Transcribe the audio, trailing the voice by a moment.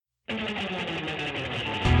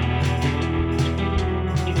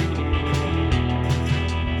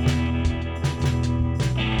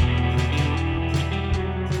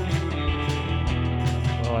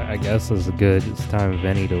guess this is a good time of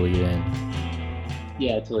any to lead in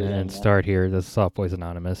Yeah, it's really and start here. This is Soft Boys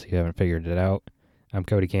Anonymous. If you haven't figured it out, I'm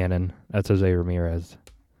Cody Cannon. That's Jose Ramirez.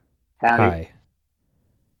 Howdy.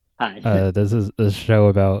 Hi. Hi. This is a show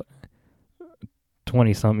about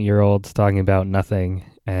 20-something-year-olds talking about nothing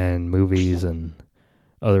and movies and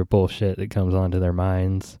other bullshit that comes onto their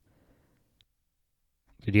minds.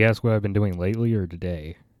 Did you ask what I've been doing lately or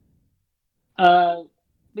today?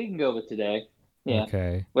 We can go with today. Yeah.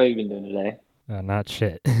 Okay. What have you been doing today? Not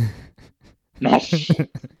shit. Not shit.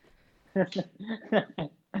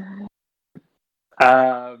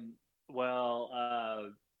 Um, well,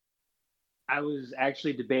 I was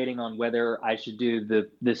actually debating on whether I should do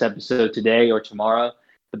this episode today or tomorrow,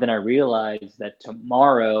 but then I realized that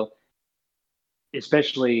tomorrow,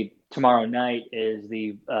 especially tomorrow night, is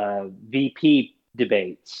the VP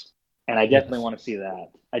debates, and I definitely Yes. want to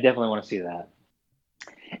see that.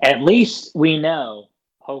 At least we know,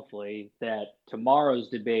 hopefully, that tomorrow's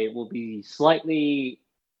debate will be slightly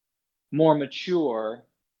more mature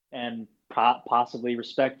and possibly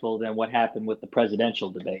respectful than what happened with the presidential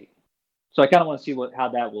debate. So I kind of want to see how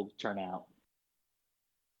that will turn out.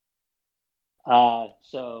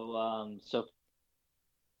 So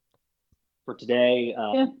for today,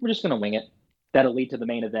 we're just gonna wing it. That'll lead to the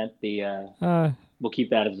main event. We'll keep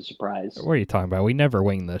that as a surprise. What are you talking about? We never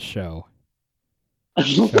wing this show. The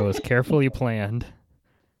show is carefully planned.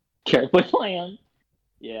 Carefully planned.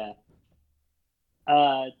 Yeah.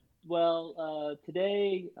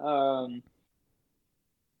 Today, I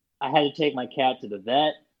had to take my cat to the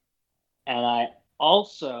vet, and I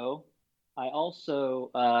also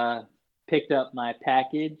picked up my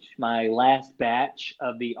package, my last batch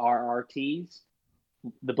of the RRTs,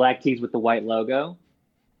 the black tees with the white logo.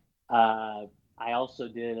 I also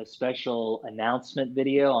did a special announcement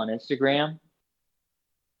video on Instagram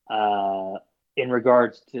in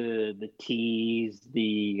regards to the tees,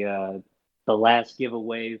 the last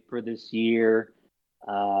giveaway for this year,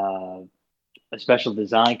 a special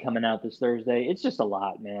design coming out this Thursday. It's just a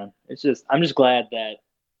lot, man. I'm just glad that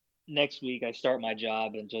next week I start my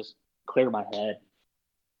job and just clear my head.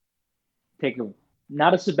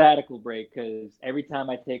 Not a sabbatical break, because every time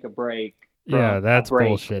I take a break, that's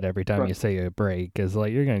bullshit. Every time you say a break, is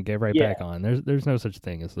like you're gonna get right back on. There's no such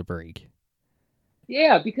thing as the break.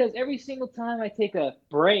 Yeah, because every single time I take a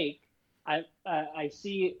break, I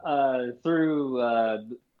see through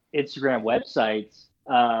Instagram websites,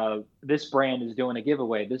 this brand is doing a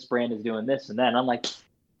giveaway, this brand is doing this and that. And I'm like,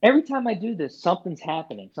 every time I do this, something's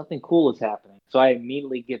happening, something cool is happening. So I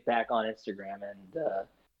immediately get back on Instagram and,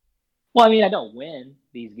 I don't win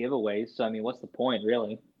these giveaways, so what's the point,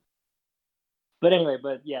 really? But anyway,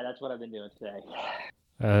 that's what I've been doing today.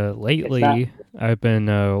 Lately, I've been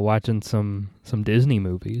watching some Disney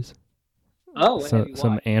movies.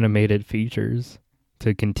 Some animated features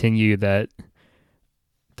to continue that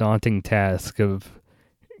daunting task of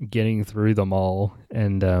getting through them all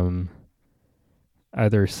and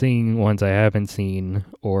either seeing ones I haven't seen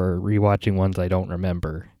or rewatching ones I don't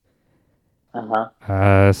remember.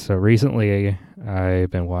 So recently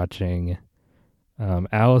I've been watching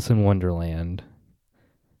Alice in Wonderland,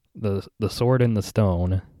 the Sword in the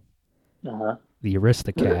Stone, the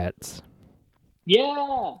Aristocats.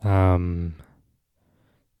 Yeah.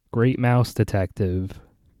 Great Mouse Detective.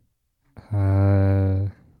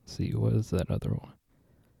 Let's see, what is that other one?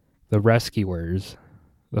 The Rescuers,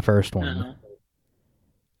 the first one.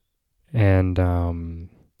 And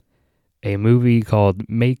a movie called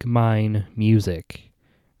Make Mine Music,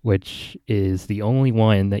 which is the only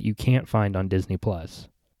one that you can't find on Disney Plus.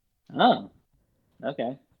 Oh,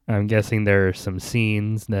 okay. I'm guessing there are some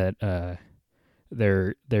scenes that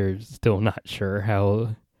they're still not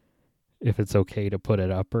sure if it's okay to put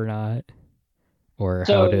it up or not, or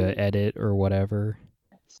how to edit or whatever.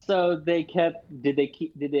 So did they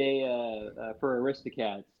for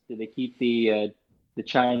Aristocats, did they keep the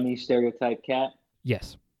Chinese stereotype cat?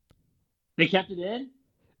 Yes. They kept it in?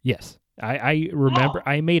 Yes. I remember.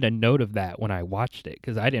 I made a note of that when I watched it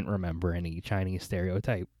because I didn't remember any Chinese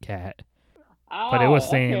stereotype cat. But it was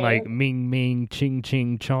saying like Ming Ming Ching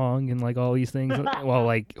Ching Chong and like all these things while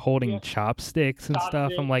like holding chopsticks and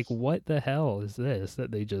stuff. I'm like, what the hell is this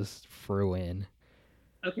that they just threw in?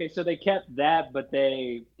 Okay, so they kept that, but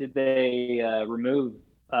they remove?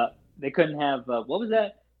 They couldn't have what was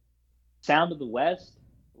that? Sound of the West.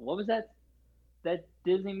 What was that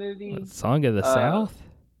Disney movie? What, Song of the South?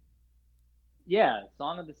 Yeah,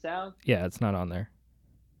 Song of the South. Yeah, it's not on there.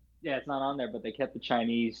 Yeah, it's not on there, but they kept the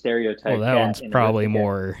Chinese stereotype. Well, that one's probably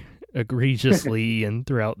more egregiously and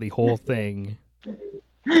throughout the whole thing.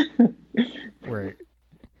 Where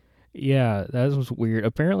Yeah, that was weird.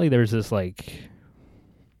 Apparently, there's this like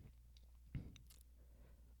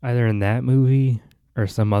either in that movie or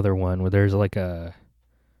some other one where there's a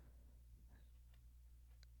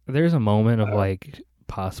moment of like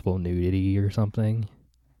possible nudity or something.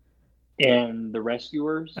 And the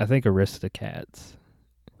Rescuers? I think Aristocats.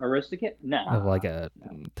 Aristocat? Of like Nah. a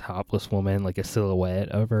No. topless woman, like a silhouette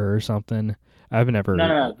of her or something. No,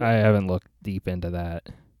 no, I no. haven't looked deep into that.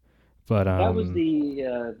 But That was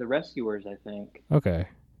the Rescuers, I think. okay.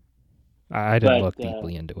 I didn't But look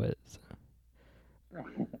deeply into it. So.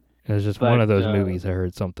 It was just one but of those movies I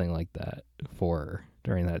heard something like that for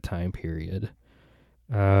during that time period.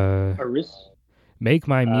 Uh Aris Make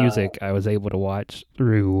My uh Music I was able to watch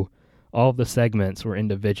through all of the segments were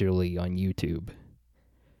individually on YouTube.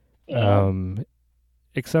 and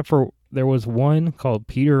Except for there was one called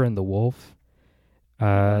Peter and the Wolf.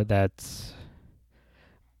 That's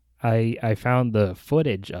I found the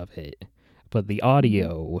footage of it, but the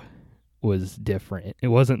audio was different. It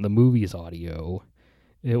wasn't the movie's audio.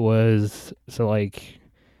 It was so like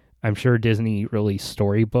I'm sure Disney released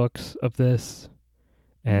storybooks of this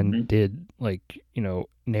and did like,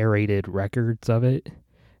 narrated records of it.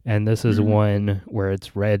 And this is one where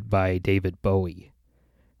it's read by David Bowie.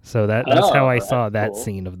 So that's how I saw that's that cool.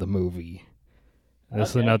 scene of the movie.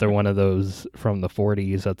 This is another one of those from the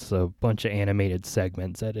 40s that's a bunch of animated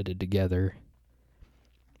segments edited together.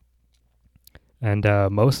 And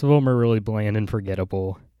most of them are really bland and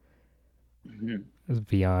forgettable. Let's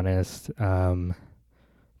be honest. The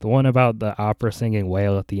one about the opera singing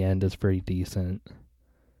whale at the end is pretty decent.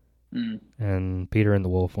 And Peter and the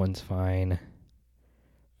Wolf one's fine.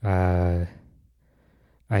 I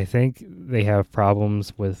think they have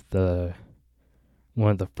problems with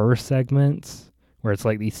one of the first segments where it's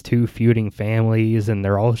like these two feuding families and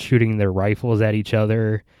they're all shooting their rifles at each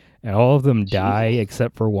other and all of them die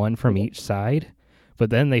except for one from each side,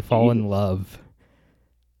 but then they fall in love.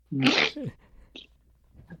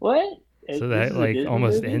 What? So that like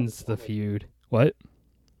almost movie? ends the feud. What?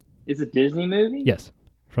 It's a Disney movie? Yes,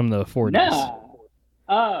 from the 40s. Nah.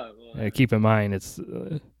 Oh. Well. Keep in mind it's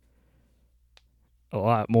a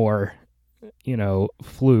lot more,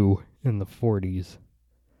 flu in the 40s.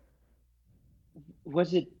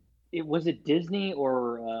 Was it Disney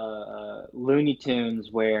or Looney Tunes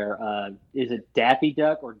where is it Daffy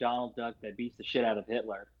Duck or Donald Duck that beats the shit out of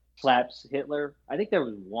Hitler? Slaps Hitler? I think there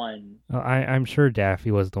was one. I'm sure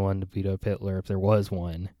Daffy was the one to beat up Hitler if there was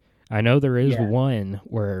one. I know there is one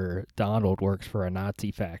where Donald works for a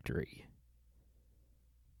Nazi factory.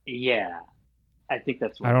 Yeah. I think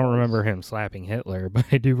that's what I don't remember him slapping Hitler, but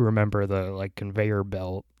I do remember the like conveyor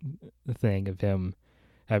belt thing of him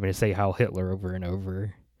having to say Heil Hitler over and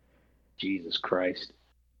over. Jesus Christ.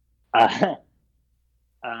 But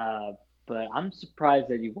I'm surprised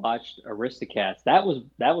that you watched Aristocats. That was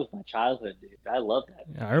my childhood, dude. I love that.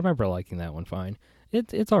 Yeah, I remember liking that one fine.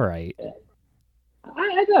 It's all right.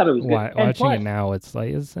 I thought it was good. Watching it now, it's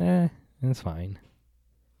like it's fine.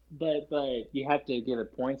 But you have to give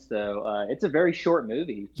it points though. It's a very short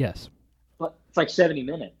movie. Yes. But it's like 70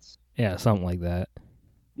 minutes. Yeah, something like that.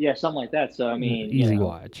 Yeah, something like that. So I mean, easy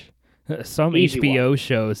watch. Some HBO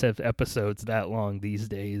shows have episodes that long these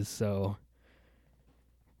days, so.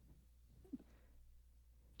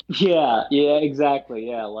 Yeah, exactly.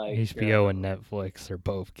 Yeah, like HBO and Netflix are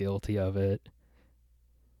both guilty of it.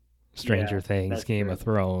 Stranger Things, Game of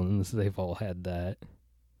Thrones, they've all had that.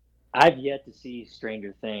 I've yet to see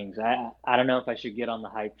Stranger Things. I don't know if I should get on the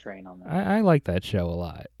hype train on that. I like that show a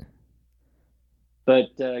lot.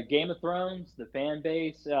 But Game of Thrones, the fan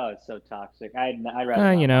base, it's so toxic. I'd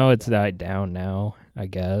rather. It's died down now, I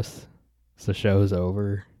guess. So the show's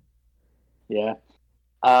over. Yeah.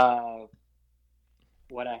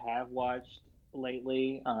 What I have watched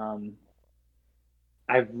lately,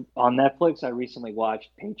 I've on Netflix. I recently watched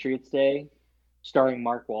Patriots Day, starring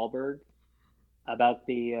Mark Wahlberg, about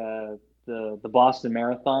the Boston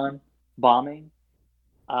Marathon bombing.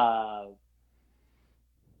 I've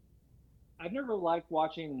never liked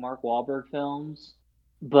watching Mark Wahlberg films,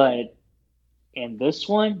 but in this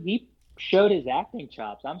one, he showed his acting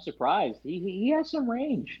chops. I'm surprised. He has some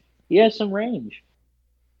range.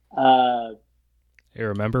 You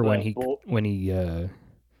remember when he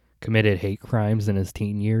committed hate crimes in his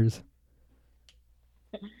teen years?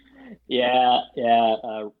 Yeah,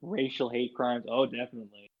 racial hate crimes. Oh,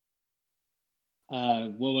 definitely.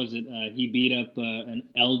 What was it? He beat up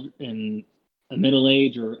a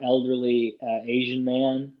middle-aged or elderly Asian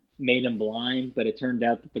man, made him blind, but it turned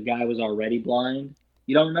out that the guy was already blind.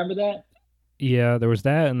 You don't remember that? Yeah, there was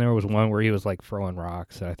that, and there was one where he was like throwing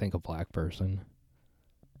rocks at I think a black person.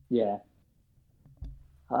 Yeah.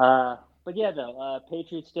 But yeah, though,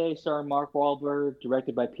 Patriots Day, starring Mark Wahlberg,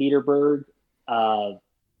 directed by Peter Berg. Uh,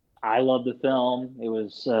 I love the film. It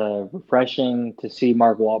was refreshing to see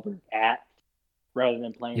Mark Wahlberg act rather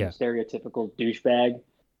than playing the Yeah. stereotypical douchebag.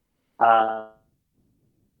 Uh,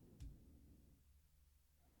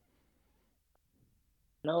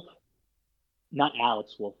 no, not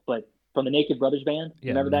Alex Wolf, but from the Naked Brothers band.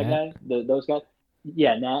 Yeah, Remember that Nat. guy? Those guys?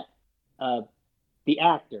 Yeah, Nat. Uh, the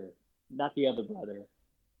actor, not the other brother.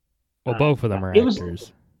 Well, both of them God, are it was.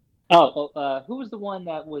 actors. Who was the one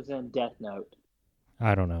that was in Death Note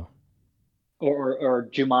I don't know. or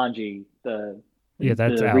Jumanji, Yeah,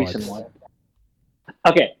 that's the recent Alex. one?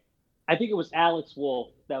 Okay, I think it was Alex Wolf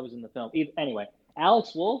that was in the film. Anyway,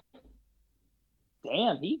 Alex Wolf,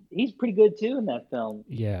 damn, he's pretty good too in that film.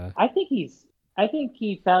 Yeah. I think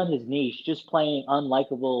he found his niche just playing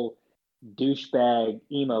unlikable douchebag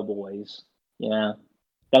emo boys. Yeah,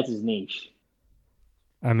 that's his niche.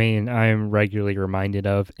 I mean, I am regularly reminded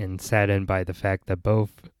of and saddened by the fact that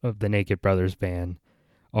both of the Naked Brothers band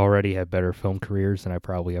already have better film careers than I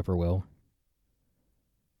probably ever will.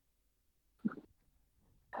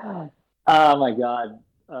 Oh my god,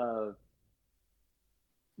 uh,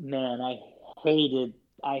 man, I hated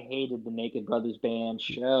the Naked Brothers band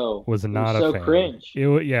show. Was It was not a so fan. cringe. It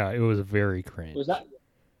was very It was cringe. not.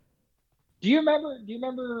 Do you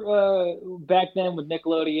remember back then with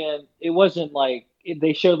Nickelodeon? It wasn't like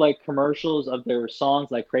they showed like commercials of their songs,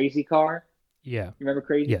 like Crazy Car. Yeah. You remember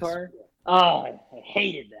Crazy Yes. Car? Oh, I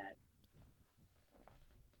hated that.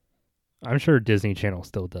 I'm sure Disney Channel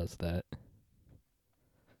still does that.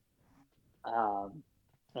 Um,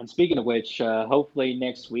 and speaking of which, hopefully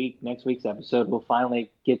next week's episode, we'll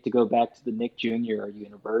finally get to go back to the Nick Jr.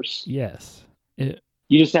 universe. Yes.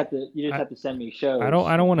 You just have to send me shows. I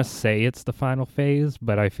don't want to say it's the final phase,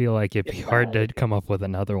 but I feel like it'd be hard to come up with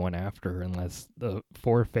another one after unless the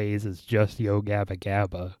fourth phase is just Yo Gabba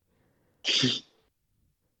Gabba.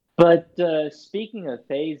 But speaking of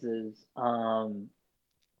phases, I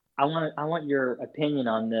want your opinion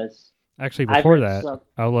on this. Actually, before that,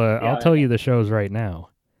 I'll tell you the shows right now.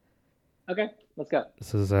 Okay, let's go.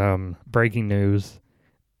 This is breaking news.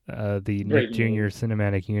 The Nick Jr.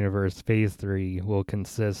 Cinematic Universe Phase 3 will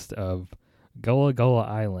consist of Gullah Gullah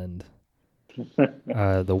Island,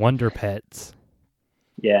 the Wonder Pets.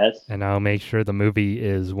 Yes. And I'll make sure the movie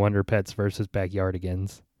is Wonder Pets versus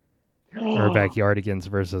Backyardigans. Or Backyardigans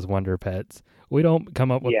versus Wonder Pets. We don't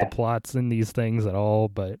come up with the plots in these things at all,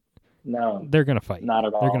 but no, they're going to fight. Not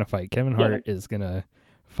at all. They're going to fight. Kevin Hart is going to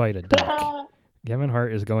fight a duck. Kevin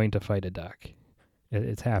Hart is going to fight a duck.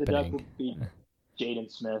 It's happening. The duck will be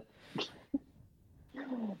Jaden Smith.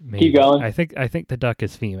 Maybe. Keep going. I think the duck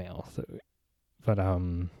is female. So, but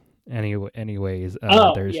anyways,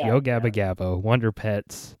 there's Yo Gabba Gabba, Wonder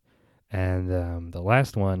Pets, and the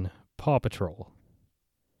last one, Paw Patrol.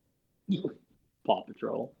 Paw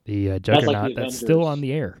Patrol. The Juggernaut that's still on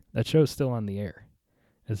the air. That show's still on the air.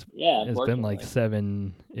 It's been like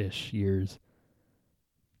 7-ish years.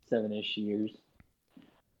 7-ish years.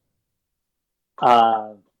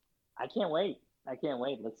 I can't wait.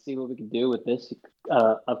 Let's see what we can do with this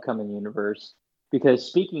upcoming universe. Because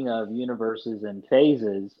speaking of universes and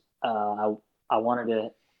phases, I wanted to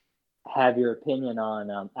have your opinion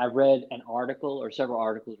on. I read an article or several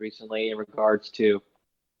articles recently in regards to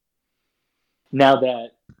now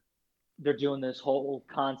that they're doing this whole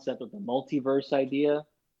concept of the multiverse idea.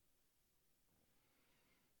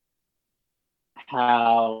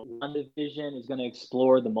 How WandaVision is going to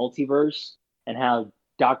explore the multiverse and how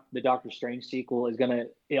the Doctor Strange sequel is going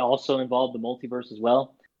to also involve the multiverse as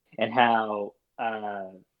well, and how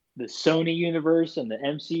the Sony universe and the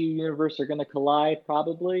MCU universe are going to collide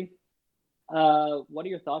probably. What are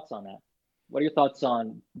your thoughts on that? What are your thoughts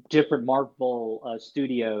on different Marvel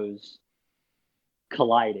studios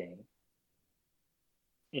colliding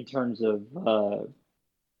in terms of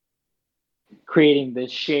creating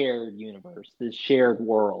this shared universe, this shared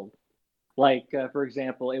world? Like, for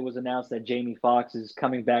example, it was announced that Jamie Foxx is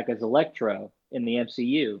coming back as Electro in the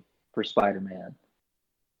MCU for Spider-Man.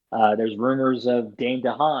 There's rumors of Dane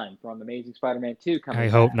DeHaan from Amazing Spider-Man 2 coming back. I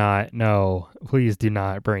hope not. No, please do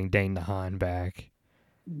not bring Dane DeHaan back.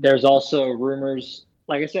 There's also rumors,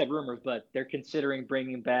 like I said, rumors, but they're considering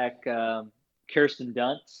bringing back Kirsten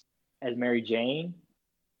Dunst as Mary Jane.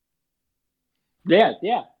 Yeah.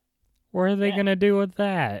 What are they going to do with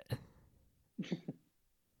that?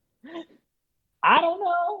 I don't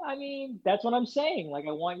know. I mean, that's what I'm saying. Like,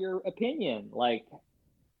 I want your opinion. Like,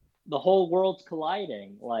 the whole world's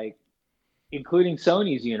colliding, like, including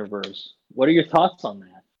Sony's universe. What are your thoughts on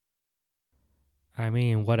that? I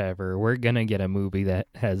mean, whatever. We're gonna get a movie that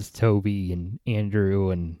has Toby and Andrew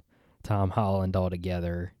and Tom Holland all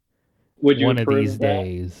together. Would you One of approve these of that?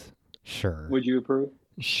 days. Sure. Would you approve?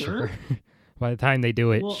 Sure. By the time they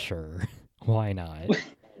do it, Well, sure. Why not?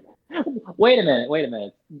 wait a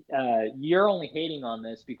minute. You're only hating on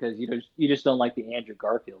this because you just don't like the Andrew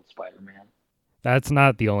Garfield Spider-Man. That's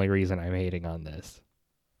not the only reason I'm hating on this.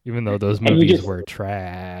 Even though those And movies were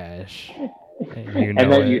trash. And you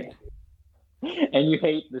know it. And you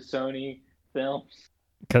hate the Sony films?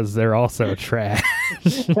 Because they're also trash.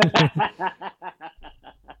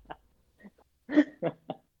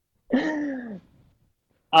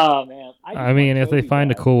 Oh, man. I mean, if they find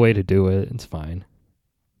a cool way to do it, it's fine.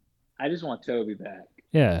 I just want Toby back.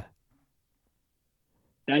 Yeah.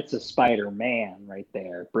 That's a Spider-Man right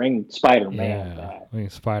there. Bring Spider-Man back. I mean,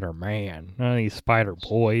 Spider-Man. None of these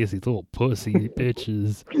Spider-Boys, these little pussy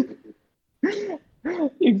bitches.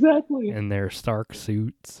 Exactly. In their Stark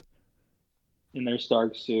suits. In their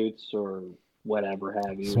Stark suits or whatever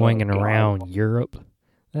have you. Swinging around Europe.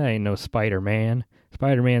 That ain't no Spider-Man.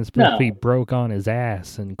 Spider-Man's supposed to be broke on his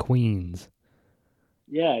ass in Queens.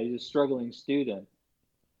 Yeah, he's a struggling student.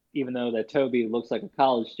 Even though that Toby looks like a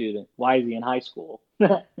college student. Why is he in high school?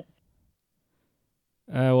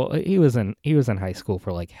 Well, he was in high school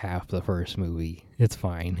for like half the first movie. It's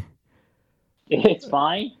fine. It's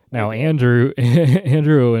fine? Now, Andrew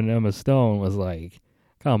and Emma Stone was like,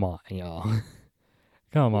 come on, y'all.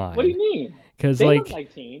 Come on. What do you mean? Because they look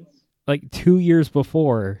like teens. Like 2 years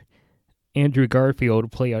before, Andrew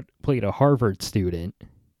Garfield played a Harvard student.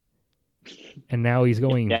 And now he's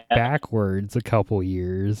going backwards a couple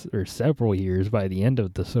years, or several years by the end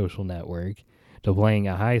of The Social Network, to playing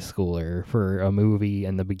a high schooler for a movie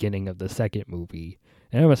and the beginning of the second movie.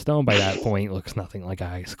 And Emma Stone by that point looks nothing like a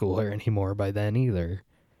high schooler anymore by then either.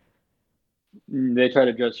 They try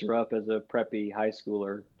to dress her up as a preppy high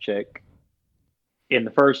schooler chick in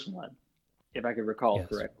the first one, if I could recall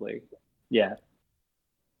correctly. Yeah.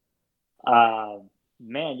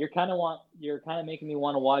 Man, you're kind of making me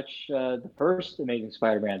want to watch the first Amazing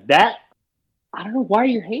Spider-Man. That, I don't know why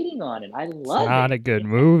you're hating on it. I love it. It's not a good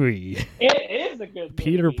movie. It is a good movie.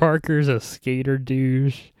 Peter Parker's a skater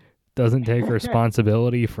douche. Doesn't take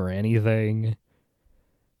responsibility for anything.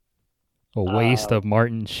 A waste of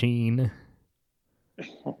Martin Sheen.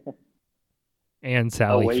 And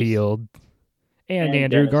Sally Field. And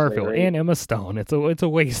Andrew Garfield. Leary. And Emma Stone. It's a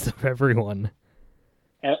waste of everyone.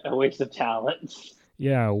 A waste of talents.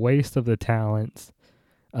 Yeah, a waste of the talents.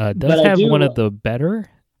 Does have one of the better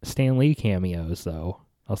Stan Lee cameos, though.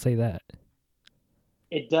 I'll say that.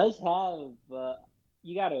 It does have...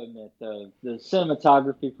 you got to admit, though, the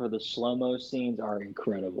cinematography for the slow-mo scenes are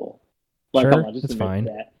incredible. Like, sure, it's fine.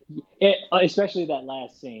 That. Especially that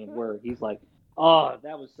last scene where he's like, oh,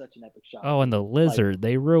 that was such an epic shot. Oh, and the lizard.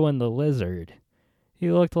 They ruined the lizard. He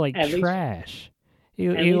looked like trash.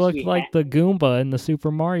 He looked like the Goomba in the Super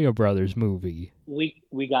Mario Brothers movie.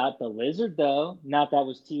 We got the lizard, though. Not that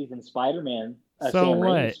was teased in Spider-Man. So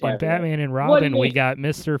what? In Batman and Robin, we got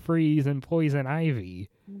Mr. Freeze and Poison Ivy.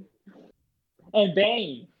 And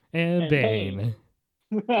Bane. And Bane.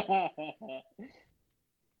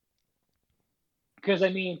 Because, I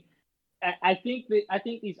mean, I think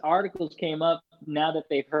these articles came up now that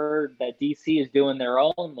they've heard that DC is doing their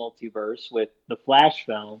own multiverse with the Flash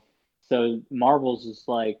film. So Marvel's just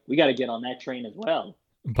like, we got to get on that train as well.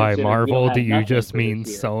 By Marvel, do you just mean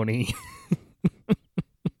Sony?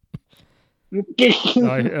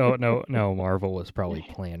 No, Marvel was probably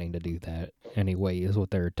planning to do that anyways with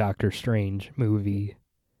their Doctor Strange movie.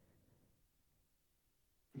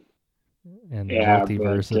 And the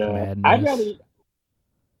multiverse of madness.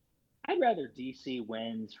 I'd rather DC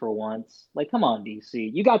wins for once. Like, come on,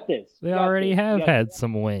 DC. You got this. They already have had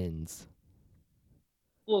some wins.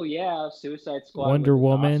 Well, yeah, Suicide Squad. Wonder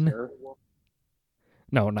Woman.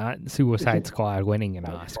 No, not Suicide Squad winning an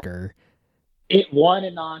Oscar. It won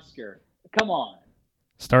an Oscar. Come on.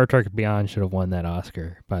 Star Trek Beyond should have won that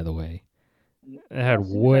Oscar, by the way. It had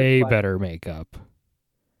way better makeup.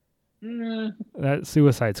 That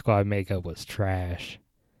Suicide Squad makeup was trash.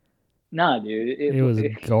 Nah, dude. It was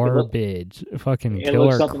garbage. Fucking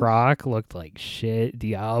Killer Croc looked like shit.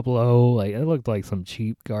 Diablo, it looked like some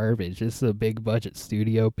cheap garbage. This is a big budget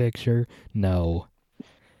studio picture. No.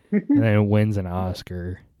 And then it wins an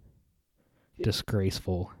Oscar.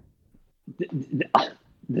 Disgraceful.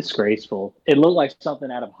 Disgraceful. It looked like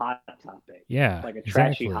something out of Hot Topic. Yeah, like a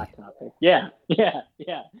trashy Hot Topic. Yeah.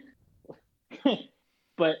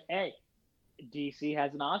 But hey, DC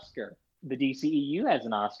has an Oscar. The DCEU has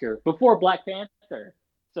an Oscar before Black Panther.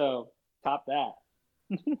 So top that.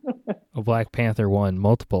 Black Panther won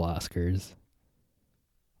multiple Oscars.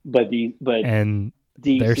 but and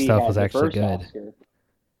DC their stuff was had the actually first good.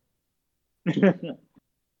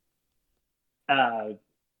 Oscar.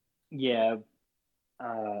 Yeah.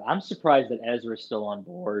 I'm surprised that Ezra's still on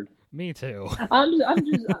board. Me too. I'm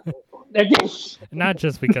just Not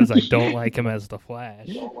just because I don't like him as the Flash.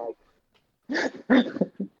 Yeah.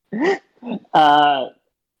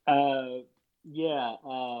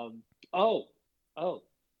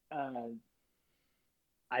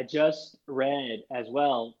 I just read as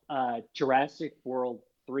well. Jurassic World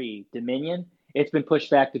 3 Dominion. It's been pushed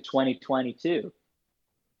back to 2022.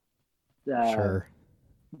 Sure.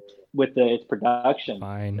 With its production.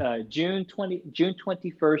 Fine. June 21st,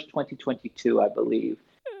 2022, I believe.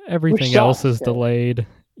 Everything else is delayed.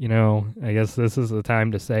 You know, I guess this is the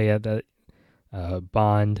time to say it that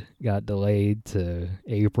Bond got delayed to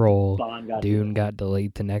April. Dune got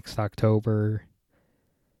delayed to next October.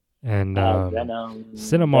 And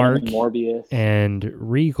Cinemark Morbius. and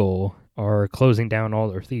Regal are closing down all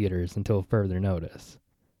their theaters until further notice.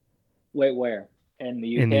 Wait, where? In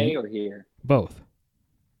the UK or here? Both.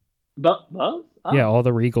 Both? Oh. Yeah, all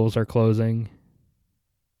the Regals are closing.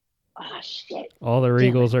 Ah, shit. All the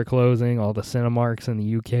Regals are closing. All the Cinemarks in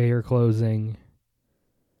the UK are closing.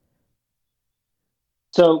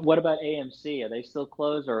 So what about AMC? Are they still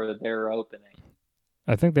closed or they're opening?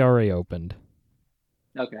 I think they already opened.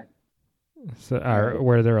 Okay. So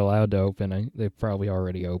where they're allowed to open, they've probably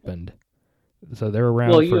already opened. So they're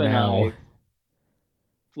around for now.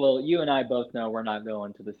 You and I both know we're not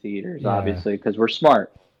going to the theaters, obviously, because we're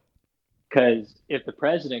smart. Because if the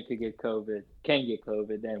president can get COVID,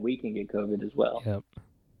 then we can get COVID as well. Yep.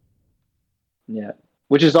 Yeah.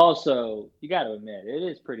 Which is also, you got to admit, it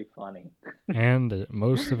is pretty funny. And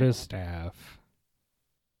most of his staff.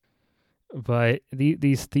 But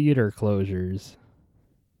these theater closures.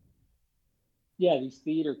 Yeah, these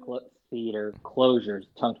theater closures,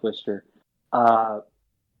 tongue twister. The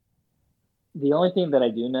only thing that I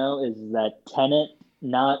do know is that Tenet,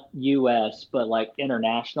 not U.S., but like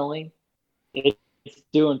internationally, it's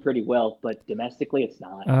doing pretty well, but domestically it's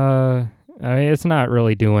not. I mean, it's not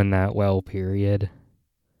really doing that well, period.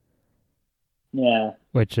 Yeah.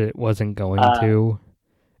 Which it wasn't going to.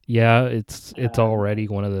 Yeah, it's already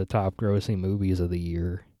one of the top grossing movies of the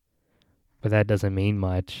year. But that doesn't mean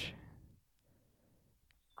much.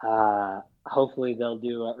 Hopefully they'll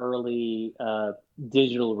do an early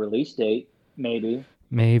digital release date, maybe.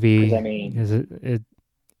 Maybe. I mean, because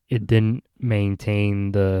it didn't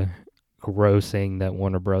maintain the grossing that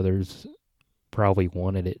Warner Brothers probably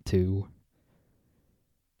wanted it to.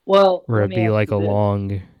 Well, where it'd be like a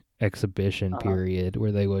long exhibition period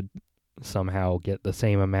where they would somehow get the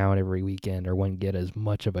same amount every weekend or wouldn't get as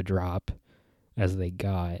much of a drop as they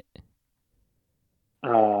got.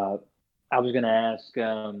 I was going to ask,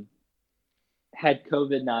 had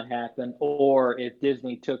COVID not happened, or if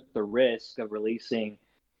Disney took the risk of releasing,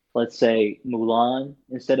 let's say, Mulan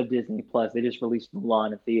instead of Disney Plus, they just released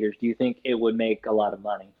Mulan in theaters, do you think it would make a lot of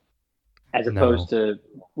money as opposed to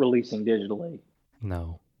releasing digitally?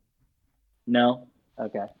 No. No?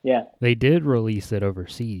 Okay. Yeah. They did release it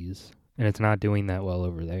overseas, and it's not doing that well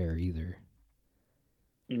over there either.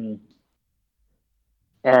 Mm.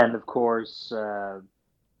 And of course,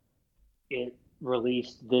 it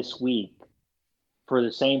released this week for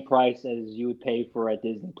the same price as you would pay for a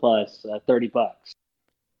Disney Plus, $30.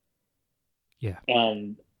 Yeah.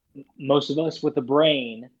 And most of us with a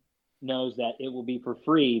brain knows that it will be for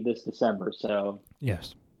free this December. So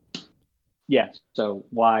yes. Yes. So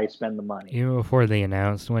why spend the money? Even before they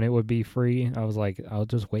announced when it would be free, I was like, I'll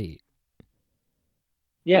just wait.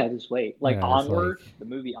 Yeah, just wait. Like Onward, the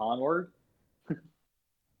movie Onward.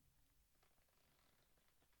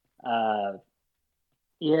 I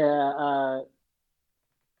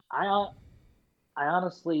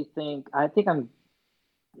honestly think I'm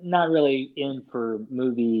not really in for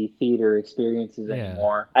movie theater experiences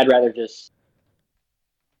anymore. I'd rather just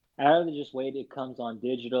wait it comes on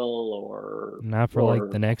digital or not for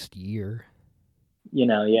like the next year.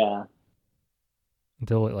 Yeah.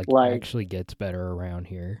 Until it like actually gets better around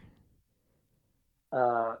here.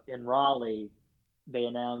 In Raleigh, they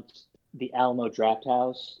announced the Alamo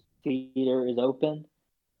Drafthouse Theater is open.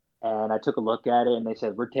 And I took a look at it, and they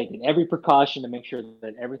said, we're taking every precaution to make sure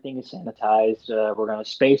that everything is sanitized. We're going to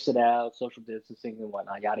space it out, social distancing and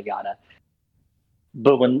whatnot, yada, yada.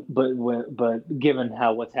 But given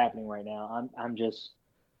what's happening right now, I'm just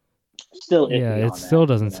still iffy on it still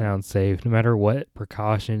doesn't sound safe. No matter what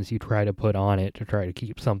precautions you try to put on it to try to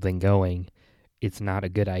keep something going, it's not a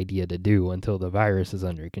good idea to do until the virus is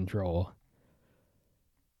under control.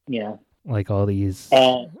 Yeah. Like all these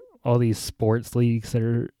sports leagues that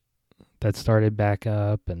are that started back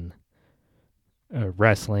up, and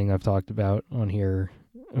wrestling I've talked about on here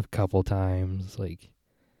a couple times. Like,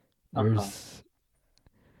 there's,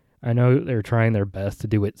 I know they're trying their best to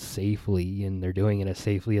do it safely, and they're doing it as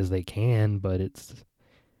safely as they can, but it's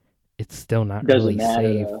still not really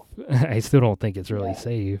safe. I still don't think it's really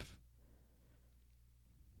safe.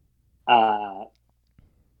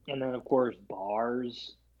 And then of course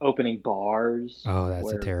opening bars. Oh,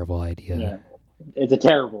 that's a terrible idea. Yeah, it's a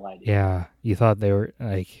terrible idea. Yeah, you thought they were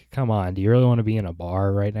like, come on, do you really want to be in a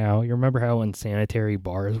bar right now? You remember how unsanitary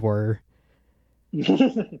bars were?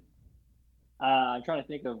 I'm trying to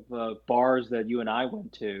think of bars that you and I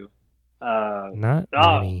went to. Not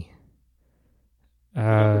many.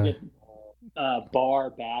 Don't forget bar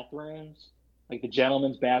bathrooms. Like the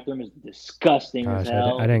gentleman's bathroom is disgusting as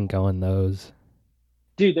hell. I didn't go in those.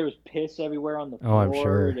 Dude, there was piss everywhere on the floor. Oh, I'm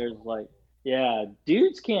sure. There's like, yeah,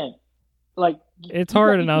 dudes can't, like... It's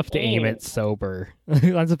hard enough to aim it sober.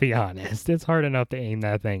 Let's be honest. It's hard enough to aim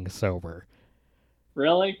that thing sober.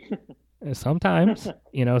 Really? Sometimes.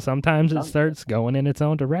 Sometimes it starts going in its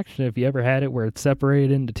own direction. If you ever had it where it's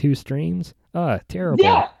separated into two streams. Terrible.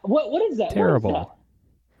 Yeah, what is that? Terrible.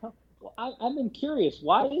 I've been curious.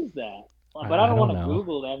 Why is that? But I don't want to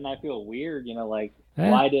Google that, and I feel weird.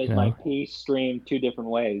 Why does my pee stream two different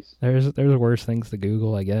ways? There's worse things to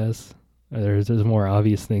Google, I guess. There's more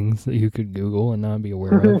obvious things that you could Google and not be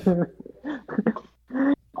aware of.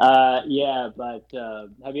 Yeah, but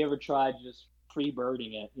have you ever tried just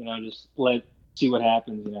free-birding it? Just see what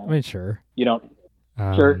happens. I mean, sure. You don't.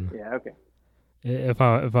 Sure. Yeah. Okay. If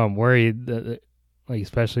I'm worried that, like,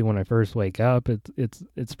 especially when I first wake up,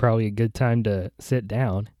 it's probably a good time to sit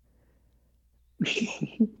down.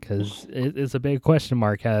 Because it's a big question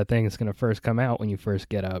mark how that thing is going to first come out when you first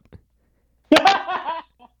get up.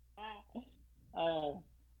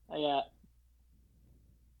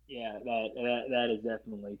 Yeah, that is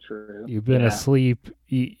definitely true. You've been asleep.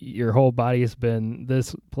 Your whole body's been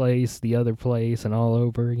this place, the other place, and all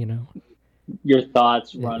over. Your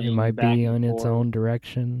thoughts running. It might be on its own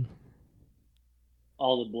direction.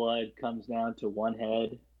 All the blood comes down to one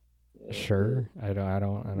head. Sure, I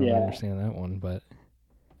don't understand that one, but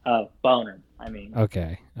boner. I mean.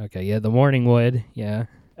 Okay, yeah, the morning wood, yeah.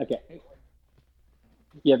 Okay.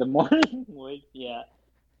 Yeah, the morning wood, yeah.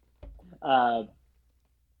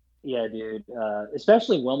 Yeah, dude.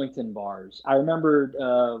 Especially Wilmington bars. I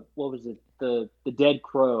remember. What was it? The Dead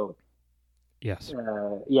Crow. Yes.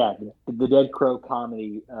 Yeah, the Dead Crow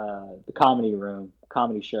comedy. The comedy room,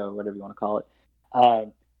 comedy show, whatever you want to call it.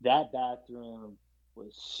 That bathroom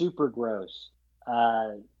was super gross.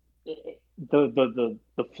 The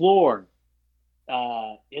floor,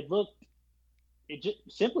 it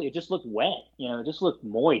just looked wet. It just looked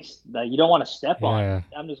moist. You don't want to step on it.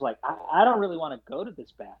 I'm just like, I don't really want to go to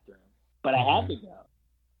this bathroom, but I had to go.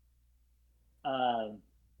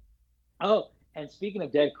 Oh, and speaking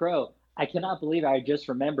of Dead Crow, I cannot believe I just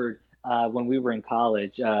remembered when we were in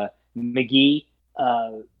college, McGee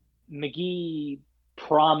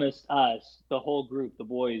promised us, the whole group, the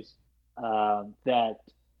boys, that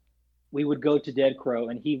we would go to Dead Crow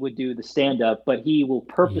and he would do the stand-up, but he will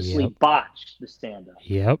purposely botch the stand-up.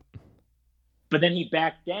 Yep. But then he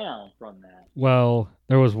backed down from that. Well,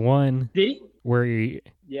 there was one where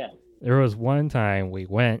yeah. There was one time we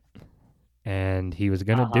went and he was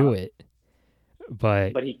going to do it,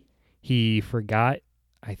 but he forgot,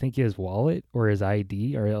 I think, his wallet or his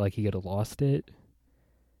ID, or like he could have lost it.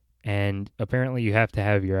 And apparently you have to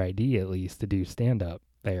have your ID at least to do stand-up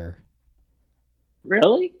there.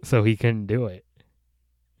 Really? So he couldn't do it.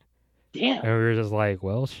 Damn. And we were just like,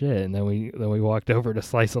 well, shit. And then we walked over to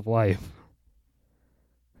Slice of Life.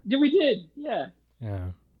 Yeah, we did. Yeah.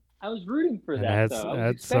 Yeah. I was rooting for that, though. I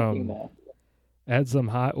was expecting that. Had some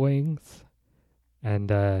hot wings.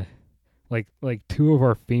 And like two of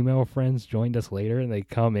our female friends joined us later, and they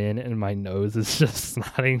come in and my nose is just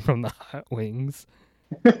snotting from the hot wings.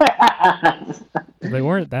 They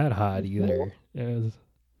weren't that hot either.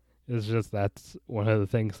 It's just that's one of the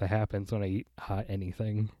things that happens when I eat hot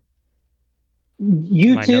anything.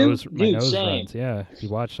 My nose runs. Yeah, if you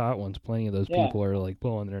watch Hot Ones, plenty of those people are like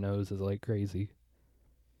blowing their noses like crazy.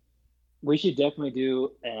 We should definitely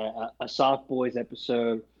do a Soft Boys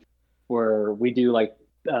episode where we do like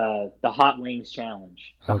the Hot Wings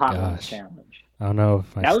challenge. Wings challenge. I don't know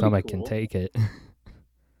if my stomach can take it.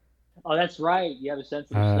 Oh, that's right. You have a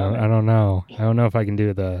sensitive stomach. I don't know. I don't know if I can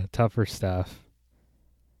do the tougher stuff.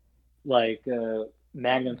 Like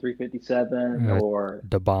Magnum 357 or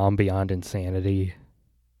Da Bomb Beyond Insanity.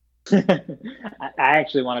 I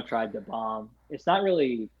actually want to try Da Bomb. It's not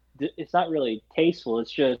really tasteful.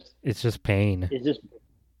 It's just pain. It's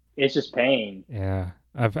it's just pain. Yeah,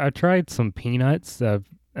 I've tried some peanuts that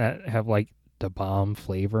have like the bomb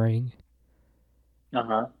flavoring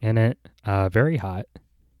in it. Very hot.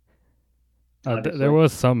 There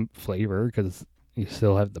was some flavor because you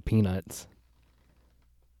still have the peanuts.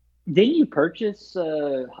 Didn't you purchase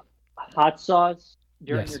hot sauce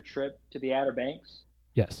during your trip to the Outer Banks?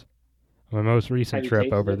 Yes. My most recent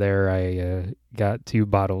trip over there, I got 2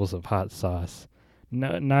 bottles of hot sauce.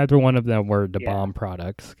 Neither one of them were the bomb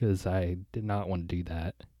products because I did not want to do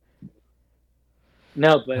that.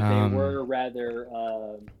 No, but they were rather.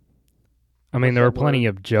 I mean, there were plenty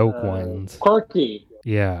of joke ones. Quirky.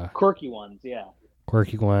 Yeah. Quirky ones, yeah.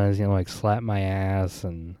 Quirky ones, like slap my ass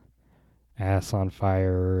and ass on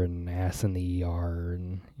fire and ass in the ER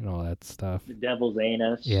and all that stuff. The devil's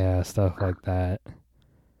anus. Yeah, stuff like that.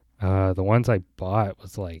 The ones I bought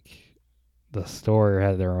was like the store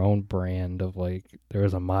had their own brand of like there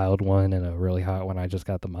was a mild one and a really hot one. I just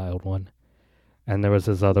got the mild one. And there was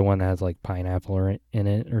this other one that has like pineapple in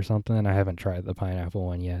it or something. I haven't tried the pineapple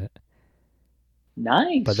one yet.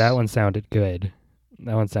 Nice. But that one sounded good.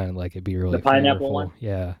 That one sounded like it'd be really the pineapple flavorful. One?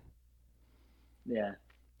 Yeah. Yeah.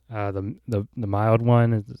 The mild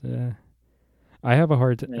one is I have a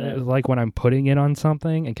hard time like when I'm putting it on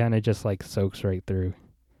something, it kind of just like soaks right through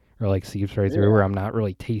or like seeps right through where I'm not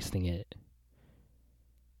really tasting it.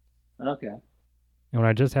 Okay. And when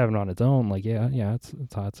I just have it on its own, like yeah,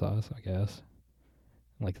 it's hot sauce, I guess.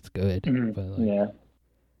 Like it's good, but like,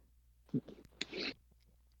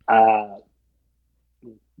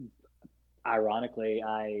 ironically,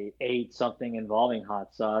 I ate something involving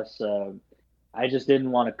hot sauce. I just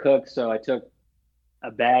didn't want to cook, so I took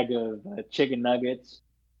a bag of chicken nuggets,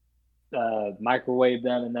 microwaved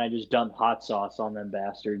them, and then I just dumped hot sauce on them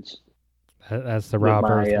bastards. That's the Rob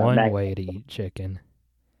Earth one way to eat chicken.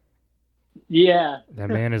 Yeah. That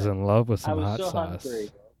man is in love with some hot sauce.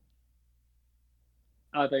 Hungry.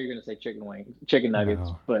 I thought you were gonna say chicken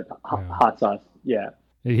nuggets, but hot sauce. Yeah.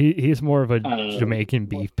 He's more of a Jamaican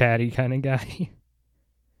beef patty kind of guy.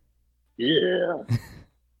 Yeah.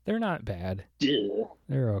 They're not bad. Yeah.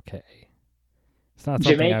 They're okay. It's not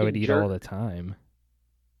something Jamaican I would eat all the time.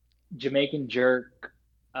 Jamaican jerk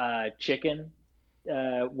chicken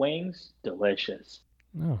wings, delicious.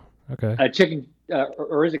 Oh, okay. Chicken,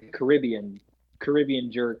 or is it Caribbean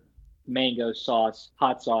jerk mango sauce,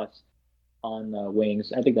 hot sauce on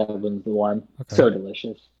wings? I think that one's the one. Okay. So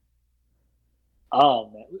delicious. Oh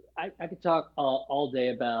man, I could talk all day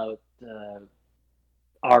about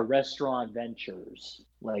our restaurant ventures,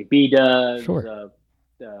 like B-Dubs, sure.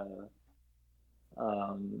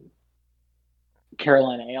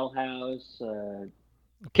 Carolina Ale House,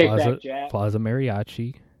 Kickback Jack, Plaza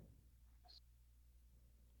Mariachi.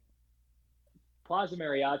 Plaza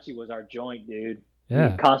Mariachi was our joint, dude. Yeah. You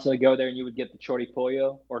would constantly go there and you would get the chori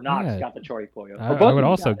pollo, or Knox got the chori pollo. I would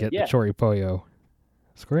also get the chori pollo.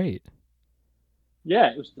 It's great.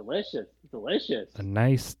 Yeah, it was delicious. Delicious. A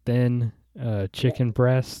nice thin chicken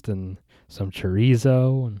breast and some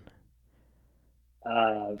chorizo and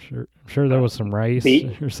I'm sure there was some rice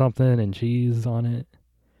or something and cheese on it.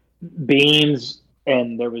 Beans,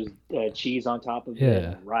 and there was cheese on top of it.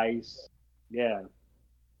 And rice. Yeah.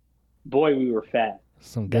 Boy, we were fat.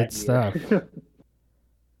 Some good stuff.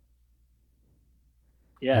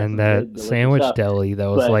 Yeah. And that sandwich deli that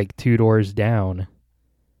was like 2 doors down.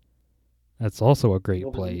 That's also a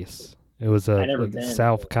great place. It was a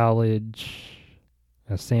South College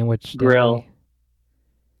a sandwich grill. Deli.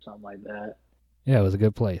 Something like that. Yeah, it was a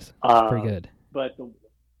good place. It's pretty good. But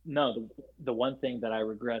the one thing that I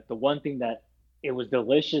regret, the one thing that it was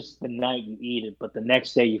delicious the night you eat it, but the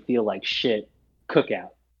next day you feel like shit. Cookout.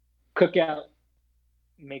 Cookout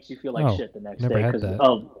makes you feel like shit the next never day. Had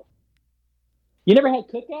that. You never had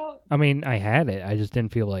Cookout? I mean, I had it. I just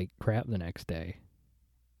didn't feel like crap the next day.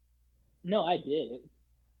 No, I did.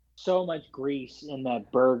 So much grease in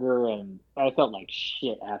that burger, and I felt like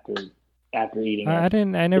shit after eating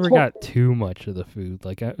it. I never got too much of the food.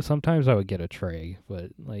 Like sometimes I would get a tray,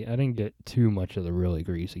 but like I didn't get too much of the really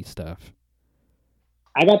greasy stuff.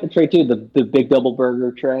 I got the tray too, the big double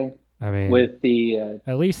burger tray. I mean, with the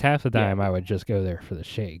at least half the time I would just go there for the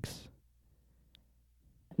shakes.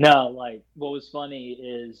 No, like what was funny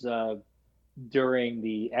is during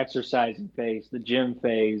the exercising phase, the gym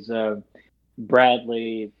phase,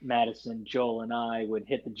 Bradley, Madison, Joel, and I would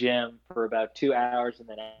hit the gym for about 2 hours, and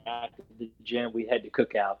then after the gym, we had to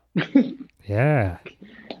cook out. Yeah.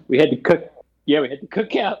 We had to cook. Yeah, we had to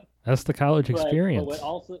cook out. That's the college experience.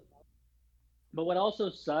 But what also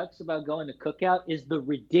sucks about going to cookout is the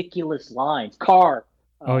ridiculous lines.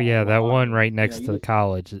 That one right next to the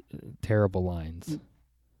college. Terrible lines.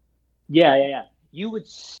 Yeah. you would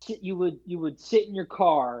sit in your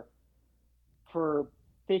car for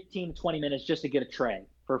 15 to 20 minutes just to get a tray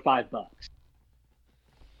for $5.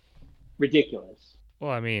 Ridiculous.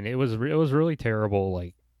 Well, I mean, it was really terrible.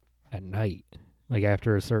 Like at night, like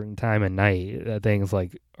after a certain time at night, that thing's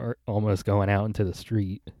like are almost going out into the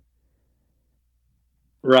street.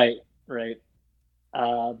 Right, right.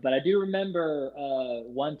 But I do remember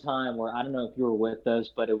one time where I don't know if you were with us,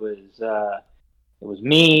 but it was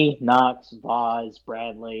me, Knox, Voz,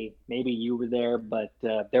 Bradley. Maybe you were there, but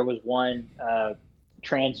there was one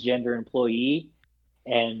transgender employee,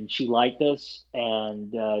 and she liked us,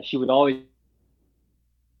 and she would always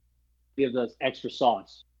give us extra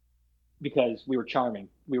sauce because we were charming.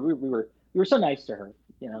 We were so nice to her,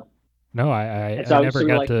 you know. No, And I so, never so we were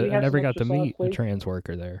got like, "Can we to have some extra sauce, meet a please?" trans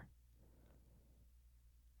worker there.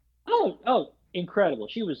 Oh, incredible!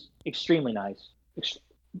 She was extremely nice,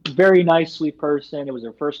 very nice, sweet person. It was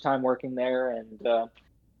her first time working there,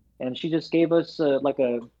 and she just gave us like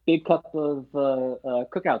a big cup of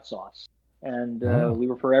cookout sauce, and Oh, we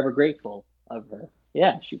were forever grateful of her.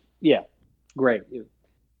 Yeah, great.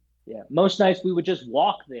 Yeah, most nights we would just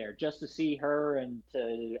walk there just to see her and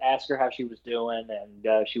to ask her how she was doing,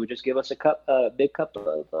 and she would just give us a big cup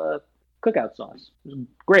of cookout sauce. It was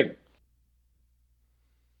great.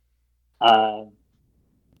 Uh,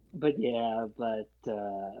 but yeah, but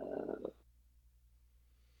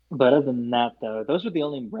other than that, though, those were the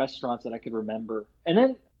only restaurants that I could remember. And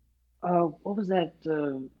then, what was that?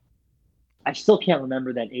 I still can't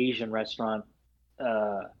remember that Asian restaurant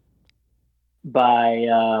uh, by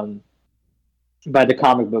by the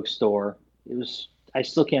comic book store. It was. I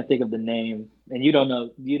still can't think of the name, and you don't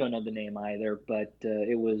know the name either. But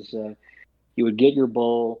it was. You would get your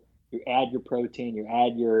bowl, you add your protein, you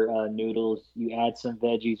add your noodles, you add some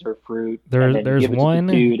veggies or fruit, and then you there's give it to the one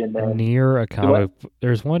dude, and then near a do what?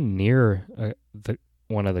 there's one near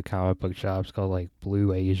one of the comic book shops called like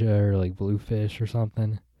Blue Asia or like Bluefish or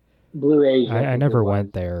something. Blue Asia, I I think it never was.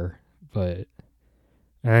 went there, but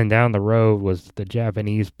and then down the road was the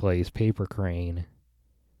Japanese place Paper Crane.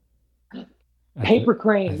 I th- Paper I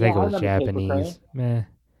Crane, yeah, think it I was remember Paper Crane. Japanese. Meh,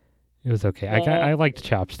 it was okay. Eh. I liked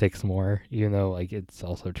Chopsticks more, even though like it's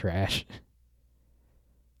also trash.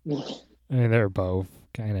 I mean, they're both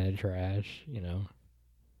kind of trash, you know.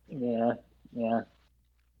 Yeah, yeah.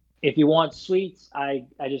 If you want sweets, I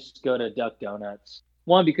just go to Duck Donuts.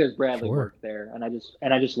 One because Bradley Sure. worked there, and I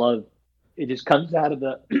just love it. Just comes out of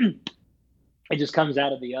the it just comes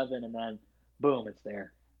out of the oven, and then boom, it's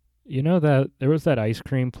there. You know that there was that ice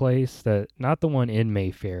cream place that not the one in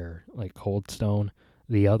Mayfair, like Cold Stone,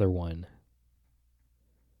 the other one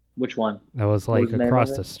Which one? that was What like was the name of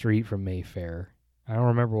across it? the street from Mayfair. I don't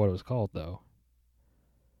remember what it was called though.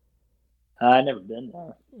 I never been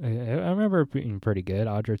there. I remember it being pretty good.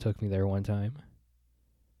 Audra took me there one time.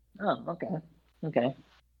 Oh, okay, okay.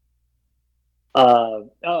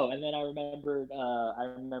 And then I remembered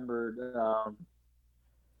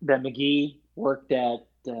that McGee worked at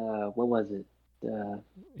what was it? Uh,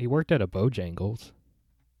 He worked at a Bojangles.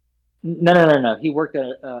 no. He worked at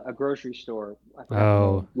a grocery store. I forgot the Oh,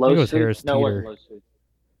 name. I think it Lowe's was Foods? Harris No, it wasn't Teeter. Lowe's Foods.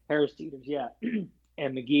 Harris Teeter's, yeah.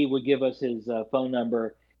 And McGee would give us his phone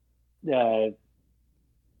number uh,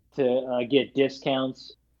 to get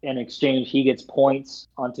discounts. In exchange, he gets points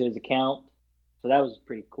onto his account. So that was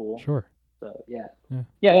pretty cool. Sure. So yeah, Yeah.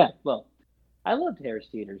 yeah. Well, I loved Harris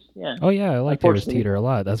Teeter's. Yeah. Oh yeah, I liked Harris Unfortunately, Teeter a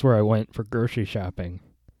lot. That's where I went for grocery shopping.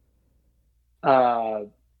 uh,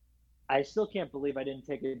 I still can't believe I didn't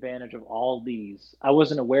take advantage of Aldi's. I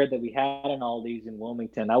wasn't aware that we had an Aldi's in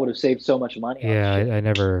Wilmington. I would have saved so much money on Yeah, I shipping.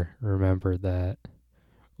 never remembered that.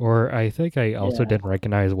 Or I think I also Yeah. didn't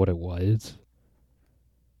recognize what it was.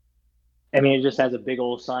 I mean, it just has a big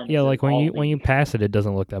old sign that Yeah, says like when you Aldi. pass it, it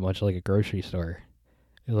doesn't look that much like a grocery store.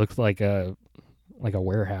 It looks like a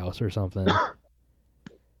warehouse or something.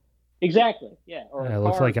 Exactly. Yeah. Or a It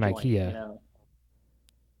looks car like an joint, IKEA,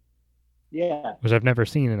 Yeah. which I've never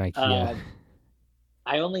seen an IKEA. Uh,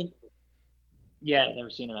 I only, yeah, I've never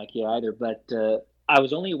seen an IKEA either, but I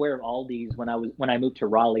was only aware of Aldi's when I moved to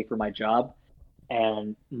Raleigh for my job,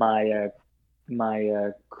 and my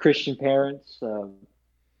Christian parents, uh,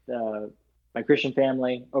 my Christian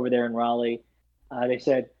family over there in Raleigh, they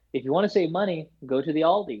said if you want to save money, go to the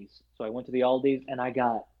Aldi's. So I went to the Aldi's and I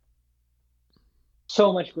got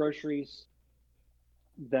so much groceries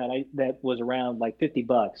that was around like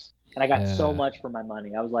 $50, and I got so Yeah, much for my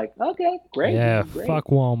money. I was like, okay, great, this yeah. is great. Fuck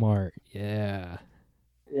Walmart. Yeah,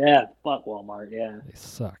 Yeah, fuck Walmart. Yeah. they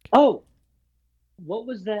suck. Oh, what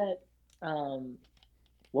was that? Um,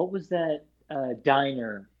 what was that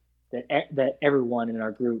diner that everyone in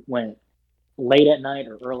our group went late at night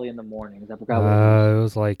or early in the mornings. I forgot what it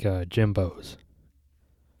was like Jimbo's.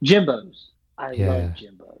 Jimbo's. I love Yeah.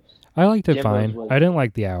 Jimbo's. I liked it Jimbo's fine. I didn't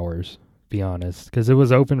like the hours, to be honest, because it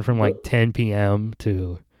was open from like 10 p.m.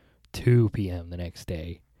 to 2 p.m. the next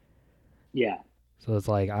day. Yeah. So it's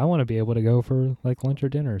like, I want to be able to go for like lunch or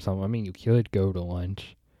dinner or something. I mean, you could go to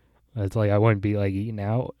lunch. It's like, I wouldn't be like eating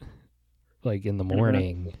out like in the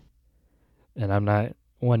morning. And I'm not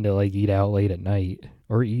one to like eat out late at night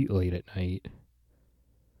or eat late at night.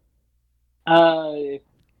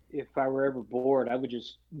 If I were ever bored, I would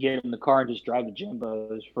just get in the car and just drive to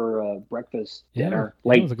Jimbo's for breakfast, dinner,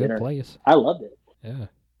 late it was a dinner. Good place. I loved it. Yeah.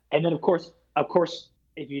 And then of course,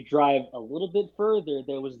 if you drive a little bit further,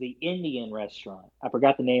 there was the Indian restaurant. I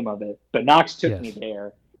forgot the name of it, but Knox took me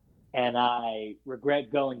there, and I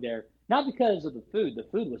regret going there. Not because of the food. The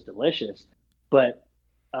food was delicious, but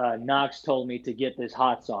Knox told me to get this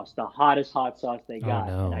hot sauce, the hottest hot sauce they got,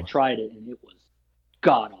 and I tried it, and it was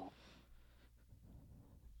god awful.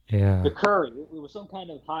 Yeah. The curry, it was some kind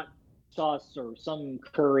of hot sauce or some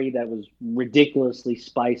curry that was ridiculously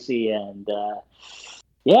spicy, and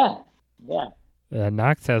yeah.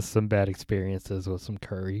 Knox has some bad experiences with some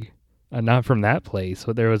curry. Not from that place,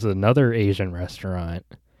 but there was another Asian restaurant.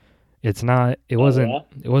 It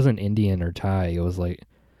wasn't Indian or Thai. It was like,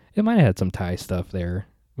 it might have had some Thai stuff there.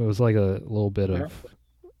 It was like a little bit of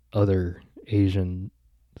other Asian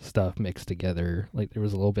stuff mixed together. Like there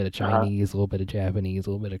was a little bit of Chinese, a little bit of Japanese, a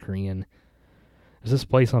little bit of Korean. There's this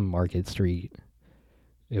place on Market Street.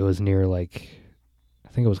 It was near like, I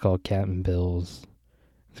think it was called Captain Bill's.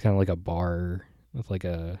 It's kind of like a bar with like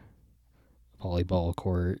a volleyball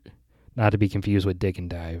court. Not to be confused with Dick and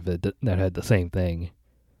Dive that had the same thing.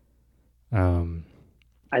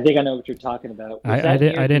 I think I know what you're talking about. I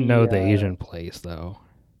didn't know the Asian place though.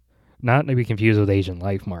 Not to be confused with Asian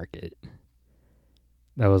Life Market.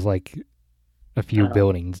 That was like a few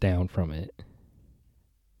buildings down from it.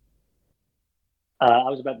 I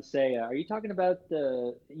was about to say, are you talking about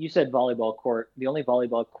you said volleyball court. The only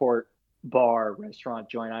volleyball court bar restaurant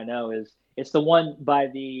joint I know it's the one by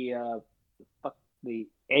the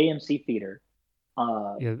AMC Theater.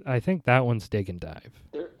 Yeah, I think that one's Dig and Dive.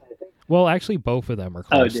 Well, actually, both of them are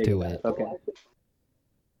close to it. Okay.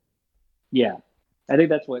 Yeah, I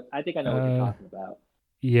think I know what you're talking about.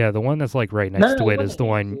 Yeah, the one that's like right next to it is the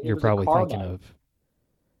one you're probably thinking of.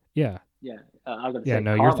 Yeah. Yeah. I was gonna say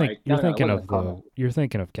no, you're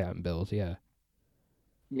thinking of Captain Bill's. Yeah.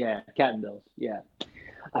 Yeah, Captain Bill's. Yeah.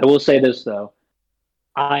 I will say this though,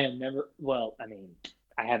 I am never. Well, I mean,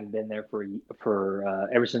 I haven't been there for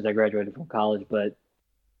ever since I graduated from college, but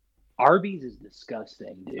Arby's is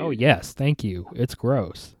disgusting, dude. Oh yes, thank you. It's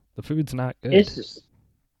gross. The food's not good. It's just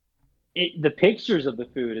the pictures of the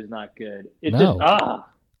food is not good. It's just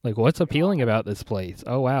Like, what's appealing about this place?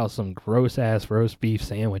 Oh wow, some gross ass roast beef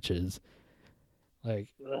sandwiches. Like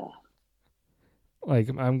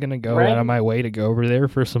I'm gonna go out of my way to go over there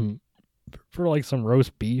for some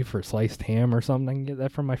roast beef or sliced ham or something. I can get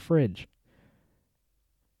that from my fridge.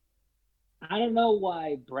 I don't know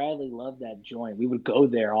why Bradley loved that joint. We would go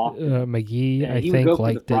there often. McGee, I think,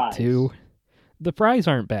 liked it too. The fries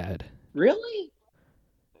aren't bad. Really?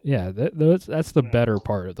 Yeah, that's the better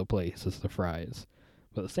part of the place is the fries.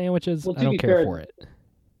 But the sandwiches, I don't care for it.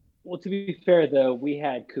 Well, to be fair though, we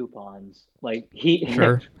had coupons. Like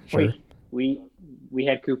Sure. We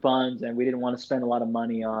had coupons, and we didn't want to spend a lot of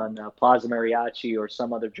money on Plaza Mariachi or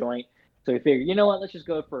some other joint. So we figured, you know what? Let's just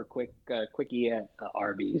go for a quickie at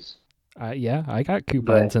Arby's. Yeah, I got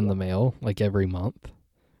coupons in the mail like every month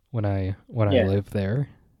when I lived there.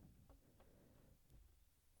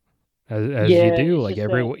 As you do, like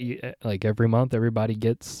every month, everybody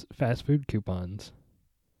gets fast food coupons.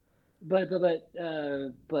 But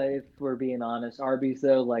if we're being honest, Arby's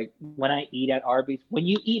though, like when you eat at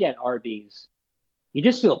Arby's, you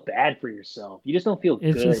just feel bad for yourself. You just don't feel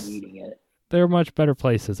good eating it. There are much better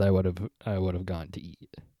places I would have gone to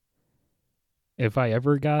eat. If I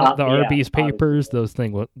ever got the Arby's papers, those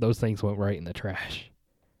things went right in the trash.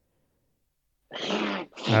 By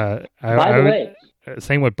the way,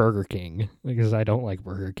 same with Burger King, because I don't like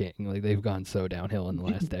Burger King. Like they've gone so downhill in the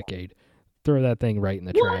last decade. Throw that thing right in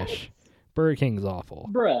the trash. Burger King's awful.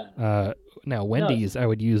 Bruh. Now Wendy's, I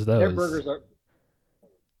would use those. Their burgers are.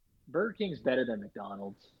 Burger King's better than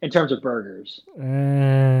McDonald's in terms of burgers.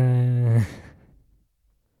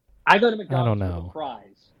 I go to McDonald's for the fries.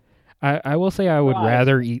 I will say I would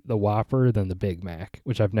rather eat the Whopper than the Big Mac,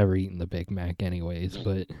 which I've never eaten the Big Mac anyways,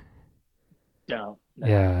 but it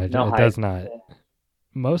does not.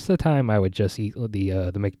 Most of the time I would just eat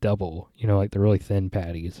the McDouble, like the really thin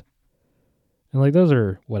patties. And like those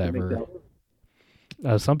are whatever.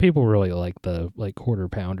 Some people really like the quarter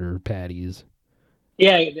pounder patties.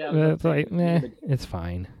 Yeah, it's like, it's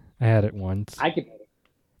fine. I had it once. I could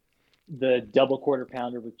the double quarter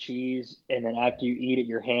pounder with cheese, and then after you eat it,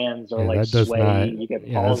 your hands are like sweaty. You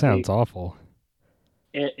get palsy. That sounds awful.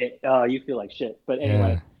 You feel like shit. But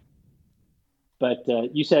anyway, but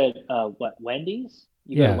you said what? Wendy's?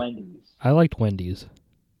 You go to Wendy's. I liked Wendy's.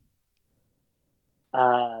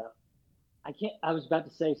 I can't. I was about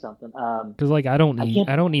to say something. Because I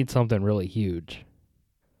don't need something really huge.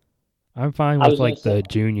 I'm fine with the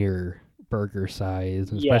junior burger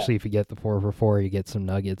size, especially if you get the 4 for $4, you get some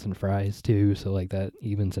nuggets and fries too, so that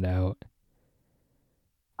evens it out.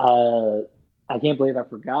 I can't believe I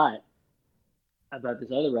forgot about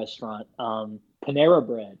this other restaurant, Panera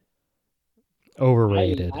Bread.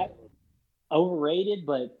 Overrated. Overrated,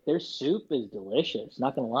 but their soup is delicious.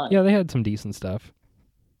 Not gonna lie. Yeah, they had some decent stuff.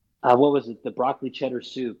 What was it? The broccoli cheddar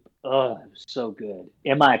soup. Oh, it was so good,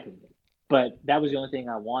 in my opinion. But that was the only thing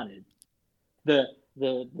I wanted. The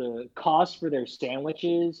cost for their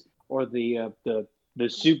sandwiches or the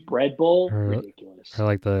soup bread bowl, ridiculous. Or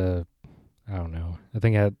I don't know. I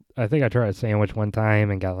think I tried a sandwich one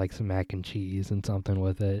time and got some mac and cheese and something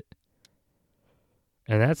with it.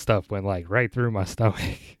 And that stuff went right through my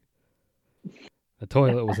stomach. The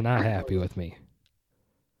toilet was not happy with me.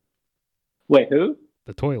 Wait, who?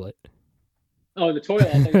 The toilet. Oh, the toilet.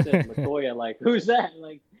 I thought you said Latoya. Who's that?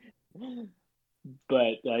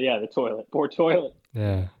 But the toilet. Poor toilet.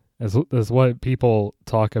 Yeah, that's what people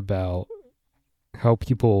talk about. How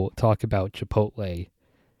people talk about Chipotle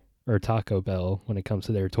or Taco Bell when it comes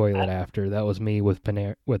to their toilet after. That was me with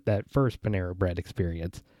that first Panera Bread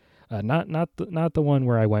experience. Not the one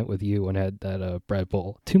where I went with you and had that bread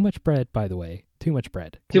bowl. Too much bread, by the way. Too much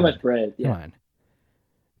bread. Too much bread. Yeah. Come on.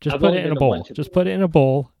 Just put it in a bowl. Just put it in a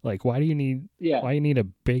bowl. Why do you need? Yeah. Why do you need a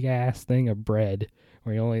big ass thing of bread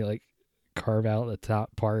where you only carve out the top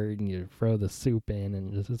part and you throw the soup in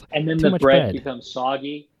and just and then the bread becomes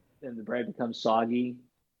soggy. And the bread becomes soggy.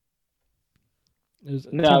 I was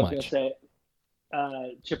gonna say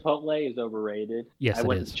Chipotle is overrated. Yes, I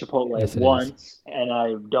went to Chipotle once, and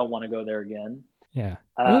I don't want to go there again. Yeah,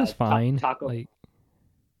 it was fine.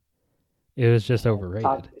 It was just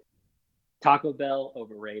overrated. Taco Bell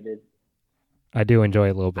overrated. I do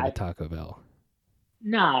enjoy a little bit of Taco Bell.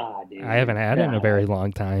 Nah, dude. I haven't had it in a very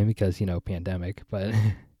long time because pandemic. But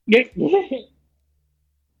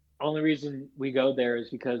only reason we go there is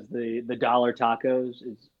because the dollar tacos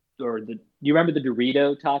is. Do you remember the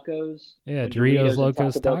Dorito tacos? Yeah, Doritos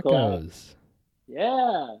Locos Tacos.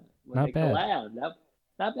 Yeah, not bad.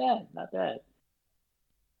 Not bad.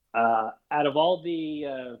 Out of all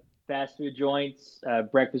the fast food joints,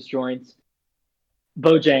 breakfast joints,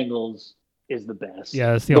 Bojangles is the best.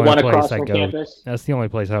 Yeah, that's the only place I go. Campus. That's the only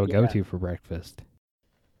place I would go to for breakfast.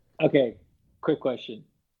 Okay, quick question: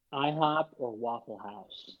 IHOP or Waffle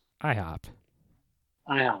House? IHOP.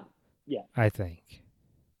 Yeah. I think.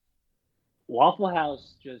 Waffle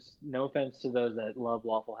House, just no offense to those that love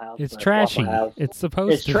Waffle House. It's trashy. It's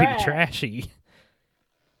supposed to be trashy.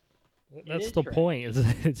 That's the point.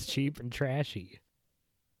 It's cheap and trashy.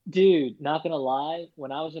 Dude, not gonna lie,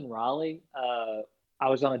 when I was in Raleigh, I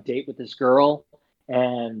was on a date with this girl,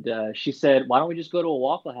 and she said, "Why don't we just go to a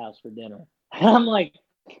Waffle House for dinner?" And I'm like,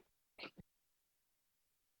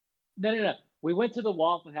 "No. We went to the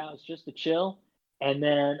Waffle House just to chill, and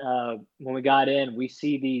then when we got in, we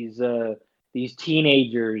see these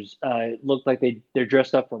teenagers. It looked like they're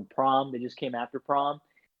dressed up from prom. They just came after prom."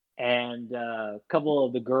 And a couple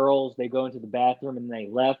of the girls, they go into the bathroom and they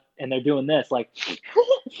left, and they're doing this, like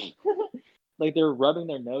they're rubbing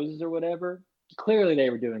their noses or whatever. Clearly,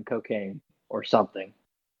 they were doing cocaine or something.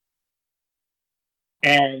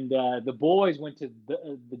 And the boys went to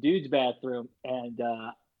the dude's bathroom, and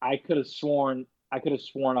I could have sworn I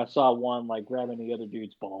saw one grabbing the other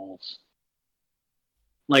dude's balls,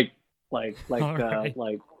 like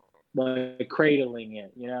cradling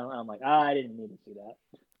it. I'm like, I didn't need to see that.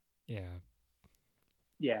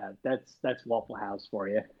 Yeah, that's Waffle House for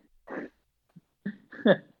you.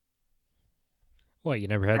 What, you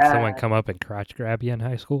never had someone come up and crotch grab you in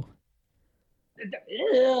high school?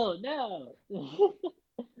 Ew, no.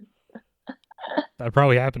 That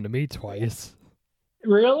probably happened to me twice.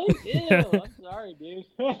 Really? Ew, I'm sorry, dude.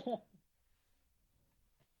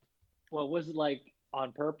 Well, was it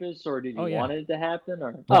on purpose, or did you want it to happen?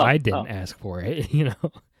 Or I didn't ask for it,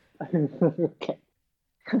 Okay.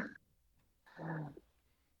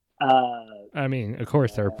 I mean, of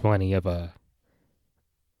course, there are plenty of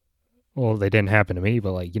well, they didn't happen to me,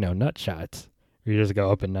 but nut shots. You just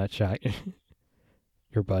go up and nut shot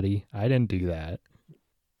your buddy. I didn't do that.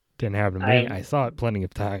 Didn't happen to me. I saw it plenty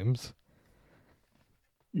of times.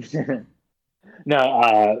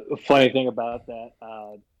 No, funny thing about that,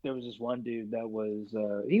 there was this one dude that was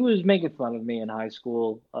he was making fun of me in high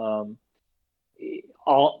school.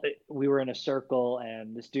 All we were in a circle,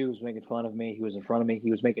 and this dude was making fun of me. He was in front of me.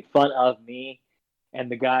 He was making fun of me,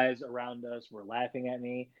 and the guys around us were laughing at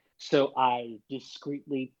me. So I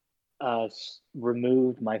discreetly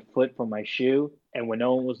removed my foot from my shoe, and when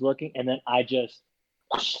no one was looking, and then I just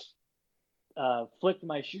flicked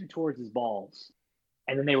my shoe towards his balls,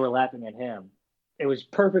 and then they were laughing at him. It was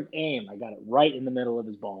perfect aim. I got it right in the middle of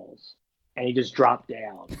his balls, and he just dropped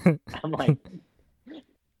down. I'm like,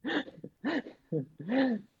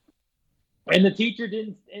 and the teacher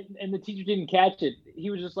didn't catch it. He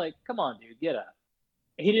was just like, "Come on, dude, get up."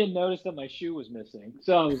 He didn't notice that my shoe was missing,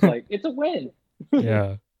 so I was like, "It's a win."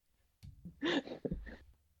 Yeah.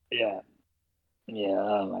 Yeah.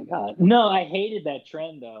 Oh my god. No, I hated that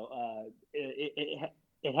trend though.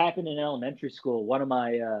 It happened in elementary school. One of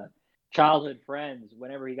my childhood friends,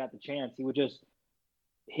 whenever he got the chance, he would just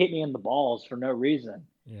hit me in the balls for no reason.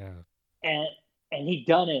 Yeah. And he'd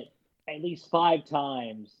done it at least 5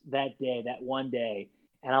 times that day, that one day.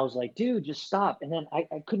 And I was like, dude, just stop. And then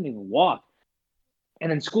I couldn't even walk.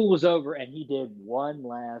 And then school was over, and he did one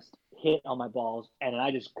last hit on my balls, and then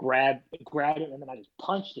I just grabbed it, and then I just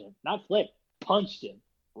punched him, not flipped, punched him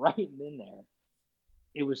right in there.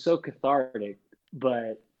 It was so cathartic,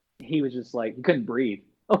 but he was just like, he couldn't breathe.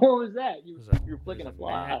 Oh, what was that? You were flicking a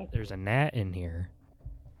fly. There's a gnat in here.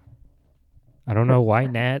 I don't know why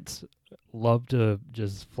gnats love to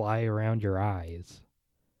just fly around your eyes.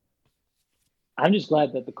 I'm just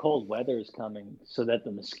glad that the cold weather is coming so that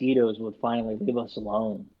the mosquitoes would finally leave us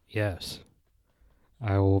alone. Yes.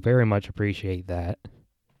 I will very much appreciate that.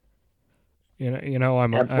 You know,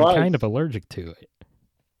 I'm kind of allergic to it.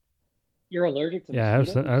 You're allergic to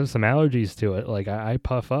mosquitoes? Yeah, I have some allergies to it. Like I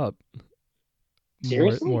puff up.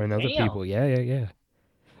 Seriously? More than other people. Yeah.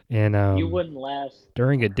 And you wouldn't last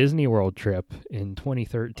during a Disney World trip in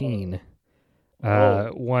 2013.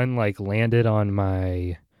 One like landed on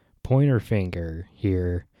my pointer finger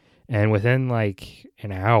here, and within like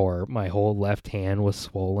an hour my whole left hand was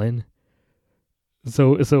swollen.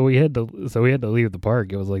 So we had to leave the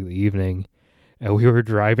park. It was like the evening, and we were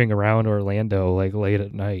driving around Orlando like late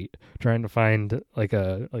at night trying to find like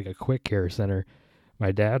a quick care center.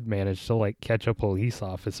 My dad managed to like catch a police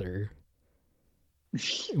officer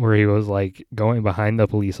where he was like going behind the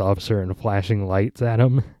police officer and flashing lights at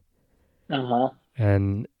him.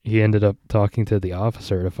 And he ended up talking to the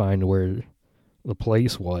officer to find where the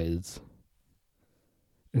place was.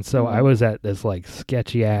 And so I was at this like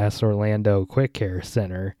sketchy ass Orlando quick care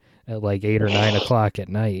center at like 8 or 9 o'clock at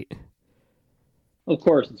night. Of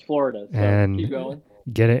course, it's Florida. So and keep going.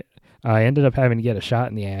 Get it? I ended up having to get a shot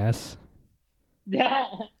in the ass.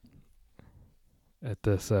 At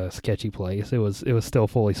this sketchy place. It was still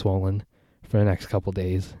fully swollen for the next couple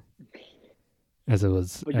days. As it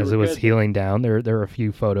was healing down, there were a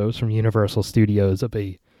few photos from Universal Studios of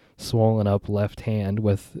a swollen up left hand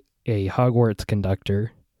with a Hogwarts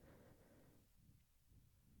conductor.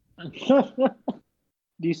 Do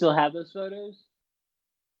you still have those photos?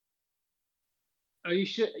 Oh, you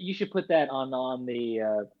should put that on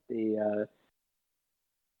the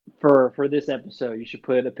for this episode. You should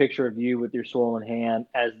put a picture of you with your swollen hand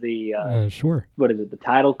as the sure. What is it? The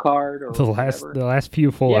title card or the last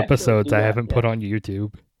few full episodes I haven't put on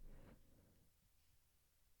YouTube.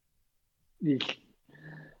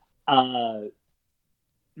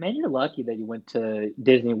 Man, you're lucky that you went to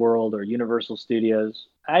Disney World or Universal Studios.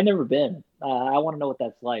 I've never been. I want to know what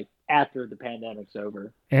that's like after the pandemic's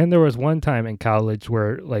over. And there was one time in college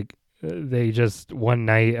where like they just one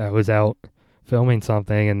night I was out filming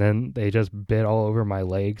something and then they just bit all over my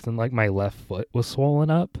legs and like my left foot was swollen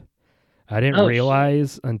up. I didn't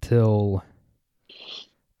realize until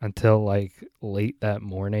like late that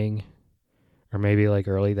morning or maybe like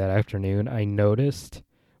early that afternoon. I noticed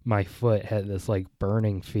my foot had this like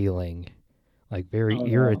burning feeling, like very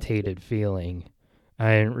irritated feeling.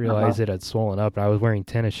 I didn't realize it had swollen up, and I was wearing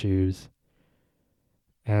tennis shoes.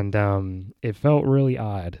 And it felt really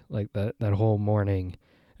odd, like that whole morning.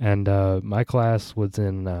 And my class was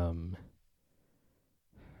in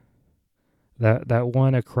that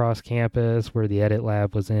one across campus where the edit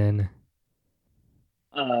lab was in.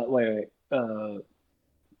 Wait.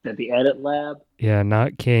 At the edit lab? Yeah,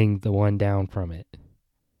 not King, the one down from it.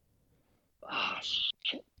 Oh,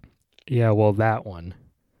 shit. Yeah, well, that one.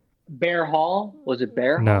 Bear Hall? Was it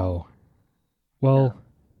Bear Hall? No. Well,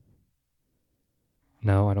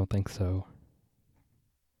 no, I don't think so.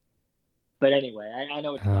 But anyway, I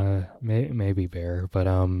know what you're talking about. Maybe Bear, but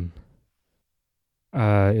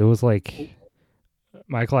it was like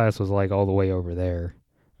my class was like all the way over there,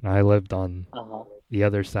 and I lived on Uh-huh. the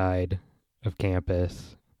other side of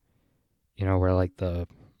campus. You know where like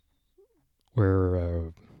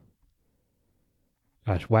where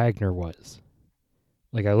gosh, Wagner was.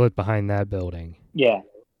 Like I lived behind that building, Yeah.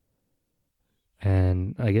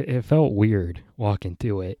 and like it felt weird walking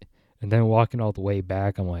through it, and then walking all the way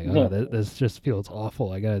back. I'm like, oh, this just feels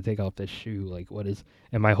awful. I gotta take off this shoe. Like, what is?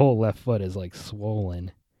 And my whole left foot is like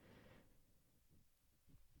swollen.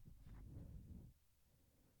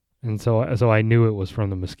 And so I knew it was from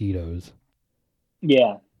the mosquitoes.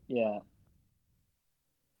 Yeah. Yeah.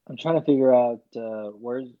 I'm trying to figure out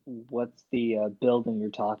what's the building you're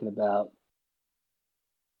talking about.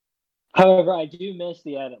 However, I do miss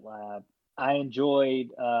the edit lab. I enjoyed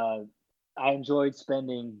I enjoyed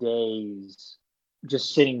spending days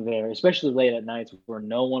just sitting there, especially late at nights where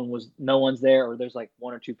no one's there, or there's like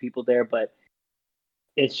one or two people there, but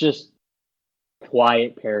it's just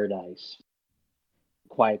quiet paradise.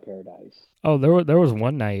 Quiet paradise. Oh, there was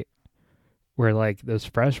one night where like this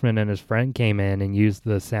freshman and his friend came in and used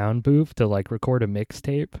the sound booth to like record a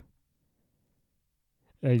mixtape.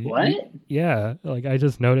 What? Yeah, like I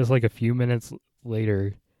just noticed like a few minutes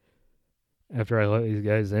later after I let these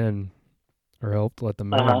guys in or helped let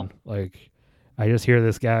them Uh-huh. in, like I just hear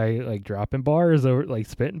this guy like dropping bars over, like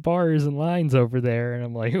spitting bars and lines over there, and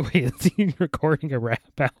I'm like, wait, is he recording a rap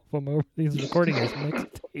album over? He's recording his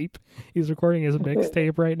mixtape. He's recording his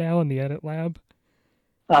mixtape right now in the edit lab.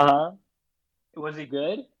 Uh-huh. Was he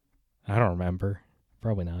good? I don't remember.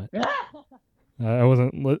 Probably not. I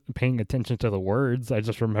wasn't paying attention to the words. I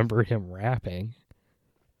just remembered him rapping.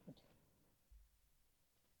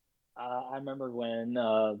 I remember when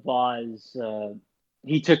Voz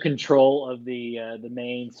he took control of the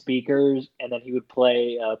main speakers, and then he would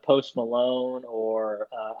play Post Malone or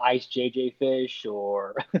Ice JJ Fish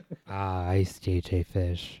or Ice JJ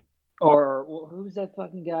Fish. or who's that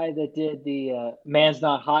fucking guy that did the "Man's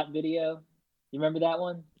Not Hot" video? You remember that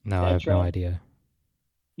one? No, I That have no trail? idea.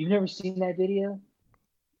 You've never seen that video?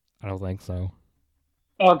 I don't think so.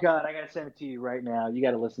 Oh God, I gotta send it to you right now. You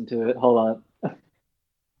gotta listen to it. Hold on.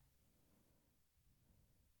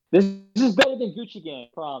 This is better than Gucci Gang,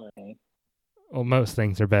 promise. Well, most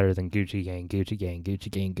things are better than Gucci Gang, Gucci Gang,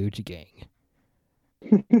 Gucci Gang, Gucci Gang.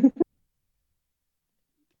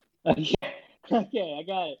 Okay, okay, I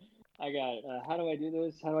got it. I got it. How do I do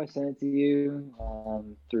this? How do I send it to you?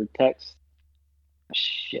 Through text.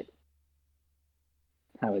 Shit.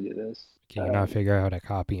 How do I do this? Can you not figure out how to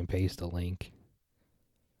copy and paste a link?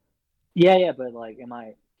 Yeah, but like, am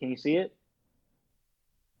I? Can you see it?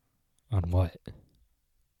 On what?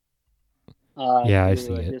 Yeah, I see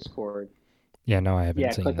Through it. Discord. Yeah, no, I haven't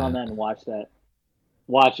Yeah, seen click that. on that and watch that.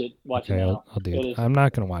 Watch it. Watch it Okay, now. I'll do it. I'm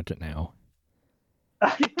not gonna watch it now.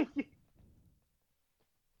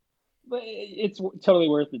 But it's totally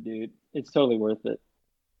worth it, dude. It's totally worth it.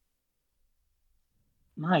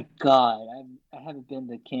 My God, I haven't been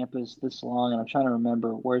to campus this long, and I'm trying to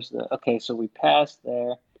remember where's the. Okay, so we passed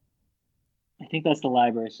there. I think that's the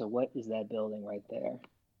library. So what is that building right there?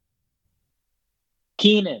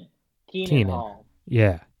 Keenan Hall.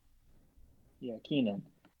 Yeah. Yeah, Keenan.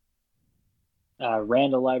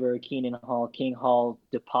 Randall Library, Keenan Hall, King Hall,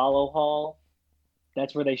 DePaulo Hall.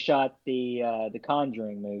 That's where they shot the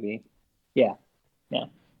Conjuring movie. Yeah.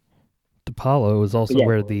 DePaulo is also Yeah.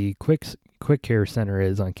 where the quick care center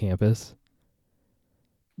is on campus.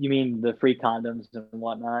 You mean the free condoms and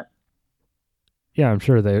whatnot? Yeah, I'm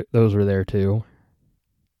sure those were there too.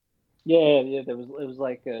 Yeah. It was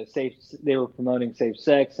like safe. They were promoting safe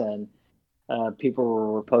sex, and people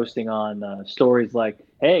were posting on stories like,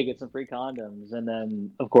 "Hey, get some free condoms," and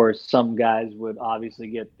then of course some guys would obviously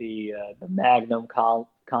get the Magnum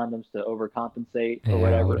condoms to overcompensate or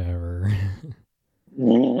whatever.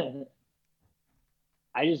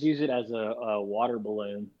 I just use it as a water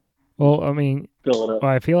balloon. Well, I mean, Fill it up.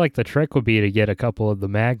 I feel like the trick would be to get a couple of the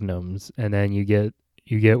Magnums, and then you get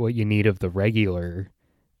what you need of the regular.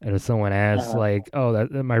 And if someone asks, like, "Oh,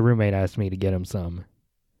 that my roommate asked me to get him some,"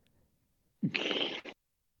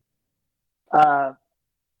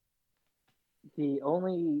 the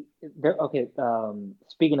only there. Okay.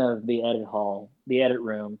 Speaking of the edit hall, the edit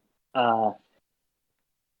room.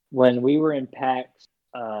 When we were in PAX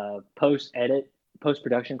post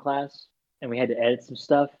production class, and we had to edit some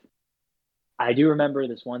stuff, I do remember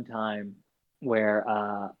this one time where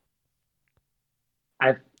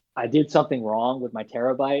I did something wrong with my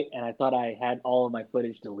terabyte, and I thought I had all of my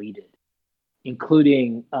footage deleted,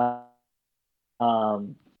 including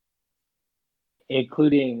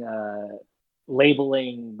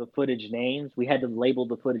labeling the footage names. We had to label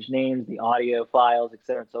the footage names, the audio files, et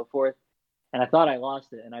cetera, and so forth. And I thought I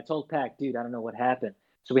lost it. And I told Pac, dude, I don't know what happened.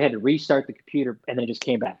 So we had to restart the computer, and then it just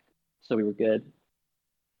came back. So we were good.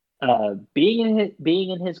 Being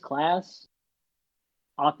in his class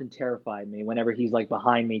often terrified me whenever he's like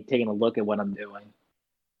behind me taking a look at what I'm doing.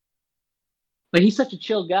 But he's such a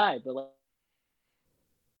chill guy. But like,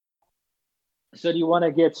 so do you want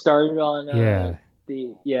to get started on yeah?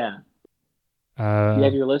 You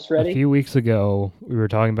have your list ready? A few weeks ago, we were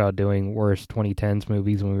talking about doing worst 2010s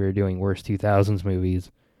movies when we were doing worst 2000s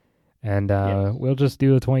movies, and Yes. we'll just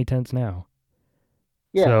do the 2010s now.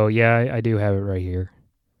 Yeah. So yeah, I do have it right here.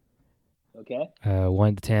 Okay.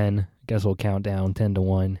 1 to 10. Guess we'll count down 10 to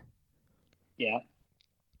 1. Yeah.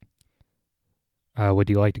 Would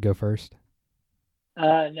you like to go first?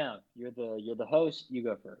 No. You're the host. You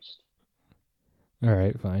go first. All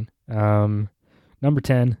right, fine. Number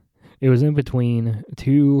 10. It was in between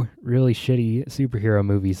two really shitty superhero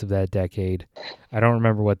movies of that decade. I don't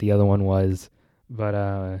remember what the other one was,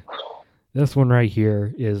 but this one right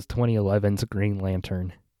here is 2011's Green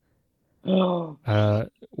Lantern.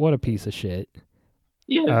 What a piece of shit.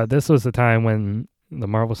 Yes. This was the time when the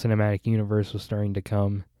Marvel Cinematic Universe was starting to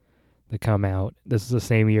come out. This is the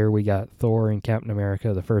same year we got Thor and Captain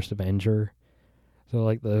America, the first Avenger. So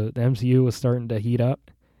like the MCU was starting to heat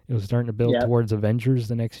up. It was starting to build towards Avengers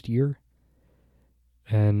the next year.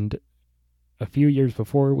 And a few years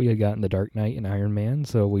before, we had gotten The Dark Knight and Iron Man,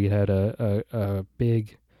 so we had a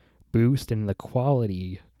big boost in the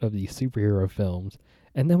quality of these superhero films.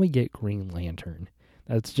 And then we get Green Lantern.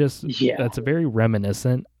 That's very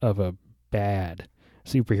reminiscent of a bad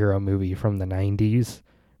superhero movie from the 90s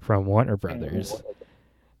from Warner Brothers.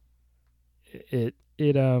 It's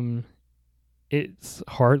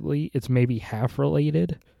maybe half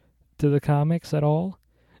related to the comics at all.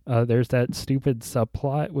 There's that stupid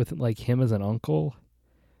subplot with like him as an uncle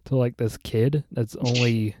to like this kid that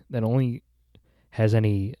only has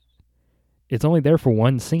any. It's only there for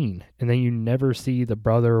one scene, and then you never see the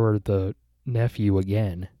brother or the nephew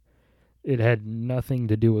again. It had nothing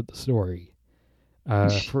to do with the story.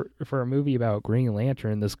 For a movie about Green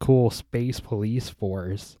Lantern, this cool space police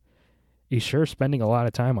force, he's sure spending a lot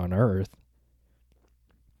of time on Earth.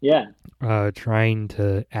 Yeah. Trying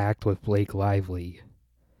to act with Blake Lively.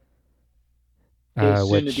 His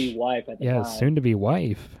soon-to-be wife at the time. Yeah, soon-to-be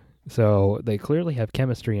wife. So they clearly have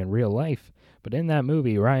chemistry in real life. But in that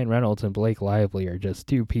movie, Ryan Reynolds and Blake Lively are just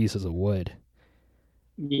two pieces of wood.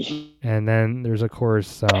 And then there's, of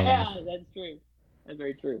course... yeah, that's true. That's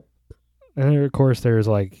very true. And then, of course, there's,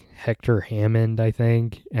 like, Hector Hammond, I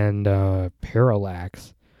think, and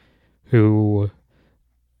Parallax, who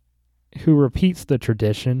repeats the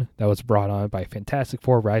tradition that was brought on by Fantastic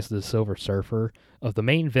Four Rise of the Silver Surfer of the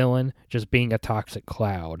main villain just being a toxic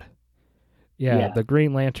cloud. Yeah, the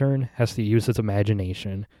Green Lantern has to use his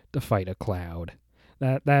imagination to fight a cloud.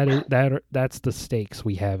 That's the stakes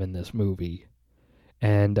we have in this movie.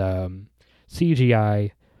 And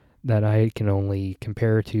CGI that I can only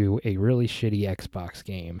compare to a really shitty Xbox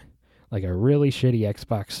game. Like a really shitty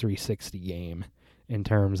Xbox 360 game in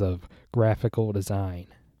terms of graphical design.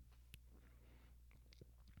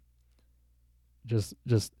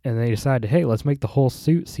 And they decided, hey, let's make the whole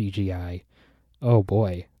suit CGI. Oh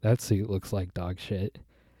boy, that suit looks like dog shit.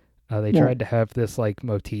 They tried to have this like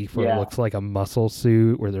motif where it looks like a muscle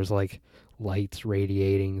suit where there's like lights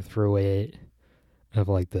radiating through it of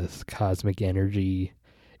like this cosmic energy.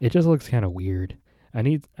 It just looks kind of weird. I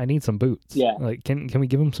need some boots. Yeah. Like can we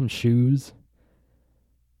give him some shoes?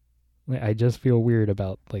 Like, I just feel weird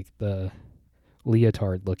about like the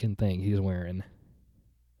leotard looking thing he's wearing.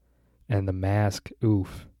 And the mask,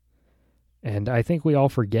 oof. And I think we all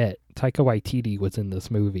forget Taika Waititi was in this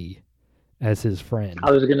movie as his friend.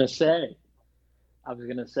 I was gonna say.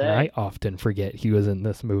 And I often forget he was in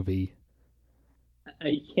this movie.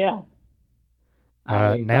 Yeah.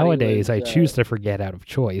 Nowadays, I choose to forget out of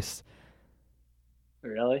choice.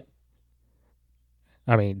 Really?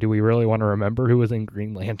 I mean, do we really want to remember who was in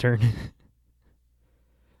Green Lantern?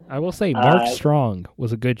 I will say Mark Strong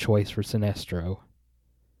was a good choice for Sinestro.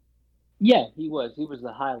 Yeah, he was. He was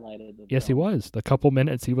the highlight of the Yes, he was. The couple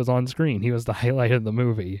minutes he was on screen, he was the highlight of the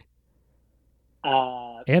movie.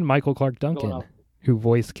 And Michael Clark Duncan, who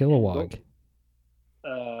voiced Kilowog.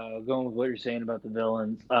 Going with what you're saying about the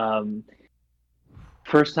villains.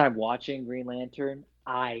 First time watching Green Lantern,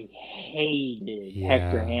 I hated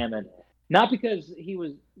Hector Hammond. Not because he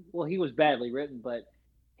was badly written, but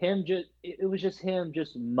it was just him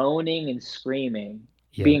just moaning and screaming.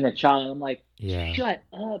 Yeah. Being a child, I'm like, shut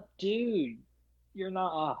up, dude. You're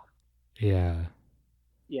not. Yeah.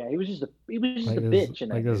 Yeah, he was just a like bitch in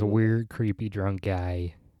that like this movie. weird, creepy drunk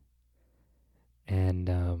guy. And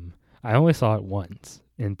I only saw it once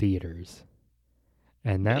in theaters,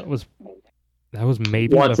 and that was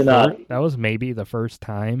maybe Once enough. that was maybe the first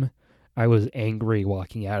time I was angry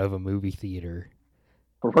walking out of a movie theater.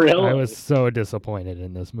 I was Really? so disappointed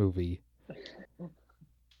in this movie.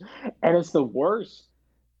 And it's the worst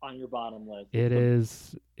on your bottom list. It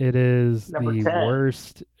is Number the 10.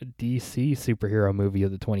 worst DC superhero movie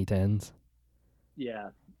of the 2010s. Yeah.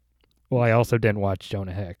 Well, I also didn't watch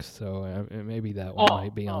Jonah Hex, so maybe that one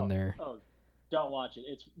might be on there. Oh, don't watch it.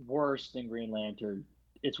 It's worse than Green Lantern.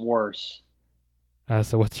 It's worse.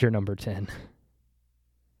 So what's your number 10?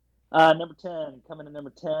 Number 10, coming to number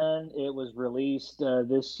 10, it was released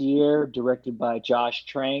this year, directed by Josh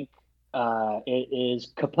Trank. It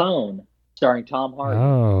is Capone, starring Tom Hardy.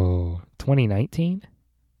 Oh, 2019?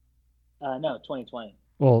 No, 2020.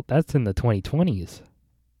 Well, that's in the 2020s. Wait,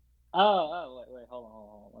 hold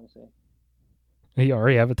on. Let me see. You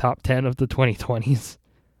already have a top 10 of the 2020s.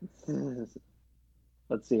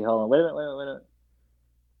 Let's see. Hold on. Wait a minute.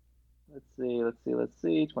 Let's see.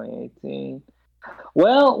 2018.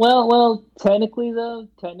 Well. Technically,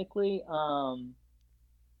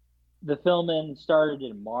 the filming started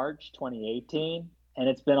in March 2018, and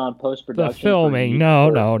it's been on post production. The filming? No.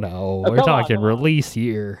 We're talking release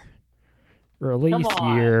year. Release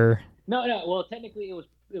year. No. Well, technically,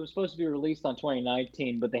 it was supposed to be released on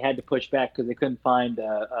 2019, but they had to push back because they couldn't find.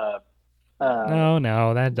 No,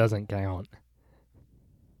 that doesn't count.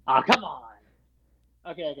 Oh, come on.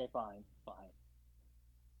 Okay, fine.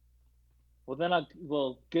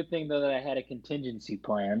 Well, good thing though that I had a contingency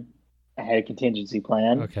plan.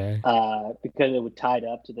 Okay. Because it would tied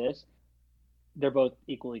up to this. They're both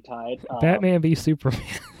equally tied. Batman v Superman.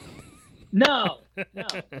 No.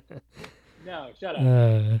 Shut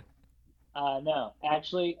up. No,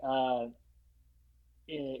 actually,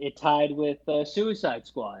 it tied with Suicide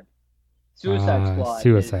Squad.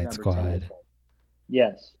 Suicide Squad.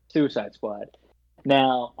 Yes, Suicide Squad.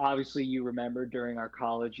 Now, obviously, you remember during our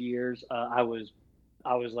college years, I was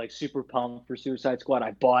like super pumped for Suicide Squad.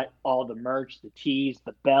 I bought all the merch, the tees,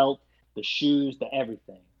 the belt, the shoes, the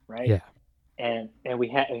everything, right? Yeah. And we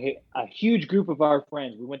had a huge group of our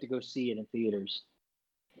friends. We went to go see it in theaters.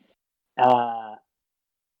 God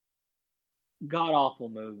awful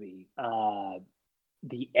movie.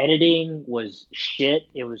 The editing was shit.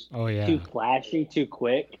 It was too flashy, too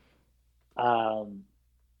quick.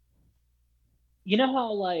 You know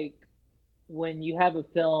how like when you have a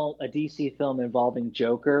DC film involving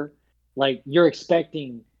Joker, like you're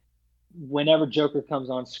expecting whenever Joker comes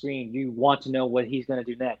on screen, you want to know what he's going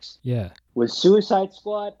to do next. Yeah. With Suicide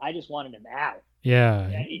Squad, I just wanted him out. Yeah.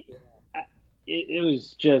 It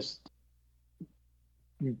was just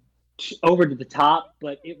over to the top,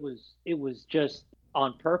 but it was just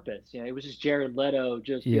on purpose. You know, it was just Jared Leto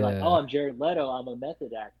just be like, "Oh, I'm Jared Leto. I'm a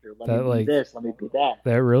method actor. Let me be this. Let me be that."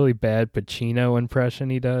 That really bad Pacino impression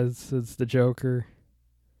he does as the Joker.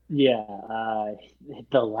 Yeah,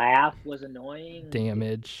 the laugh was annoying.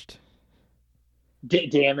 Damaged.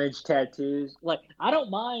 Damaged tattoos. Like, I don't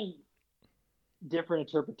mind different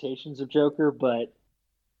interpretations of Joker, but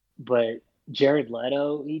Jared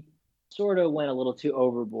Leto, he sort of went a little too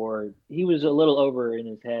overboard. He was a little over in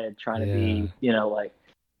his head trying to be, like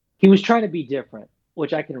he was trying to be different,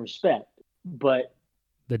 which I can respect, but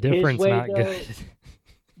the difference not good.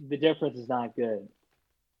 The difference is not good.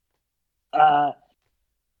 And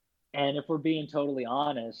if we're being totally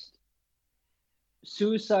honest,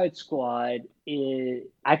 Suicide Squad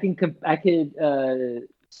I could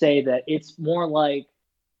say that it's more like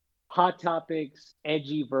Hot Topic's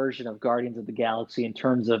edgy version of Guardians of the Galaxy in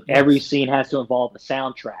terms of every scene has to involve a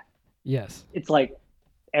soundtrack. Yes. It's like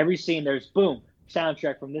every scene there's boom,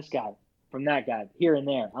 soundtrack from this guy, from that guy, here and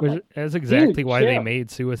there. That's exactly why they made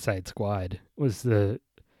Suicide Squad, was to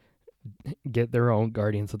get their own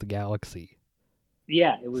Guardians of the Galaxy.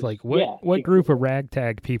 Yeah, it was it's like what group of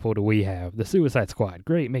ragtag people do we have? The Suicide Squad.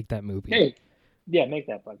 Great, make that movie. Hey, yeah, make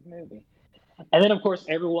that fucking movie. And then, of course,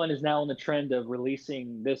 everyone is now on the trend of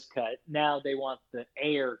releasing this cut. Now they want the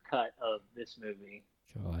Ayer cut of this movie.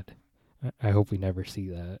 God, I hope we never see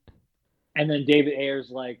that. And then David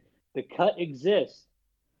Ayer's like, the cut exists.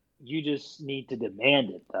 You just need to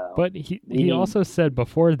demand it, though. But he also said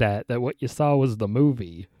before that what you saw was the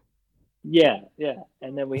movie. Yeah.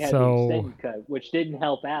 And then we had the extended cut, which didn't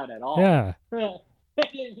help out at all. Yeah. It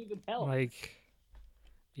didn't even help. Like,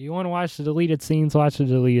 you want to watch the deleted scenes, watch the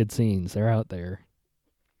deleted scenes. They're out there.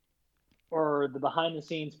 Or the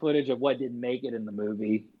behind-the-scenes footage of what didn't make it in the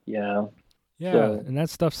movie, Yeah, Yeah, So and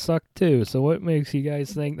that stuff sucked too. So what makes you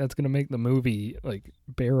guys think that's gonna make the movie like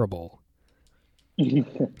bearable?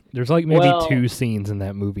 There's like maybe well, two scenes in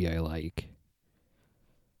that movie I like.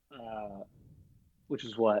 uh, which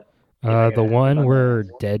is what The if one I may where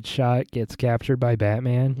ask. Deadshot gets captured by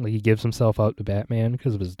Batman, like he gives himself up to Batman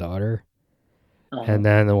because of his daughter, Uh-huh. and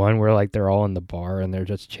then the one where like they're all in the bar and they're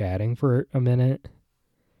just chatting for a minute.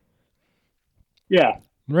 Yeah.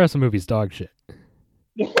 The rest of the movie's dog shit.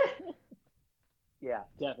 Yeah,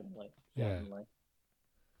 definitely, Yeah. definitely.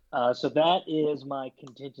 So that is my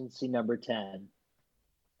contingency number 10.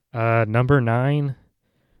 Number 9,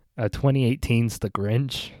 2018's The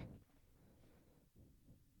Grinch.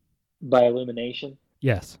 By Illumination.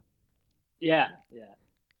 Yes. Yeah,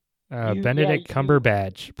 yeah. Benedict You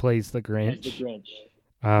Cumberbatch plays the as the Grinch. Grinch.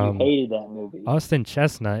 You Um, hated that movie. Austin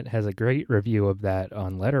Chestnut has a great review of that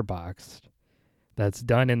on Letterboxd. That's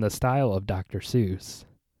done in the style of Dr. Seuss.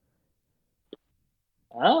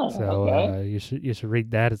 Oh, So okay. you should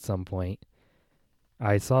read that at some point.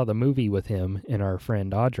 I saw the movie with him and our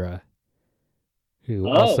friend Audra, who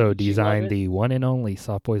Oh, also did she love designed it? the one and only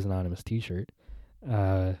Soft Boys Anonymous T-shirt.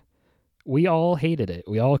 Uh, we all hated it.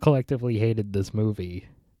 We all collectively hated this movie.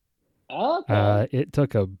 Okay. It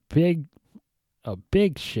took a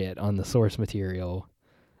big shit on the source material.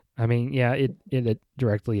 I mean, yeah, it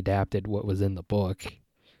directly adapted what was in the book.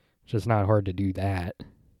 It's just not hard to do that.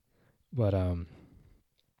 But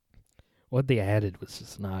what they added was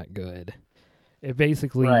just not good. It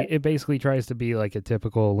basically Right. it basically tries to be like a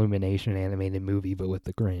typical Illumination animated movie, but with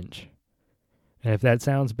the Grinch. And if that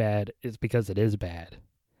sounds bad, it's because it is bad.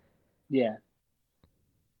 Yeah.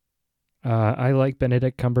 I like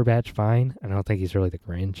Benedict Cumberbatch fine. I don't think he's really the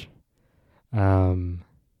Grinch. Um,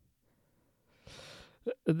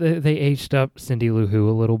 they aged up Cindy Lou Who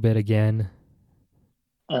a little bit again,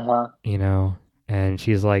 Uh-huh. you know, and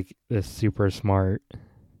she's like this super smart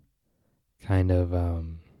kind of I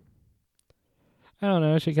don't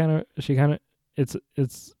know, she kind of it's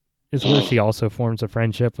where she also forms a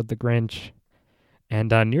friendship with the Grinch. And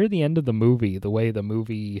near the end of the movie, the way the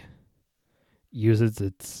movie uses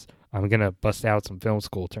its I'm going to bust out some film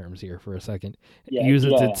school terms here for a second. It Yeah,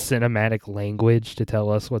 uses yeah. its cinematic language to tell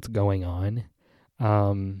us what's going on.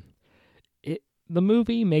 Um the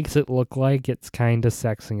movie makes it look like it's kind of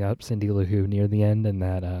sexing up Cindy Lou Who near the end, and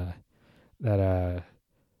that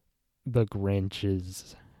the Grinch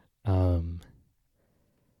is um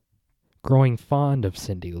growing fond of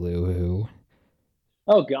Cindy Lou Who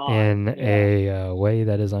Oh God. in Yeah. a way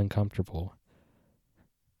that is uncomfortable.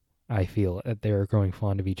 I feel that they're growing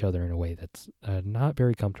fond of each other in a way that's not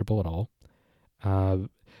very comfortable at all. Uh,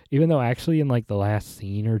 Even though actually in like the last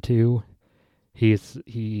scene or two,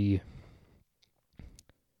 he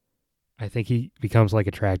I think he becomes like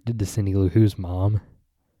attracted to Cindy Lou Who's mom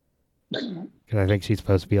because I think she's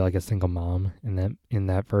supposed to be like a single mom in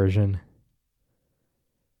that version,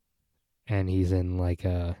 and he's in like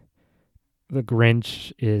the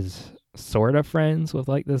Grinch is sort of friends with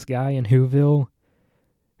like this guy in Whoville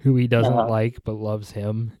who he doesn't Uh-huh. like but loves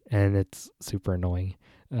him, and it's super annoying.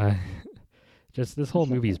 Uh, just this whole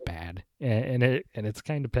movie's bad, and it's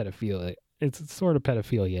kind of pedophilia. It's sort of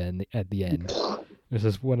pedophilia at the end. This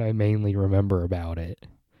is what I mainly remember about it.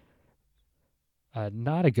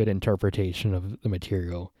 Not a good interpretation of the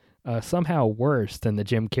material. Somehow worse than the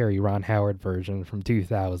Jim Carrey Ron Howard version from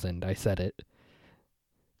 2000. I said it,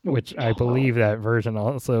 which I believe that version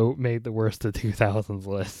also made the worst of 2000s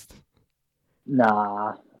list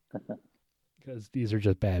Nah. because these are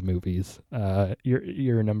just bad movies.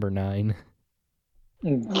 You're number 9.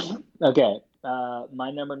 Okay.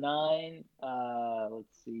 My number 9,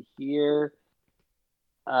 let's see here.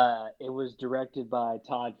 It was directed by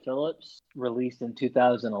Todd Phillips, released in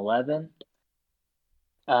 2011.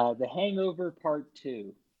 The Hangover Part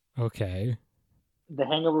 2. Okay. The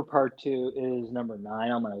Hangover Part 2 is number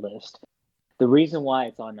 9 on my list. The reason why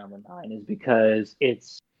it's on number 9 is because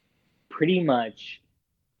it's pretty much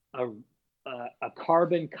a, a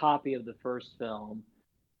carbon copy of the first film,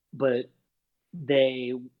 but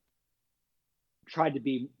they tried to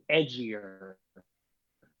be edgier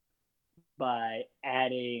by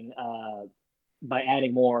adding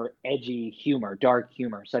more edgy humor, dark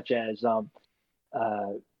humor, such as uh,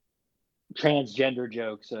 transgender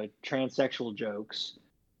jokes, transsexual jokes.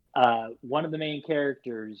 One of the main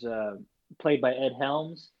characters, played by Ed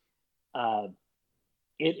Helms, uh,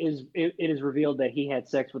 it is revealed that he had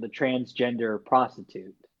sex with a transgender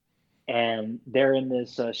prostitute, and they're in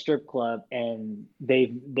this strip club, and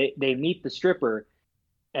they meet the stripper,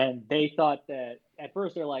 and they thought that at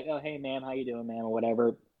first they're like, "Oh, hey, ma'am, how you doing, ma'am, or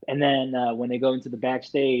whatever." And then when they go into the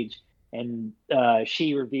backstage, and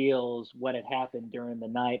she reveals what had happened during the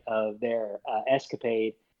night of their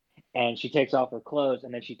escapade, and she takes off her clothes,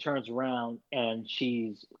 and then she turns around and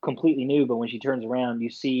she's completely nude. But when she turns around, you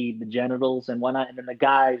see the genitals and whatnot, and then the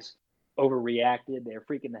guys overreacted. They're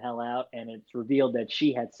freaking the hell out, and it's revealed that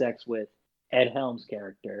she had sex with Ed Helms'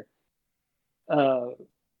 character. Uh,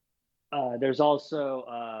 there's also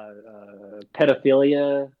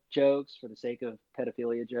pedophilia jokes for the sake of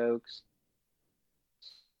pedophilia jokes.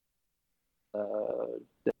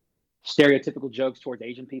 Stereotypical jokes towards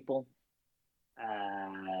Asian people.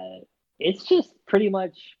 It's just pretty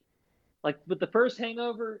much like with the first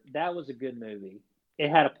Hangover, that was a good movie. It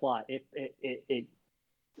had a plot. It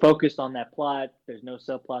focused on that plot. There's no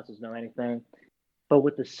subplots. There's no anything. But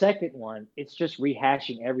with the second one, it's just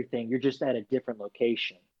rehashing everything. You're just at a different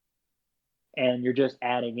location, and you're just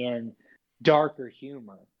adding in darker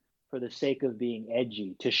humor for the sake of being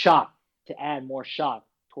edgy, to add more shock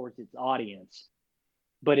towards its audience.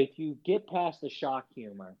 But if you get past the shock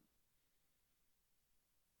humor,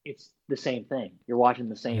 it's the same thing. You're watching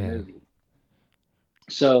the same movie.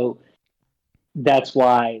 So that's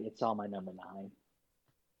why it's on my number 9.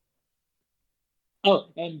 Oh,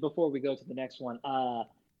 and before we go to the next one,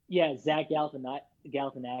 Zach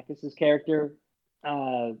Galifianakis' character,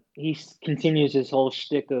 he continues his whole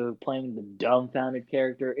shtick of playing the dumbfounded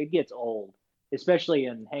character. It gets old, especially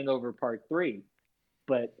in Hangover Part 3.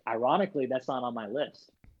 But ironically, that's not on my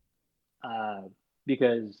list.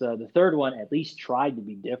 Because the third one at least tried to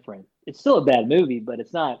be different. It's still a bad movie, but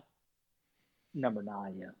it's not number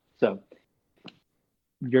 9 yet. So,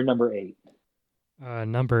 you're number 8.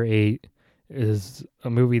 Number 8 is a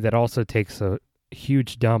movie that also takes a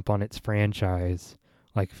huge dump on its franchise,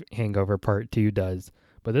 like Hangover Part 2 does.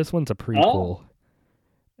 But this one's a prequel. Oh.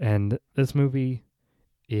 And this movie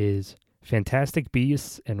is Fantastic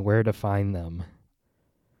Beasts and Where to Find Them.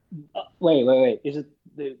 Wait. Is it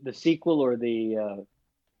the sequel or the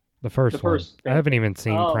first one? I haven't even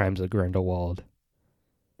seen Crimes of Grindelwald.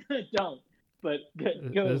 Don't. But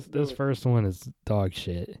go. This first one is dog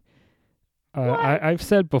shit. I've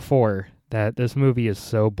said before that this movie is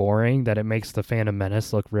so boring that it makes The Phantom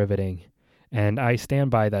Menace look riveting, and I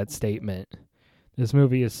stand by that statement. This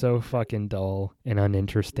movie is so fucking dull and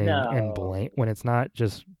uninteresting and bland. When it's not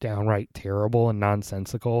just downright terrible and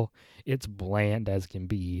nonsensical, it's bland as can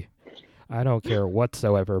be. I don't care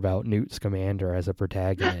whatsoever about Newt Scamander as a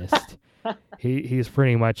protagonist. He's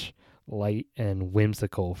pretty much light and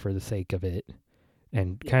whimsical for the sake of it,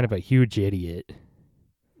 and kind of a huge idiot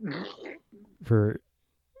for,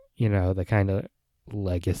 the kind of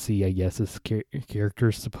legacy, I guess, his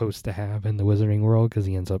character's supposed to have in the Wizarding world, because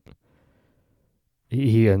he ends up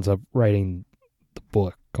writing the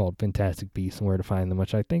book called Fantastic Beasts and Where to Find Them,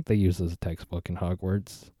 which I think they use as a textbook in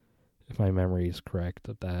Hogwarts, if my memory is correct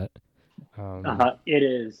of that. It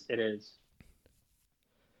is.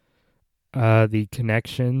 The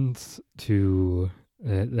connections to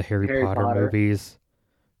the Harry Potter movies,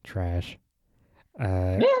 trash.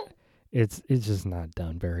 It's just not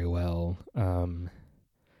done very well. The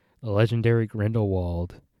legendary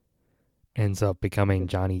Grindelwald ends up becoming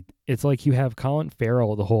Johnny. It's like you have Colin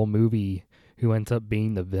Farrell the whole movie, who ends up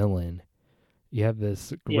being the villain. You have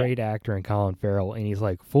this great actor in Colin Farrell, and he's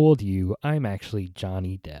like, fooled you, I'm actually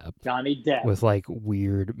Johnny Depp. Johnny Depp. With like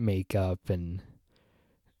weird makeup and,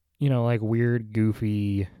 like weird,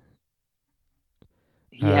 goofy.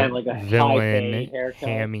 He had like a villain,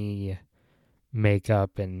 hammy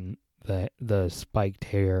makeup and the spiked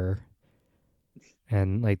hair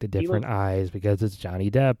and like the different eyes, because it's Johnny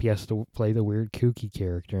Depp. He has to play the weird kooky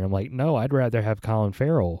character. And I'm like, no, I'd rather have Colin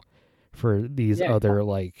Farrell for these other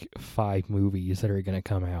like 5 movies that are going to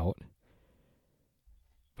come out.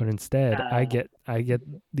 But instead, I get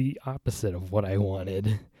the opposite of what I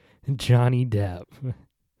wanted. Johnny Depp.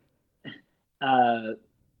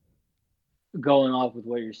 Going off with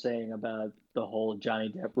what you're saying about the whole Johnny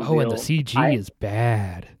Depp reveal. Oh, and the CG is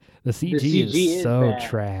bad. The CG is so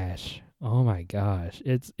trash. Oh my gosh.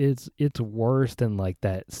 It's worse than like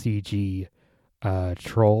that CG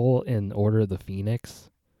troll in Order of the Phoenix.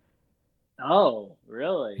 Oh,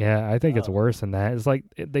 really? Yeah, I think it's worse than that. It's like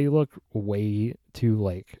they look way too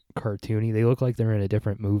like cartoony. They look like they're in a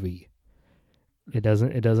different movie. It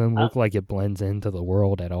doesn't look like it blends into the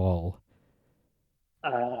world at all.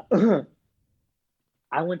 I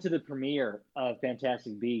went to the premiere of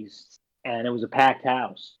Fantastic Beasts, and it was a packed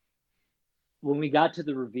house. When we got to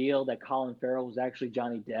the reveal that Colin Farrell was actually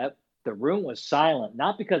Johnny Depp, the room was silent,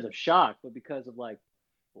 not because of shock, but because of like,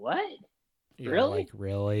 what? Yeah, really? Like,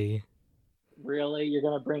 really? Really? You're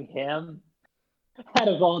going to bring him out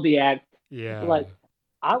of all the act? Yeah. Like,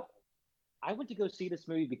 I I went to go see this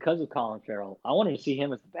movie because of Colin Farrell. I wanted to see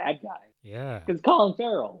him as the bad guy. Yeah. Because Colin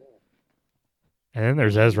Farrell. And then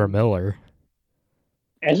there's Ezra Miller.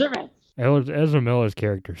 Ezra Miller's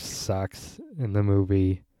character sucks in the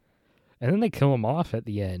movie. And then they kill him off at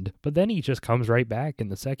the end. But then he just comes right back in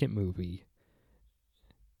the second movie.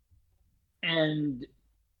 And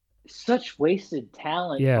such wasted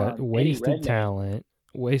talent. Yeah, wasted talent.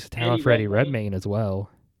 Wasted talent for Eddie Redmayne as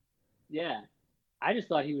well. Yeah. I just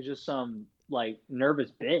thought he was just some, like,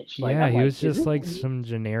 nervous bitch. Yeah, he was just, like, some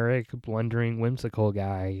generic, blundering, whimsical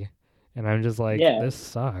guy. And I'm just like, this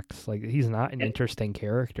sucks. Like, he's not an interesting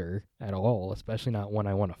character at all, especially not one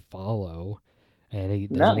I want to follow. And he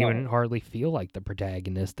doesn't even hardly feel like the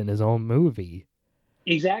protagonist in his own movie.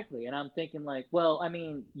 Exactly. And I'm thinking, like, well, I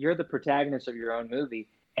mean, you're the protagonist of your own movie,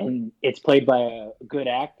 and it's played by a good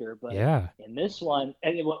actor. But in this one,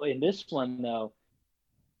 though,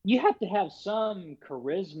 you have to have some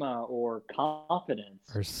charisma or confidence.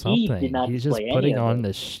 Or something. He's just putting on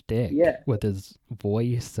the shtick with his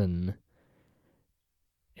voice, and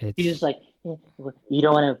he's just like, you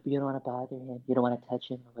don't want to bother him, you don't want to touch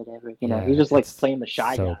him or whatever. You know, he's just like playing the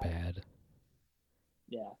shy guy. So bad.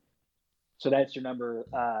 Yeah. So that's your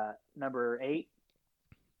number 8?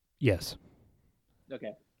 Yes.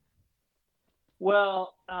 Okay.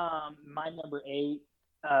 Well, my number 8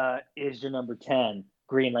 is your number 10,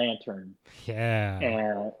 Green Lantern.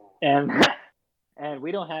 Yeah. And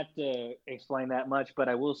we don't have to explain that much, but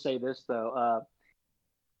I will say this though.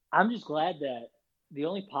 I'm just glad that the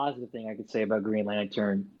only positive thing I could say about Green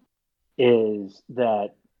Lantern is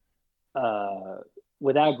that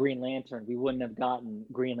without Green Lantern, we wouldn't have gotten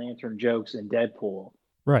Green Lantern jokes in Deadpool.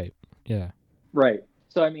 Right. Yeah. Right.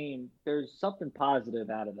 So, I mean, there's something positive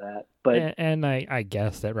out of that. But and I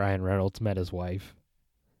guess that Ryan Reynolds met his wife.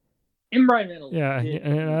 And Ryan Reynolds. Yeah,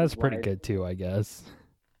 and that's pretty good too, I guess.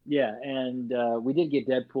 Yeah, and we did get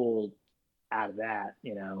Deadpool out of that,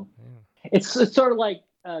 you know. Yeah. It's sort of like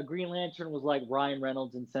Green Lantern was like Ryan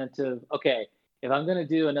Reynolds' incentive. Okay, if I'm going to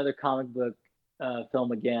do another comic book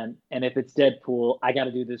film again, and if it's Deadpool, I got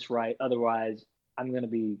to do this right. Otherwise, I'm going to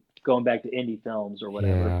be going back to indie films or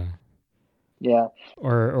whatever. Yeah.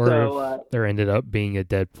 Or so, if there ended up being a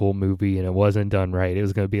Deadpool movie and it wasn't done right, it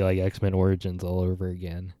was going to be like X-Men Origins all over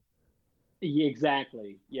again. Yeah,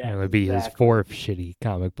 exactly. Yeah. And it would be his 4th shitty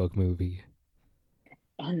comic book movie.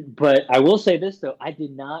 But I will say this, though. I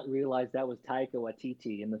did not realize that was Taika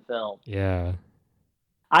Waititi in the film. Yeah.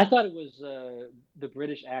 I thought it was the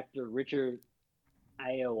British actor Richard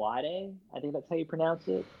Ayoade. I think that's how you pronounce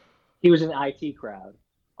it. He was in the IT Crowd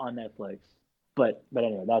on Netflix. But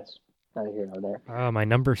anyway, that's neither here nor there. My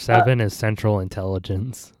number 7 is Central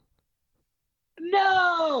Intelligence.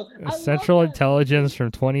 No! Central Intelligence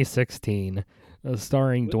from 2016,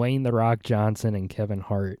 starring Dwayne "The Rock" Johnson and Kevin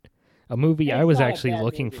Hart. A movie I was actually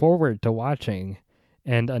looking forward to watching,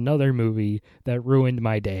 and another movie that ruined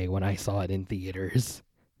my day when I saw it in theaters.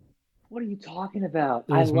 What are you talking about?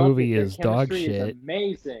 This movie is dog shit.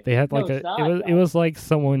 Amazing. They had it was like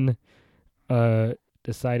someone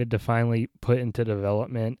decided to finally put into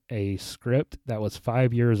development a script that was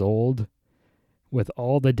 5 years old with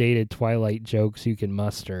all the dated Twilight jokes you can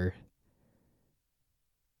muster,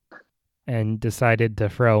 and decided to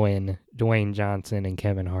throw in Dwayne Johnson and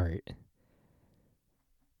Kevin Hart.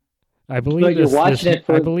 I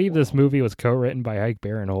believe this movie was co-written by Ike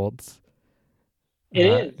Barinholtz.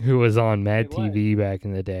 Who was on Mad TV back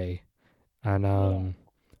in the day. And I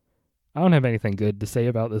don't have anything good to say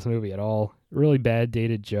about this movie at all. Really bad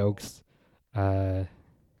dated jokes.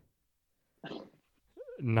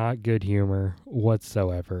 Not good humor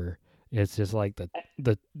whatsoever. It's just like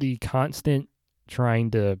the constant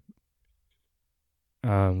trying to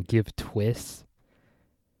give twists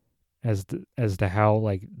as to how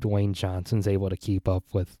like Dwayne Johnson's able to keep up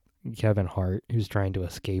with Kevin Hart, who's trying to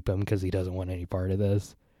escape him because he doesn't want any part of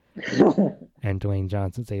this. And Dwayne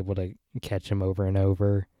Johnson's able to catch him over and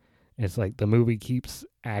over. It's like the movie keeps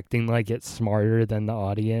acting like it's smarter than the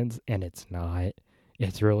audience, and it's not.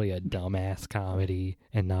 It's really a dumbass comedy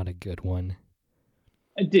and not a good one.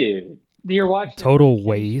 Dude, you're watching total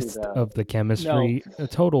waste of the chemistry. No. A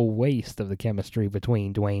total waste of the chemistry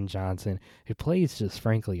between Dwayne Johnson, who plays just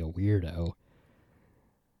frankly a weirdo.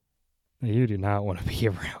 You do not want to be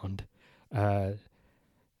around.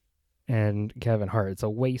 And Kevin Hart. It's a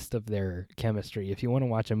waste of their chemistry. If you want to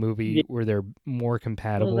watch a movie where they're more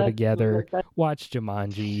compatible together, watch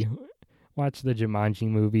Jumanji. Watch the Jumanji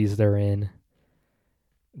movies they're in.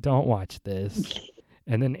 Don't watch this.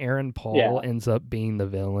 And then Aaron Paul ends up being the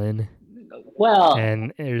villain. Well,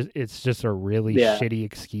 and it's just a really shitty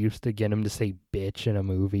excuse to get him to say bitch in a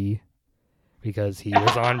movie. because he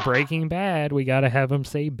was on Breaking Bad. We got to have him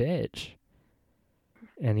say bitch.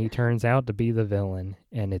 And he turns out to be the villain,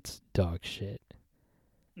 and it's dog shit.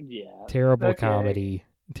 Yeah. Terrible comedy,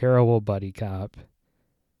 terrible buddy cop.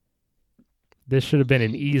 This should have been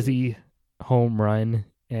an easy home run,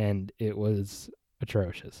 and it was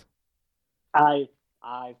atrocious. I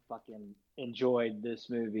fucking enjoyed this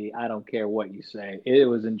movie. I don't care what you say. It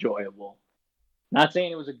was enjoyable. Not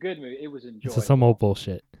saying it was a good movie. It was enjoyable. It's some old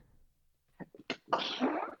bullshit.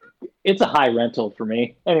 It's a high rental for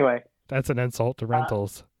me. Anyway. That's an insult to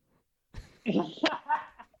rentals. Okay.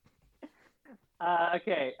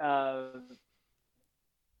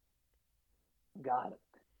 Got it.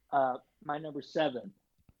 My number 7.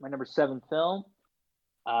 My number 7 film.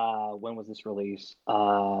 When was this released?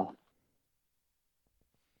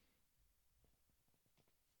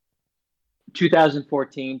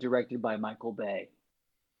 2014, directed by Michael Bay.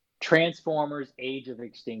 Transformers: Age of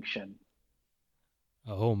Extinction.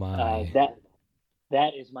 Oh my!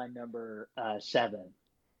 That is my number 7.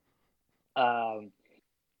 I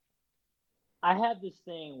have this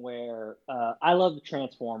thing where I love the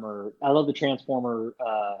Transformer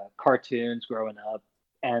cartoons growing up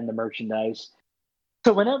and the merchandise.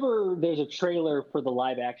 So whenever there's a trailer for the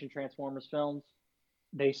live action Transformers films,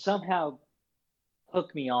 they somehow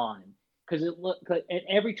hook me on. Because in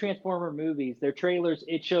every Transformer movies, their trailers,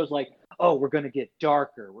 it shows like, oh, we're going to get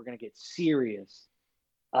darker. We're going to get serious.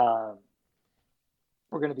 We're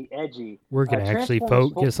going to be edgy. We're going to actually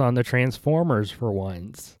focus on the Transformers for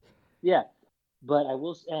once. Yeah. But I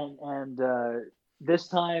will, and this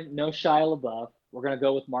time, no Shia LaBeouf. We're going to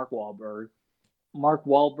go with Mark Wahlberg. Mark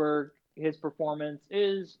Wahlberg, his performance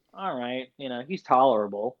is all right. You know, he's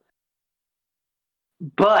tolerable.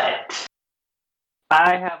 But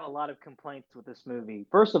I have a lot of complaints with this movie.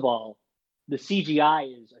 First of all, the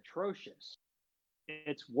CGI is atrocious.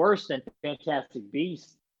 It's worse than Fantastic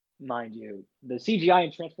Beasts, mind you. The CGI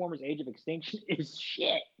in Transformers: Age of Extinction is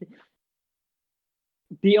shit.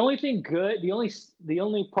 The only thing good, the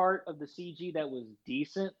only part of the CG that was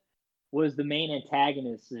decent was the main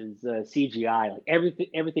antagonist's CGI. Like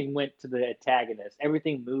everything went to the antagonist.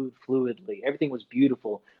 Everything moved fluidly. Everything was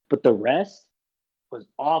beautiful. But the rest was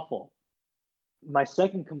awful. My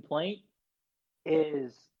second complaint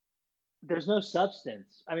is there's no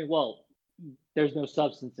substance. I mean, well, there's no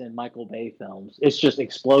substance in Michael Bay films. It's just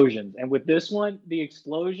explosions. And with this one, the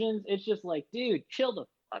explosions, it's just like, dude, chill the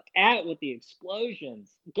fuck out with the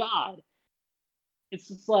explosions. God. It's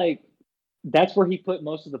just like, that's where he put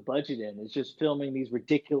most of the budget in, is just filming these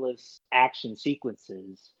ridiculous action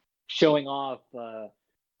sequences, showing off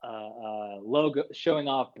logo, showing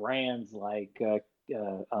off brands like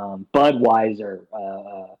Budweiser,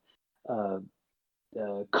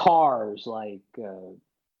 cars like the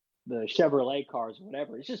Chevrolet cars,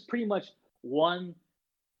 whatever. It's just pretty much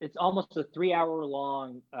it's almost a 3-hour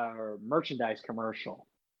long merchandise commercial,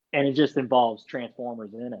 and it just involves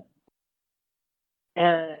Transformers in it.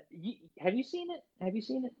 And have you seen it? Have you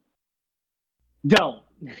seen it? Don't.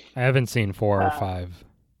 I haven't seen 4 or 5.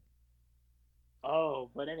 Oh,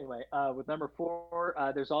 but anyway, with number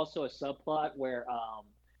 4, there's also a subplot where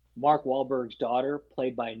Mark Wahlberg's daughter,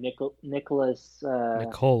 played by Nicola Peltz.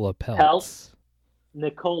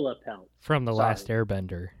 Nicola Peltz. From The Last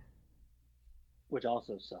Airbender. Which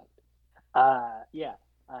also sucked.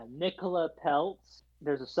 Nicola Peltz.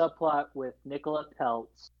 There's a subplot with Nicola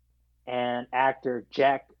Peltz and actor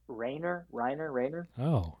Jack Reynor.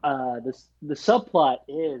 Oh. The subplot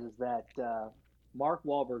is that Mark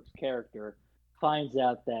Wahlberg's character finds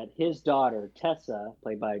out that his daughter, Tessa,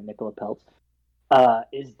 played by Nicola Peltz,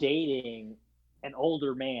 is dating an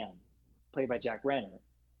older man, played by Jack Reynor.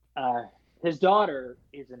 His daughter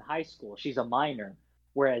is in high school. She's a minor,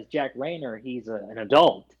 whereas Jack Reynor, he's an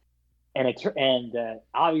adult. And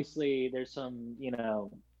obviously there's some,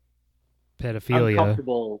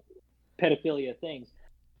 uncomfortable pedophilia things.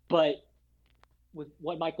 But with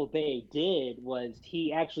what Michael Bay did was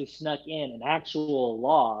he actually snuck in an actual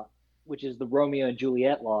law, which is the Romeo and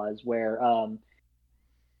Juliet laws, where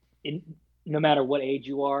no matter what age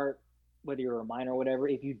you are, whether you're a minor or whatever,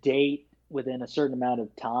 if you date within a certain amount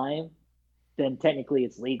of time, then technically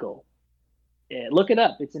it's legal. Look it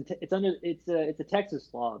up. It's a Texas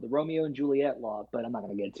law, the Romeo and Juliet law, but I'm not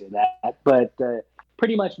going to get to that. But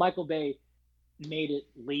pretty much Michael Bay made it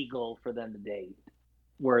legal for them to date,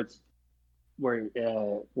 where it's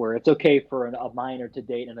okay for a minor to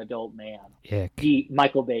date an adult man.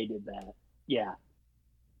 Michael Bay did that. Yeah.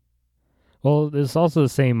 Well, there's also the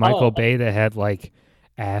same Michael Bay that had like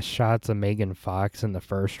ass shots of Megan Fox in the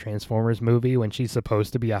first Transformers movie when she's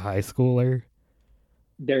supposed to be a high schooler.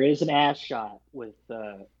 There is an ass shot with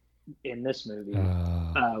in this movie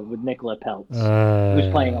with Nicola Peltz,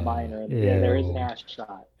 who's playing a minor. Yeah, there is an ass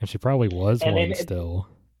shot, and she probably was one still.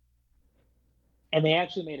 And they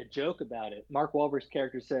actually made a joke about it. Mark Wahlberg's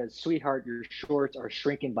character says, "Sweetheart, your shorts are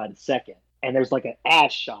shrinking by the second." And there's like an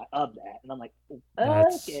ass shot of that, and I'm like,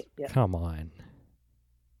 okay, yeah. Come on.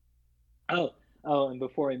 Oh, and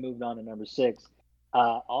before we moved on to number 6,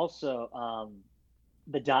 also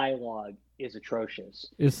the dialogue is atrocious.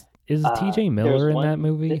 Is T.J. Miller in that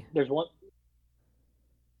movie? There's one.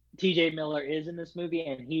 T.J. Miller is in this movie,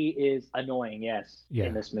 and he is annoying. Yes,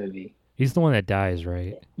 in this movie. He's the one that dies,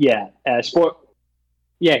 right? Yeah.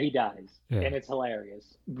 Yeah, he dies, and it's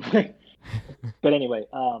hilarious. But anyway,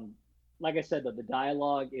 like I said, the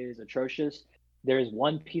dialogue is atrocious. There's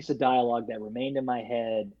one piece of dialogue that remained in my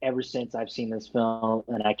head ever since I've seen this film,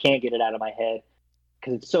 and I can't get it out of my head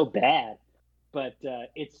because it's so bad. But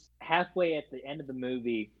it's halfway at the end of the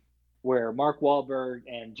movie where Mark Wahlberg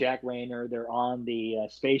and Jack Reynor, they're on the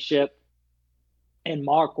spaceship, and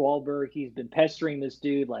Mark Wahlberg, he's been pestering this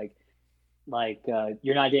dude like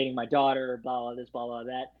you're not dating my daughter, blah blah this, blah blah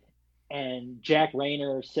that. And Jack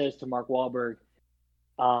Reynor says to Mark Wahlberg,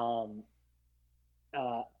 I'm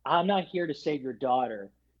not here to save your daughter.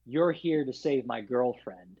 You're here to save my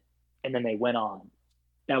girlfriend. And then they went on.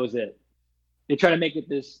 That was it. They try to make it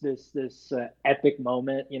this epic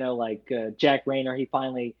moment, like Jack Reynor. He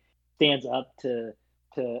finally stands up to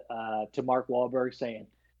Mark Wahlberg, saying,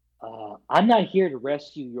 "I'm not here to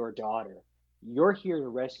rescue your daughter. You're here to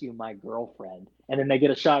rescue my girlfriend." And then they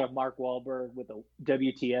get a shot of Mark Wahlberg with a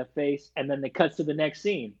WTF face, and then they cut to the next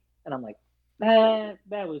scene. And I'm like,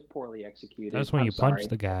 that was poorly executed. That's when you punch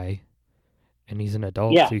the guy, and he's an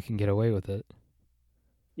adult, so you can get away with it.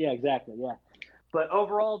 Yeah, exactly, yeah. But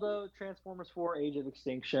overall, though, Transformers 4 Age of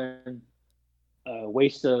Extinction, a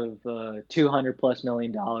waste of $200+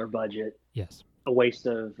 million budget. Yes. A waste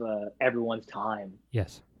of everyone's time.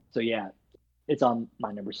 Yes. So, yeah, it's on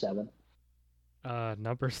my number 7.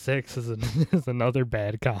 Number 6 is another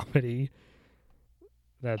bad comedy.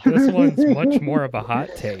 This one's much more of a hot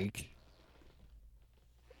take.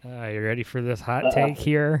 You ready for this hot take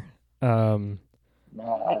here? From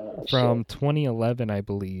 2011, I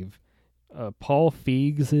believe. Paul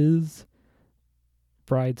Feig's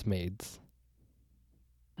Bridesmaids.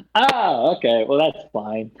 Oh, okay. Well, that's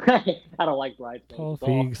fine. I don't like Bridesmaids. Paul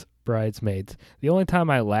Feig's Bridesmaids. The only time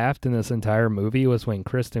I laughed in this entire movie was when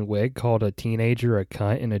Kristen Wiig called a teenager a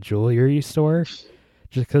cunt in a jewelry store.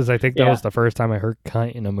 Just because I think that was the first time I heard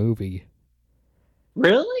cunt in a movie.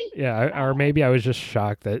 Really? Yeah, or maybe I was just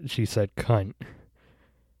shocked that she said cunt.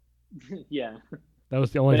 Yeah. That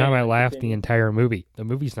was the only time I laughed the entire movie. The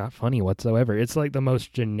movie's not funny whatsoever. It's like the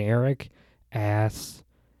most generic ass,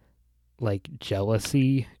 like,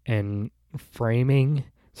 jealousy and framing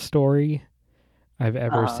story I've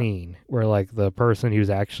ever seen. Where, like, the person who's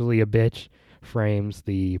actually a bitch frames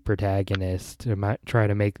the protagonist to try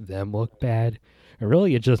to make them look bad. And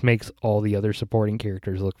really, it just makes all the other supporting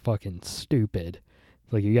characters look fucking stupid.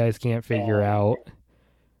 It's like, you guys can't figure out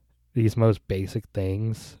these most basic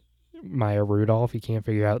things. Maya Rudolph, you can't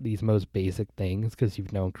figure out these most basic things because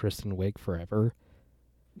you've known Kristen Wiig forever.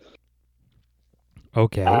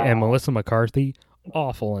 Okay, and Melissa McCarthy,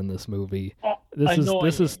 awful in this movie.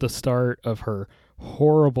 This is the start of her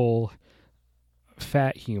horrible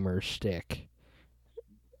fat humor shtick,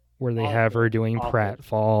 where they have her doing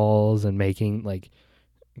pratfalls and making like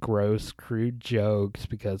gross, crude jokes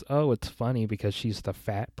because it's funny because she's the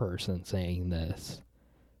fat person saying this.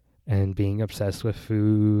 And being obsessed with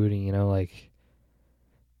food, and, like,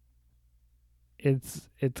 it's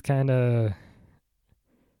kind of,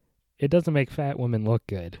 it doesn't make fat women look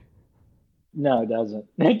good. No, it doesn't.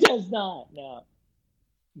 It does not, no.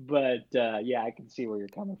 But, yeah, I can see where you're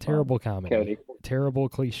coming from. Terrible comedy. Cody. Terrible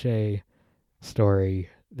cliche story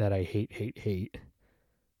that I hate.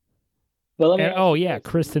 But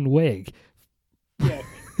Kristen Wiig. Yeah.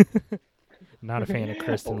 Not a fan of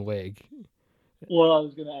Kristen Wiig. Well, I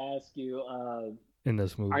was going to ask you, in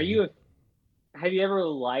this movie, have you ever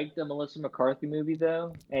liked a Melissa McCarthy movie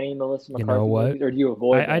though? Any Melissa McCarthy You know what? movies, or do you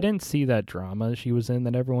avoid? I didn't see that drama she was in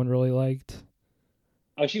that everyone really liked.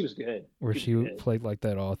 Oh, she was good. Where she played like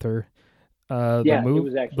that author. It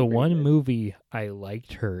was actually the one movie I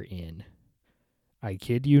liked her in, I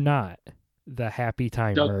kid you not, The Happy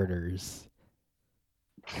Time Murders.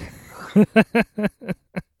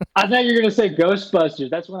 I thought you were going to say Ghostbusters.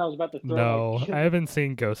 That's when I was about to throw. No, I haven't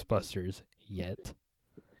seen Ghostbusters yet.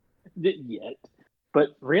 Yet.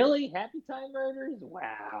 But really? Happy Time Murders?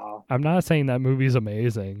 Wow. I'm not saying that movie's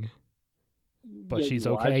amazing. But she's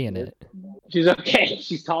okay in it. She's okay.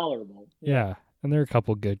 She's tolerable. Yeah. And there are a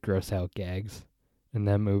couple good gross out gags in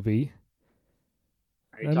that movie.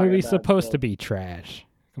 That movie's supposed to be trash.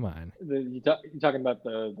 Come on. You're talking about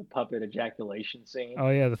the puppet ejaculation scene? Oh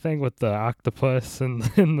yeah, the thing with the octopus in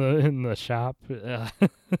the shop. It's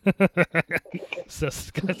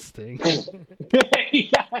disgusting.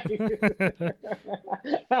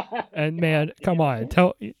 And man, come on,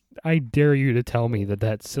 I dare you to tell me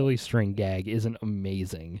that silly string gag isn't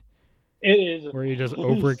amazing. It is. Where he just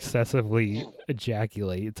over excessively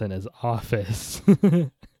ejaculates in his office.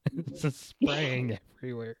 It's just spraying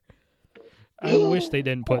everywhere. I wish they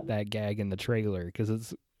didn't put that gag in the trailer because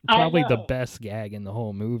it's probably the best gag in the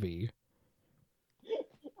whole movie.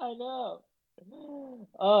 I know.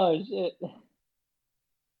 Oh shit.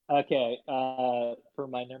 Okay, for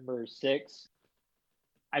my number 6,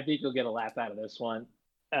 I think you'll get a laugh out of this one.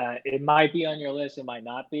 It might be on your list, it might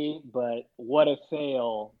not be, but what a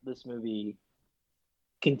fail this movie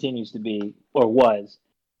continues to be, or was.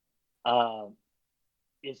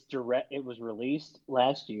 It was released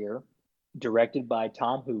last year, directed by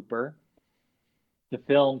Tom Hooper. The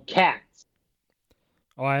film Cats.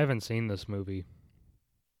 Oh, I haven't seen this movie.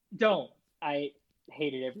 Don't. I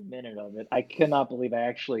hated every minute of it. I could not believe I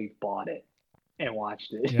actually bought it and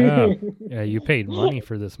watched it. Yeah, you paid money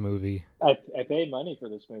for this movie. I paid money for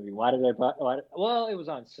this movie. Why did I buy? Well, it was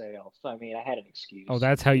on sale, so I mean, I had an excuse. Oh,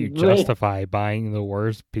 that's how you justify buying the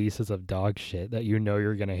worst pieces of dog shit that you know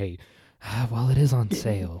you're gonna hate. Well, it is on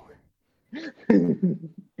sale.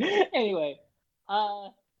 Anyway,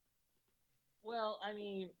 well, I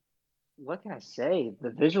mean, what can I say?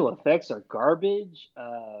 The visual effects are garbage.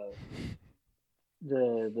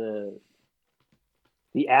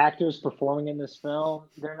 The actors performing in this film,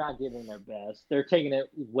 they're not giving their best. They're taking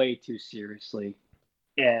it way too seriously.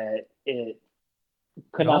 It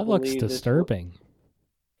all looks disturbing.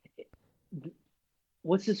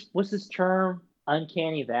 What's this term?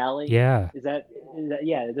 Uncanny Valley? Yeah. Is that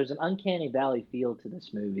yeah, there's an uncanny valley feel to this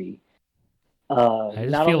movie. I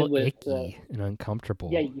just feel icky and uncomfortable.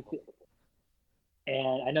 Yeah,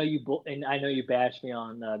 and I know you bashed me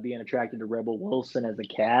on being attracted to Rebel Wilson as a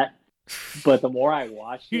cat, but the more I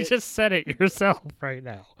watched you just said it yourself right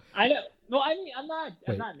now. I know. No, I mean I'm not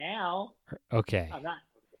now. Okay. I'm not.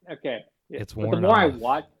 Okay. It's worn off.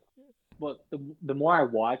 The more I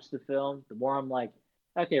watch the film, the more I'm like,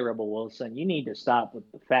 okay, Rebel Wilson, you need to stop with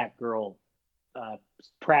the fat girl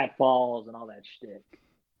pratfalls and all that shit.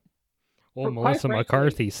 Well, Melissa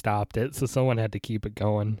McCarthy stopped it, so someone had to keep it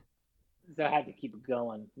going. So I had to keep it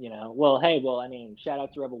going, you know. Well, I mean, shout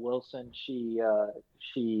out to Rebel Wilson. She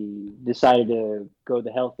decided to go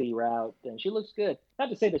the healthy route, and she looks good. Not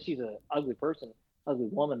to say that she's an ugly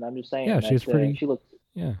woman. I'm just saying. Yeah, she's pretty. She looks.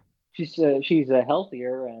 Yeah. She's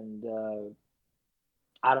healthier, and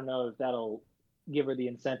I don't know if that'll give her the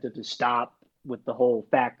incentive to stop with the whole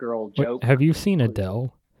fat girl joke. Have you seen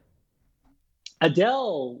Adele?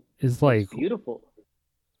 Adele is like beautiful,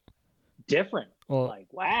 different. Well, like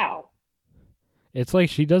wow. It's like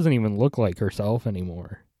she doesn't even look like herself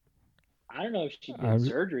anymore. I don't know if she did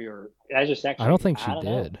surgery or I just actually. I don't think she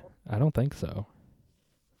did. I don't think so.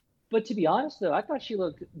 But to be honest, though, I thought she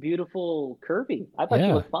looked beautiful, curvy. I thought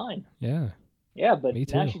she looked fine. Yeah. Yeah, but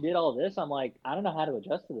now she did all this. I'm like, I don't know how to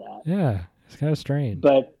adjust to that. Yeah, it's kind of strange.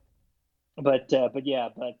 But with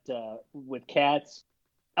Cats.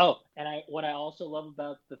 Oh, and what I also love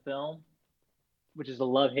about the film, which is a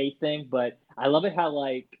love-hate thing, but I love it how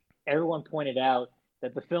like everyone pointed out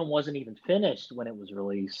that the film wasn't even finished when it was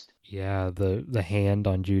released. Yeah, the hand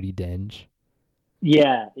on Judi Dench.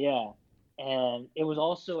 Yeah. And it was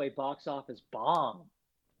also a box office bomb.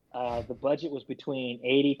 The budget was between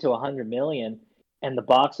 80 to 100 million, and the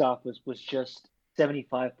box office was just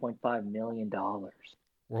 $75.5 million.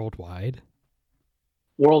 Worldwide?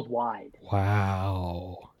 Worldwide.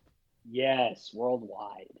 Wow. Yes,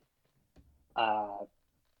 worldwide.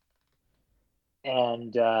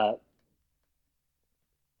 And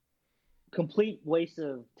complete waste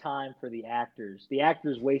of time for the actors. The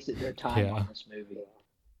actors wasted their time on this movie.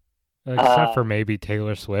 Except for maybe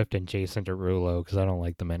Taylor Swift and Jason Derulo, because I don't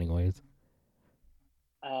like them anyways.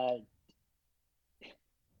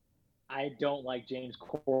 I don't like James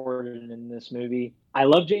Corden in this movie. I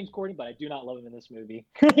love James Corden, but I do not love him in this movie.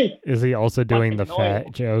 Is he also doing the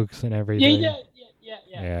fat jokes and everything?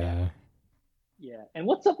 Yeah. And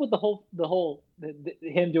what's up with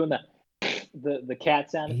him doing the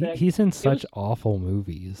cat sound effect? He's in such awful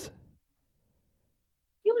movies.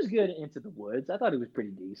 He was good in Into the Woods. I thought he was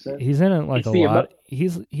pretty decent. He's in it like a lot.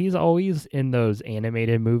 He's always in those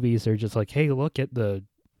animated movies. They're just like, hey, look at the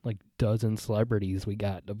like dozen celebrities we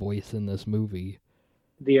got to voice in this movie.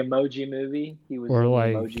 The Emoji Movie. He was or in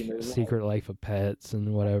like the Emoji Movie. Secret Life of Pets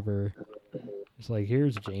and whatever. It's like,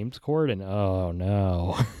 here's James Corden. Oh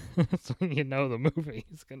no. That's when you know the movie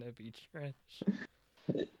is gonna be trash.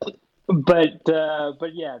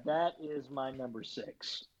 But yeah, that is my number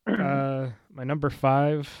 6. My number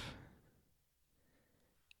 5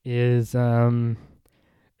 is it's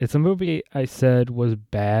a movie I said was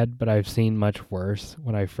bad, but I've seen much worse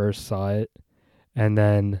when I first saw it, and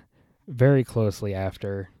then very closely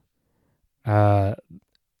after.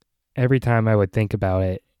 Every time I would think about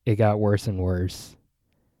it, it got worse and worse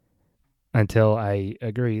until I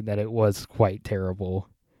agreed that it was quite terrible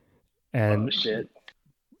and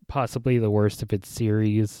possibly the worst of its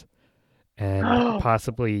series and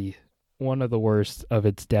possibly one of the worst of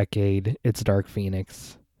its decade. It's Dark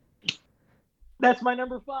Phoenix. That's my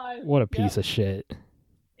number 5. What a piece of shit.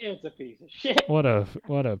 It's a piece of shit. What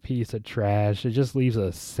a piece of trash. It just leaves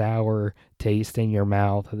a sour taste in your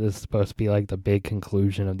mouth. This is supposed to be like the big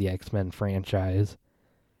conclusion of the X-Men franchise.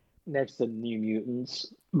 Next to New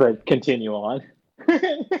Mutants, but continue on.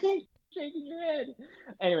 Shaking your head.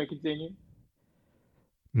 Anyway, continue.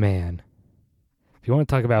 Man, if you want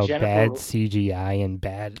to talk about bad CGI and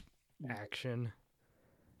bad action.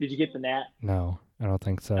 Did you get the gnat? No, I don't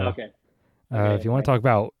think so. Okay. If you want to talk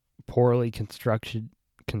about poorly constructed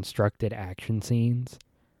action scenes,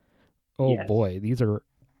 boy, these are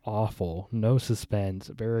awful. No suspense,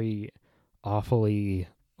 very awfully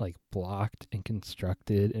like blocked and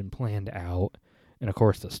constructed and planned out, and of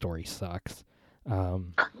course the story sucks.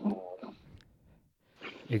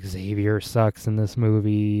 Xavier sucks in this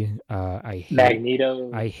movie. I hate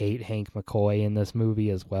Magneto. I hate Hank McCoy in this movie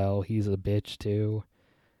as well. He's a bitch too.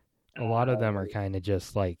 A lot of them are kind of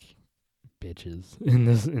just like bitches in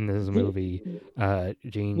this movie.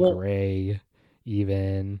 Jean Grey,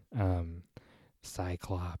 even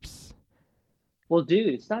Cyclops. Well,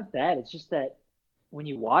 dude, it's not that. It's just that when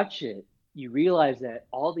you watch it, you realize that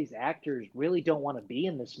all these actors really don't want to be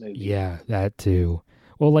in this movie. Yeah, that too.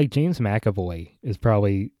 Well, like James McAvoy is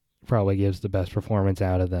probably gives the best performance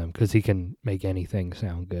out of them because he can make anything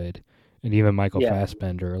sound good, and even Michael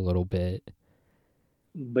Fassbender a little bit.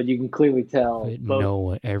 But you can clearly tell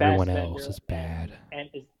everyone else is bad. And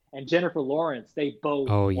Jennifer Lawrence, they both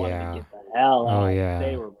wanted to get the hell out.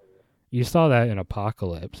 They were. You saw that in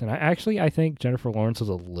Apocalypse, and I think Jennifer Lawrence was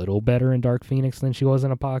a little better in Dark Phoenix than she was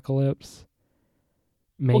in Apocalypse.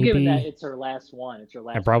 Maybe. Well, given that it's her last one,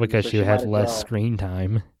 and probably because she had less screen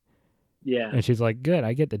time. Yeah. And she's like, good,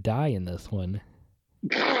 I get to die in this one.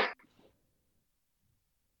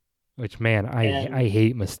 Which, man, I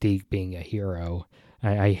hate Mystique being a hero.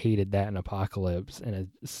 I hated that in Apocalypse, and it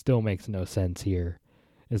still makes no sense here.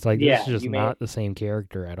 It's like, this is just not the same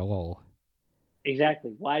character at all.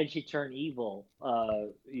 Exactly. Why did she turn evil? Why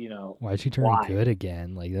did she turn good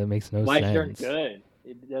again? Like, that makes no sense. Why did she turn good?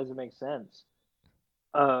 It doesn't make sense.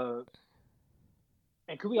 And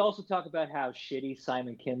could we also talk about how shitty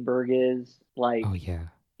Simon Kinberg is? Like, oh yeah,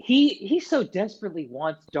 he so desperately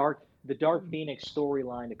wants the Dark Phoenix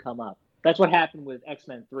storyline to come up. That's what happened with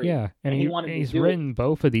X-Men 3. Yeah, and he's written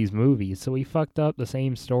both of these movies, so he fucked up the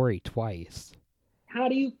same story twice. How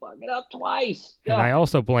do you fuck it up twice? And I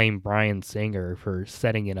also blame Bryan Singer for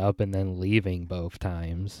setting it up and then leaving both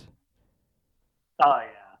times. Oh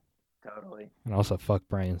yeah, totally. And also fuck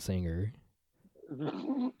Bryan Singer.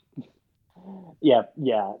 yeah,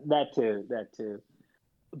 that too.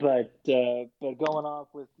 But going off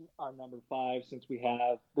with our number 5, since we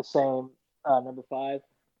have the same number 5,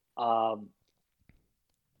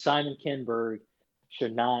 Simon Kinberg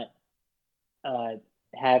should not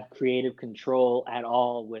have creative control at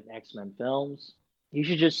all with X-Men films. He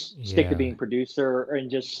should just stick to being producer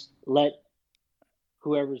and just let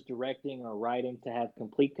whoever's directing or writing to have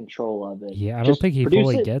complete control of it. Yeah, I don't think he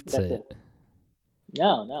fully gets it.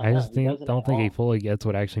 No. I just don't think he fully gets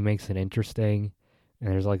what actually makes it interesting.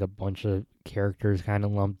 And there's like a bunch of characters kind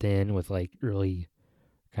of lumped in with like really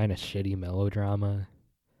kind of shitty melodrama.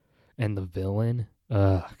 And the villain,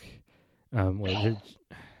 Jessica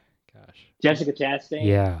Chastain.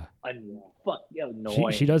 Yeah.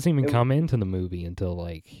 Annoying. She doesn't even come into the movie until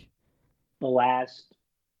like the last.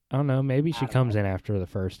 I don't know. Maybe she comes in after the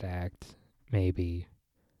first act. Maybe.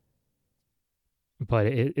 But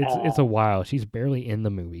it's a while. She's barely in the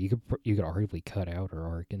movie. You could arguably cut out her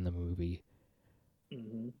arc in the movie.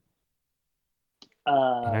 Mm-hmm.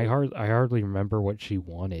 And I hardly remember what she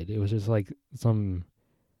wanted. It was just like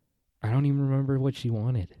I don't even remember what she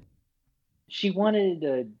wanted. She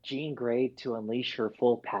wanted Jean Grey to unleash her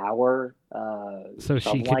full power. So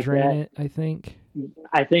she could drain it, I think?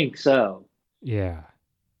 I think so. Yeah.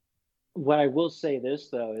 What I will say this,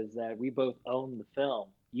 though, is that we both own the film.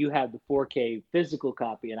 You have the 4K physical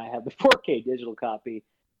copy, and I have the 4K digital copy.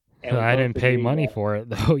 and we I both didn't pay agreed money that. for it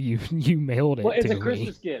though. You mailed Well, it it's a to me.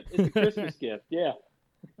 Christmas gift. It's a Christmas gift. Yeah.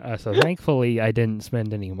 So thankfully, I didn't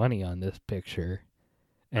spend any money on this picture,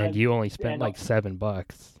 and you only spent And like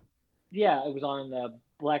 $7. yeah, it was on the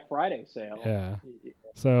Black Friday sale, Yeah.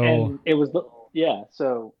 So and it was yeah.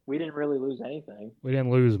 So we didn't really lose anything. we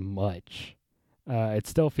didn't lose much. It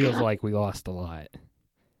still feels like we lost a lot.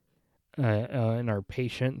 In our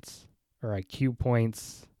patience, our IQ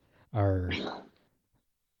points, our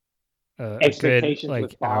a good Expectations with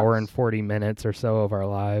like hour and Fox. 40 minutes or so of our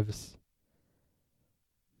lives.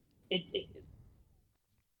 It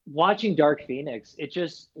watching Dark Phoenix, it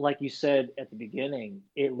just like you said at the beginning,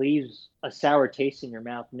 it leaves a sour taste in your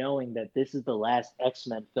mouth knowing that this is the last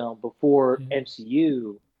X-Men film before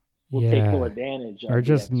MCU will take full Yeah. advantage Or of the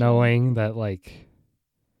just X-Men. knowing that like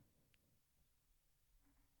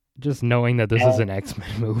just knowing that this is And an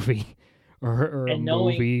X-Men movie or a and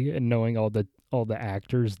knowing movie and knowing all the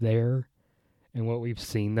actors there and what we've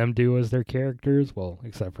seen them do as their characters, well,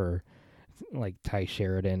 except for like Ty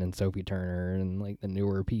Sheridan and Sophie Turner and like the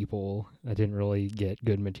newer people that didn't really get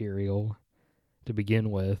good material to begin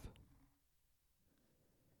with.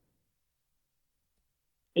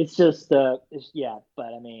 it's just yeah,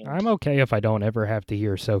 but I mean, I'm okay if I don't ever have to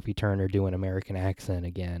hear Sophie Turner do an American accent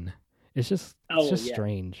again. It's oh just yeah.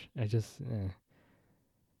 strange. I just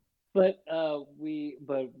But we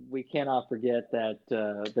cannot forget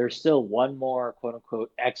that there's still one more quote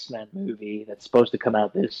unquote X-Men movie that's supposed to come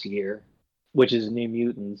out this year, which is New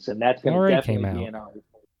Mutants, and that's it going to already came definitely be out in our.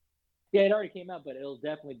 Yeah, it already came out, but it'll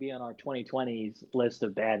definitely be on our 2020s list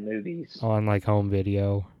of bad movies on like home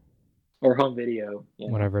video or home video.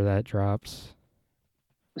 whenever that drops.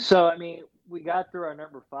 So I mean, we got through our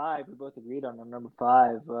number five. We both agreed on our number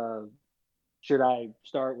five. Should I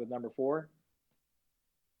start with number four?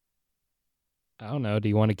 I don't know. Do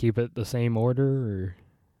you want to keep it the same order or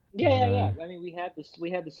you Yeah, yeah, yeah. wanna? I mean, we had this.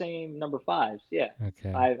 We had the same number fives. Yeah,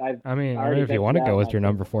 Okay. I've I mean, already if you vetted want to go out with my your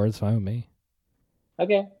number favorite. 4, it's fine with me.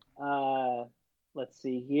 Okay. Uh, let's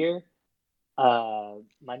see here.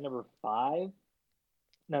 My number five.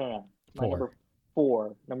 No, no, no. My 4. number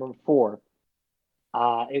four. Number four.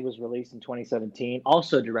 It was released in 2017.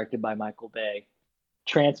 Also directed by Michael Bay.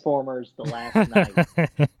 Transformers: The Last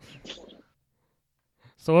Night.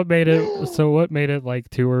 So what made it? So what made it like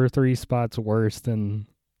 2 or 3 spots worse than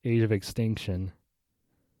Age of Extinction?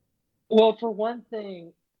 Well, for one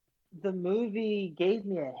thing, the movie gave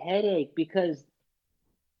me a headache because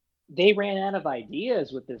they ran out of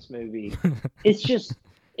ideas with this movie. It's just,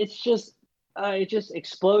 it's just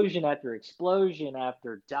explosion after explosion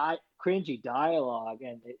after cringy dialogue,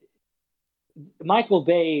 and Michael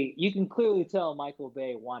Bay. You can clearly tell Michael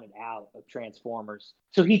Bay wanted out of Transformers,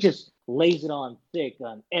 so he just lays it on thick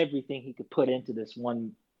on everything he could put into this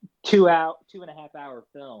 2.5 hour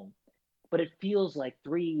film. But it feels like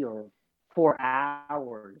 3 or 4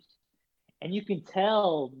 hours, and you can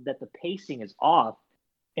tell that the pacing is off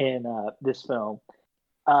in this film.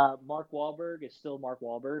 Mark Wahlberg is still Mark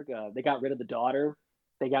Wahlberg. They got rid of the daughter.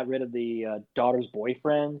 They got rid of the daughter's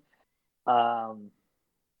boyfriend. Um,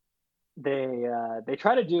 they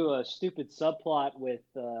try to do a stupid subplot with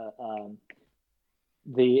the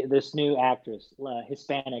this new actress,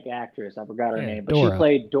 Hispanic actress. I forgot her Yeah, name, but she Dora.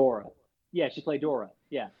 played Dora. Yeah, she played Dora.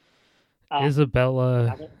 Yeah,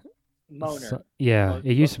 Isabella. Moner. Yeah,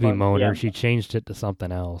 it used to be Yeah. Moner. She changed it to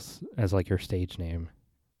something else as like her stage name.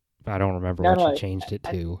 I don't remember No, what she no. changed it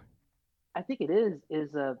to. I think it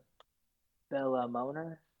is a Bella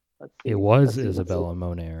Moner. Let's It see. was Let's see. Let's see. Isabella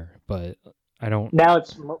Moner, but I don't. Now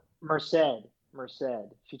it's Merced. Merced.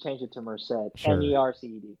 She changed it to Merced. Sure. Merced.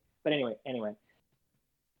 But anyway.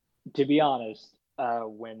 To be honest,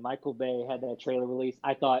 when Michael Bay had that trailer release,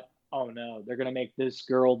 I thought, oh no, they're gonna make this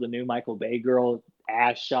girl the new Michael Bay girl,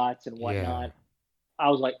 ass shots and Yeah. whatnot.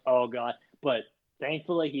 I was like, oh god. But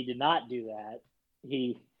thankfully, he did not do that.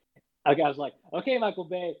 I was like, okay, Michael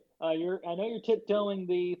Bay, I know you're tiptoeing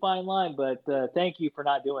the fine line, but thank you for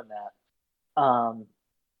not doing that.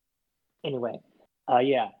 Anyway,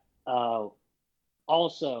 yeah. Uh,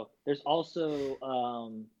 also, there's also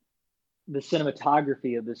the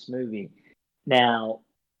cinematography of this movie. Now,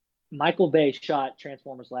 Michael Bay shot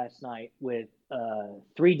Transformers Last Night with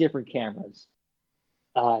 3 different cameras.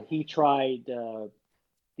 He tried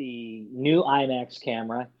the new IMAX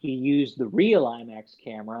camera. He used the real IMAX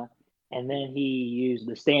camera, and then he used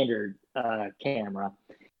the standard camera.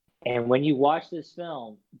 And when you watch this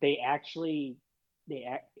film,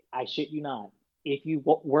 I shit you not, if you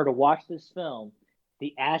were to watch this film,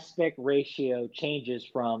 the aspect ratio changes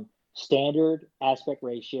from standard aspect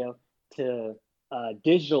ratio to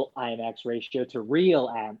digital IMAX ratio to real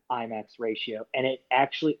IMAX ratio, and it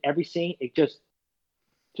actually every scene it just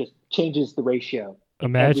changes the ratio.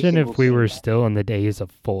 Imagine if we were still in the days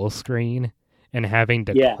of full screen and having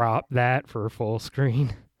to crop that for full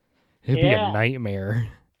screen. It'd be a nightmare.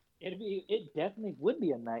 It definitely would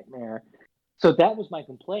be a nightmare. So that was my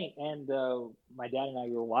complaint, and my dad and I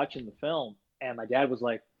were watching the film, and my dad was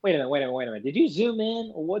like, "Wait a minute! Did you zoom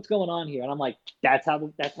in, or what's going on here?" And I'm like, "That's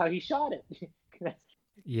how he shot it."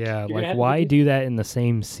 Yeah, like why do that in the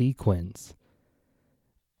same sequence?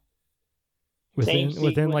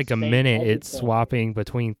 Within like a minute, it's swapping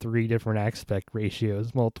between 3 different aspect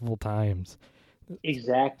ratios multiple times.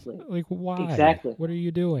 Exactly. Like why? Exactly. What are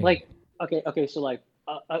you doing? Like okay. So like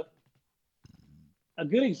a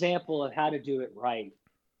good example of how to do it right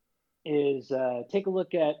is take a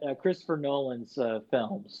look at Christopher Nolan's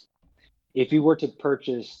films. If you were to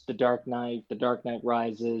purchase The Dark Knight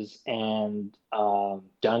Rises, and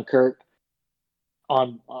Dunkirk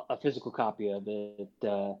on a physical copy of it,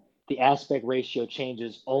 the aspect ratio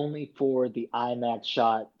changes only for the IMAX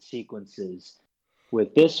shot sequences.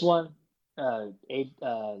 With this one,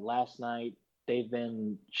 Last Night, they've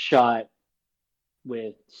been shot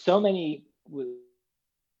with so many with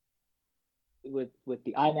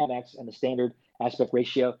the IMAX and the standard aspect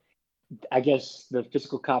ratio. I guess the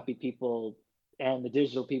physical copy people and the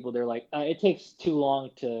digital people, they're like, it takes too long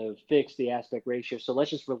to fix the aspect ratio, so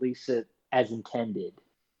let's just release it as intended.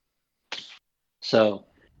 So,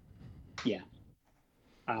 yeah.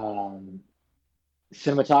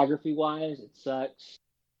 Cinematography wise, it sucks.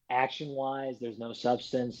 Action wise, there's no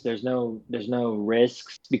substance. There's no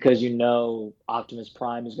risks, because Optimus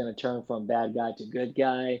Prime is going to turn from bad guy to good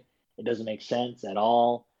guy. It doesn't make sense at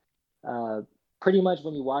all. Pretty much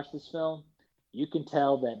when you watch this film, you can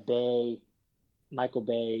tell that Michael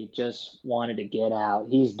Bay just wanted to get out.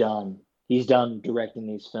 He's done. He's done directing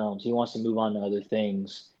these films. He wants to move on to other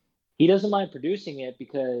things. He doesn't mind producing it,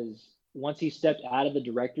 because once he stepped out of the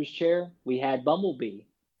director's chair, we had Bumblebee,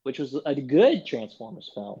 which was a good Transformers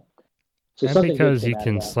film. So and because you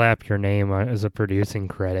can slap your name as a producing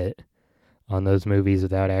credit on those movies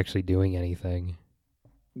without actually doing anything.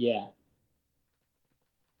 Yeah.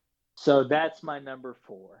 So that's my number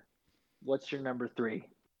 4. What's your number 3?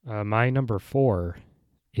 My number 4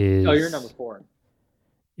 is... Oh, your number 4.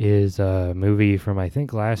 Is a movie from, I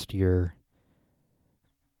think, last year,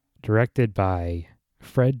 directed by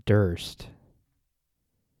Fred Durst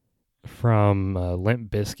from Limp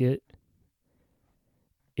Bizkit.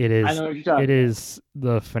 It is. I know what you're talking about. Is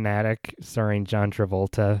The Fanatic, starring John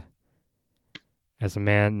Travolta as a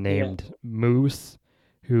man named Moose,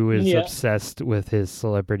 who is obsessed with his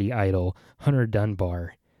celebrity idol Hunter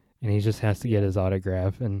Dunbar, and he just has to get his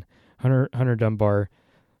autograph. And Hunter Dunbar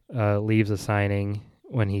leaves a signing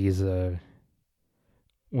when he's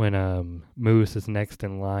when Moose is next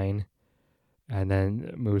in line, and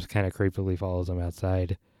then Moose kind of creepily follows him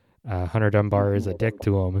outside. Hunter Dunbar is a dick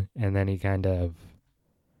to him, and then he kind of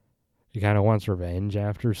wants revenge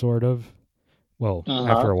after, sort of. Well,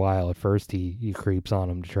 after a while. At first, he creeps on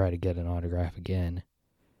him to try to get an autograph again,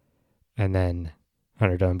 and then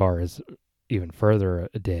Hunter Dunbar is even further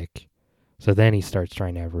a dick. So then he starts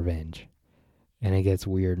trying to have revenge, and it gets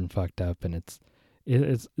weird and fucked up, and it's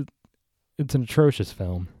an atrocious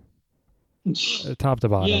film, top to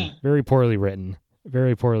bottom. Yeah. Very poorly written,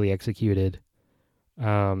 very poorly executed.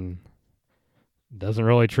 Doesn't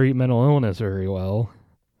really treat mental illness very well.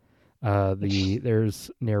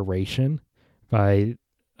 There's narration by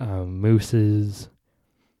Moose's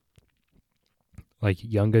like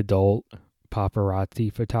young adult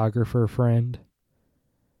paparazzi photographer friend,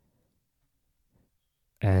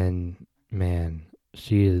 and man,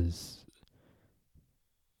 she is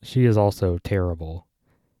also terrible,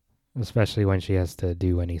 especially when she has to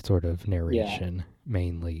do any sort of narration,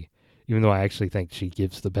 mainly. Even though I actually think she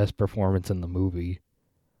gives the best performance in the movie,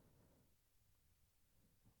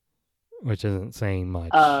 which isn't saying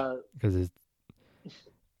much, because it's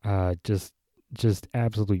just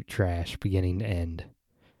absolute trash beginning to end.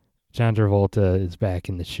 John Travolta is back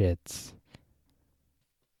in the shits.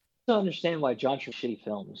 I don't understand why John Travolta shitty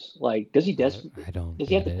films. Like, does he does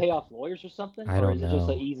he have to pay off lawyers or something? I don't know. Or is it just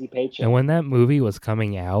an easy paycheck? And when that movie was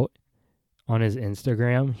coming out, on his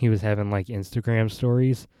Instagram, he was having like Instagram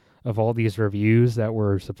stories of all these reviews that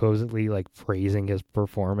were supposedly like praising his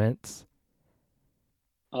performance.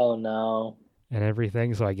 Oh no. And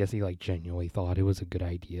everything, so I guess he like genuinely thought it was a good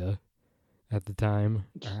idea at the time.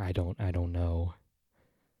 I don't know.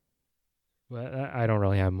 But I don't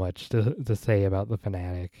really have much to say about The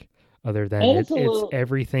Fanatic, other than it's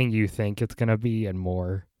everything you think it's gonna be and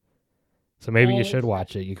more. So maybe you should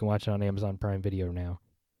watch it. You can watch it on Amazon Prime Video now.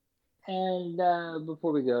 And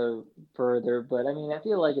before we go further, but I mean, I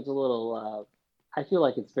feel like it's a little. I feel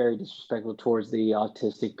like it's very disrespectful towards the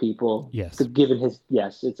autistic people. Yes. Given it's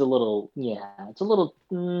a little. Yeah, it's a little.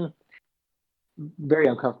 Very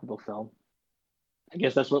uncomfortable film. I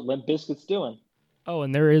guess that's what Limp Bizkit's doing. Oh,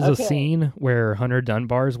 and there is a scene where Hunter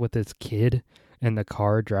Dunbar's with his kid in the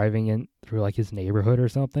car driving in through like his neighborhood or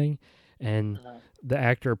something, and the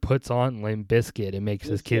actor puts on Limp Bizkit and makes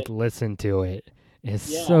his kid listen to it.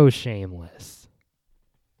 It's so shameless.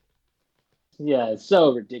 Yeah, it's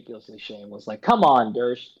so ridiculously shameless. Like, come on,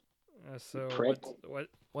 Durst. So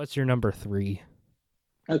what's your number 3?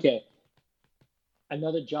 Okay.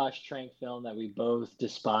 Another Josh Trank film that we both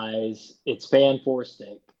despise. It's Fan 4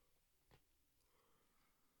 Stick.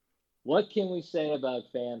 What can we say about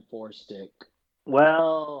Fan 4 Stick?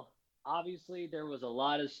 Well, obviously there was a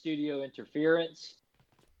lot of studio interference.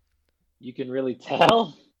 You can really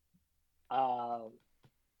tell.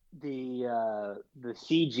 The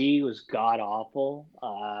CG was god awful.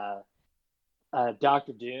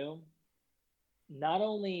 Dr. Doom. Not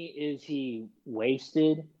only is he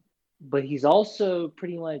wasted, but he's also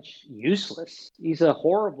pretty much useless. He's a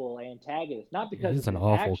horrible antagonist. Not because he's an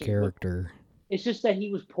awful character. It's just that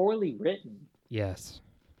he was poorly written. Yes.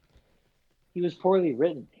 He was poorly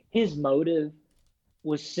written. His motive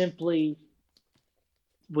was simply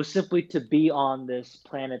to be on this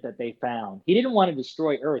planet that they found. He didn't want to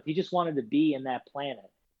destroy Earth. He just wanted to be in that planet.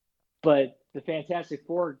 But the Fantastic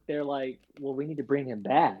Four, they're like, well, we need to bring him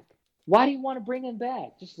back. Why do you want to bring him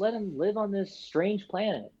back? Just let him live on this strange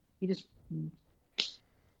planet. He just...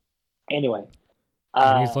 Anyway.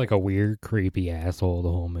 He's like a weird, creepy asshole the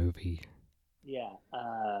whole movie. Yeah.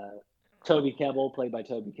 Toby Kebbell, played by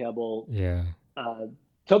Toby Kebbell. Yeah.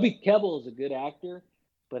 Toby Kebbell is a good actor,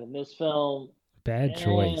 but in this film... Bad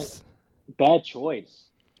choice. Bad choice.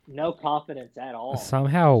 No confidence at all.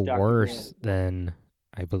 Somehow worse than,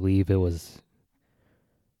 I believe it was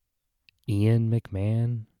Ian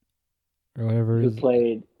McMahon or whatever.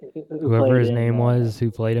 Whoever his name was, who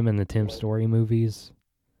played him in the Tim Story movies.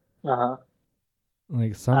 Uh-huh.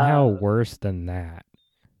 Like, somehow worse than that.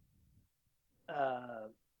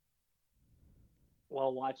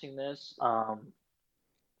 While watching this,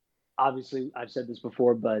 obviously, I've said this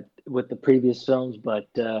before, but with the previous films, but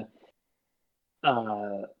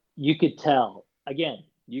you could tell,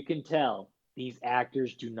 these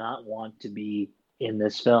actors do not want to be in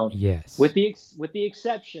this film. Yes. With the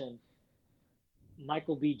exception,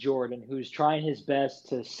 Michael B. Jordan, who's trying his best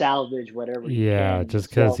to salvage whatever he can. Yeah, just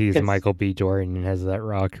because he's Michael B. Jordan and has that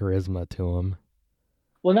raw charisma to him.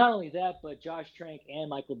 Well, not only that, but Josh Trank and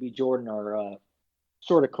Michael B. Jordan are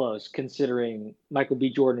sort of close, considering Michael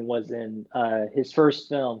B. Jordan was in his first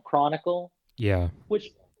film, Chronicle. Yeah.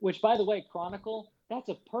 Which, by the way, Chronicle, that's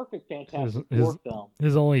a perfect Fantastic Four film.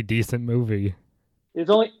 His only decent movie. His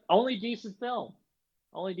only decent film.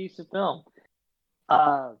 Only decent film.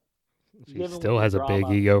 He still has a big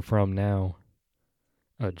ego from now.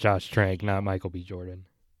 Josh Trank, not Michael B. Jordan.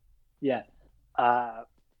 Yeah.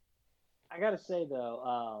 I gotta say,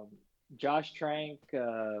 though, Josh Trank,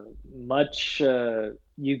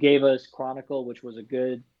 you gave us Chronicle, which was a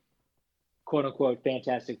good, quote-unquote,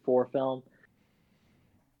 Fantastic Four film.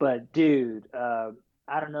 But, dude,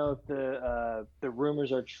 I don't know if the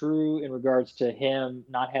rumors are true in regards to him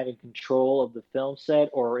not having control of the film set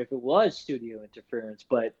or if it was studio interference.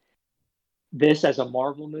 But this, as a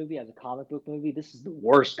Marvel movie, as a comic book movie, this is the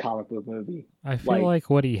worst comic book movie. I feel like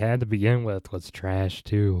what he had to begin with was trash,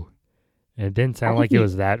 too. And it didn't sound like it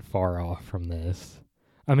was that far off from this.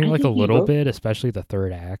 I mean, like a little bit, especially the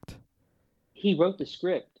third act. He wrote the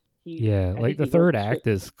script. The third act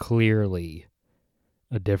is clearly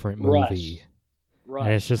a different movie. Rush.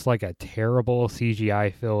 And it's just like a terrible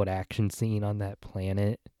CGI-filled action scene on that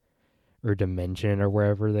planet or dimension or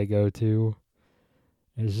wherever they go to.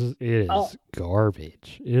 It is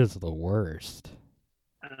garbage. It is the worst.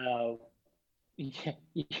 Yeah.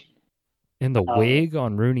 And the wig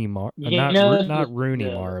on Rooney Mara, not Rooney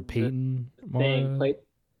Mara, Peyton Mara,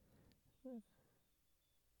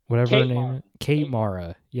 whatever her name is. Kate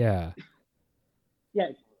Mara, yeah. Yeah,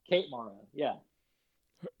 Kate Mara, yeah.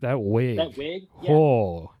 That wig. Yeah.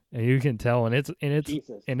 Oh, and you can tell, and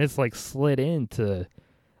it's like slid into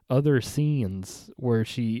other scenes where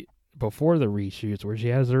she, before the reshoots, where she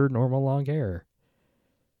has her normal long hair.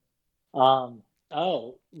 And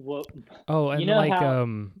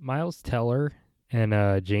Miles Teller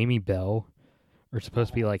and Jamie Bell are supposed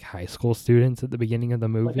to be like high school students at the beginning of the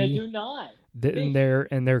movie. But they do not.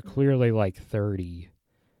 And they're clearly like 30.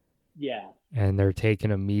 Yeah. and they're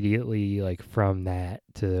taken immediately like from that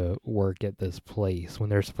to work at this place when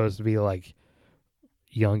they're supposed to be like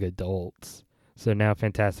young adults. So now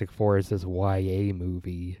Fantastic Four is this YA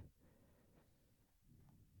movie.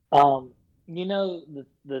 You know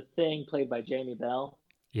the thing played by Jamie Bell?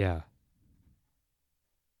 Yeah.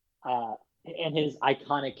 And his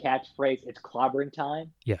iconic catchphrase, "It's clobbering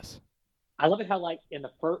time." Yes. I love it how like in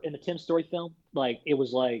the Tim Story film, like it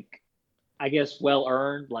was like, I guess well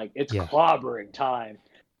earned, like it's clobbering time.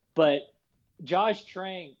 But Josh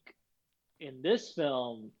Trank in this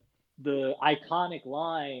film, the iconic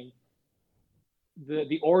line,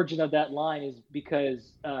 the origin of that line is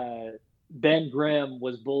because Ben Grimm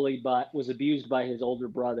was abused by his older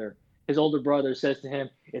brother. His older brother says to him,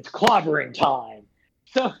 "It's clobbering time."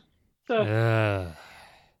 So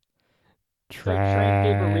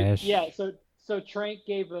trash. So Trank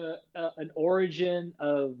gave an origin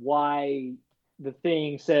of why the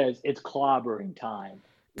thing says it's clobbering time.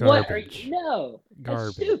 Garbage. No,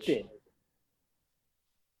 that's stupid.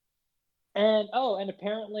 And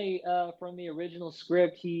apparently from the original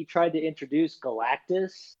script, he tried to introduce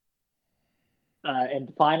Galactus in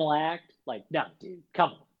the final act. Like, no, dude,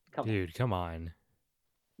 come on.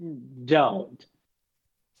 Don't.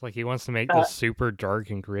 It's like he wants to make this super dark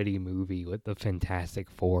and gritty movie with the Fantastic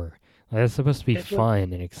Four. That's supposed to be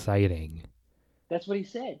fun and exciting. That's what he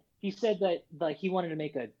said. He said that like he wanted to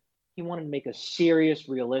make a serious,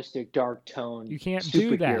 realistic, dark tone. You can't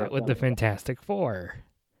do that with the Fantastic Four.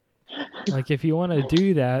 Like, if you want to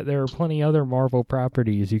do that, there are plenty other Marvel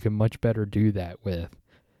properties you can much better do that with.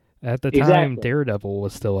 At the time, Daredevil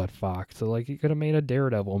was still at Fox, so like you could have made a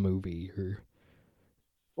Daredevil movie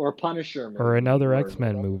or a Punisher movie or another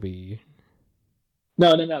X-Men movie.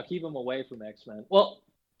 No, keep them away from X-Men. Well,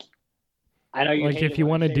 I know you like if you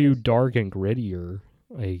want to do dark and grittier,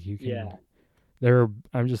 like you can. Yeah.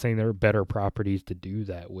 I'm just saying there are better properties to do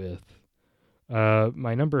that with.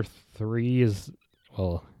 My number 3 is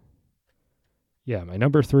my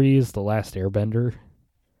number 3 is The Last Airbender.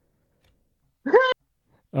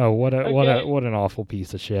 Oh, what an awful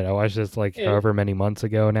piece of shit! I watched this like however many months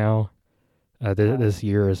ago now. This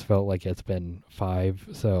year has felt like it's been 5.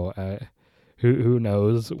 So who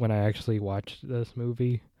knows when I actually watched this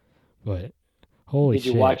movie? But holy shit!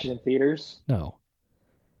 Did you watch it in theaters? No,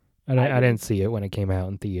 I didn't see it when it came out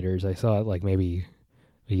in theaters. I saw it like maybe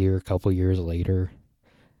a couple years later.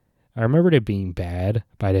 I remembered it being bad,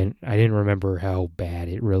 but I didn't remember how bad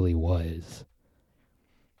it really was.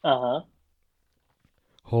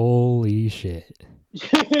 Holy shit.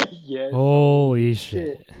 Yes. Holy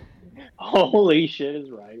shit. Holy shit is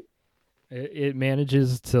right. It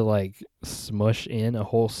manages to like smush in a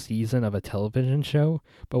whole season of a television show,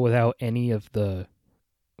 but without any of the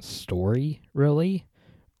story really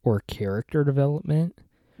or character development.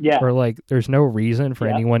 Yeah. Or like there's no reason for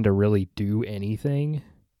anyone to really do anything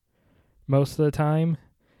most of the time.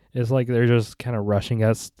 It's like they're just kind of rushing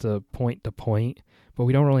us to point, but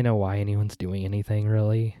we don't really know why anyone's doing anything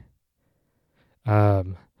really.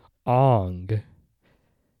 Ong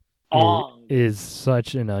is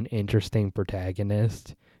such an uninteresting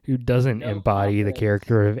protagonist who doesn't embody the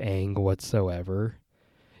character of Aang whatsoever.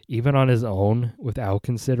 Even on his own, without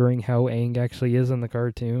considering how Aang actually is in the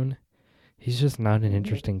cartoon, he's just not an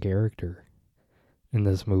interesting character in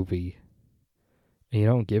this movie. And you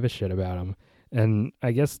don't give a shit about him. And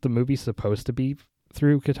I guess the movie's supposed to be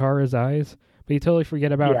through Katara's eyes, but you totally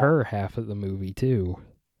forget about her half of the movie, too.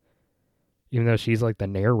 Even though she's like the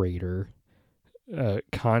narrator,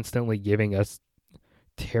 constantly giving us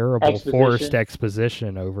terrible forced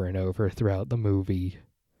exposition over and over throughout the movie.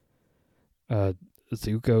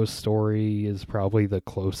 Zuko's story is probably the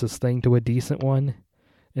closest thing to a decent one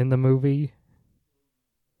in the movie.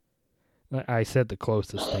 I said the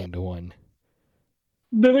closest thing to one.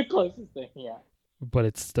 The closest thing, yeah. But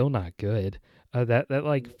it's still not good. That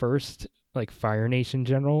like first like Fire Nation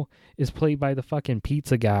general is played by the fucking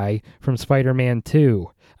pizza guy from Spider-Man 2.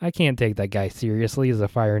 I can't take that guy seriously as a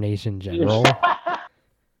Fire Nation general.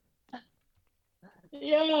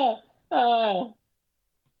 Yeah.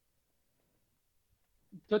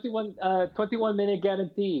 21 minute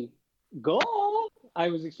guarantee. Go. I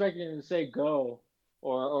was expecting him to say go.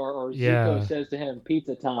 Or Zuko says to him,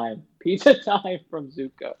 pizza time. Pizza time from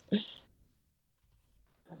Zuko.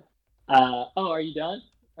 Are you done?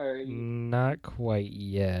 Not quite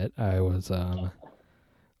yet. I was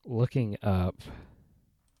looking up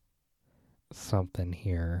something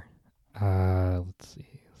here. Let's see.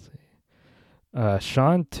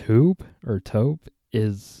 Sean Toub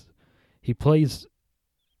he plays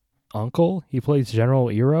Uncle. He plays General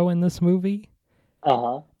Iroh in this movie.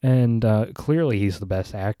 Uh-huh. and clearly he's the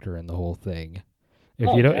best actor in the whole thing. If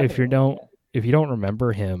you Oh, don't, if you definitely. don't, if you don't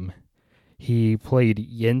remember him, he played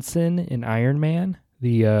Yinsen in Iron Man,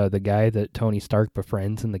 the guy that Tony Stark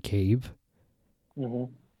befriends in the cave. Yeah. Hmm.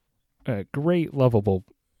 A great, lovable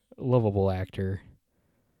actor.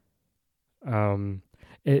 Um,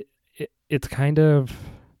 it's kind of,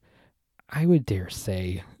 I would dare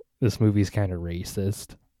say, this movie's kind of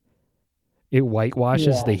racist. It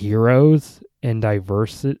whitewashes the Yeah. heroes and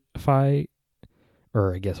diversify,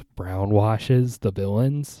 or I guess brown washes the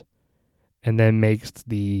villains, and then makes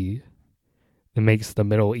the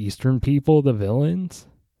Middle Eastern people the villains.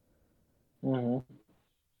 Hmm.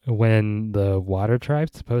 When the Water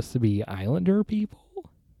Tribe's supposed to be Islander people.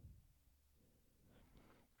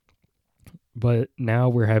 But now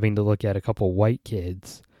we're having to look at a couple white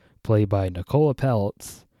kids played by Nicola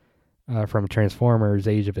Peltz from Transformers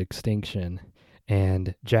Age of Extinction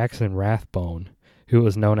and Jackson Rathbone, who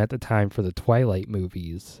was known at the time for the Twilight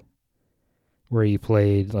movies, where he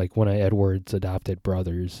played like one of Edward's adopted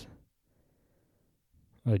brothers.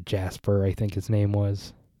 Jasper, I think his name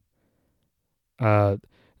was. Uh,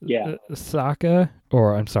 Yeah. Sokka,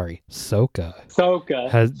 or I'm sorry, Soka,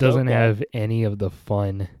 doesn't Soka. have any of the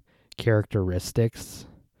fun characteristics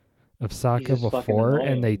of He's Sokka just fucking before,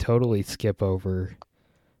 and they annoying. totally skip over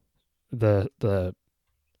the the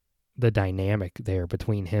the dynamic there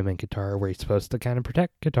between him and Katara, where he's supposed to kind of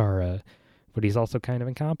protect Katara, but he's also kind of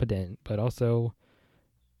incompetent, but also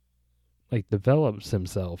like develops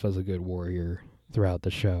himself as a good warrior throughout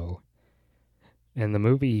the show. And the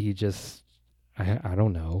movie, he just, I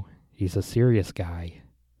don't know, he's a serious guy,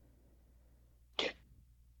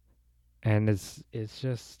 and it's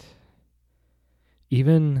just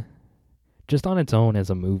even just on its own as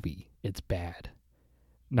a movie, it's bad.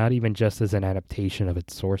 Not even just as an adaptation of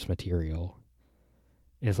its source material.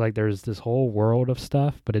 It's like there's this whole world of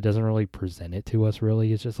stuff, but it doesn't really present it to us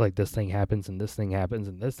really. It's just like this thing happens and this thing happens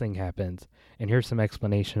and this thing happens. And here's some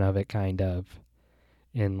explanation of it kind of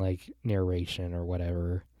in like narration or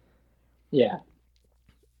whatever. Yeah.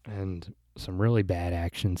 And some really bad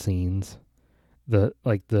action scenes. The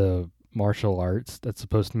martial arts that's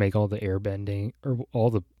supposed to make all the air bending or all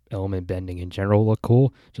the element bending in general look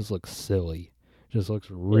cool just looks silly. Just looks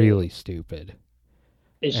It, really stupid.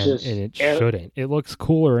 it's And just it shouldn't. It looks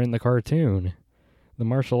cooler in the cartoon. The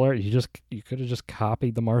martial art, you could have just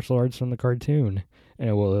copied the martial arts from the cartoon, and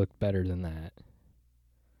it will look better than that.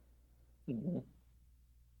 Mhm.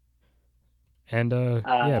 And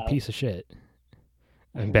yeah, uh piece of shit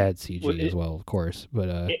and bad CG as it, well, of course. But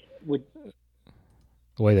it would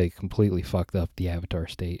the way they completely fucked up the Avatar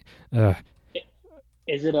state, uh, it,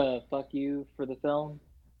 is it a fuck you for the film?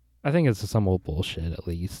 I think it's some old bullshit. At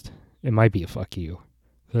least it might be a fuck you.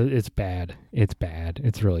 It's bad. It's bad.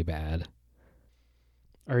 It's really bad.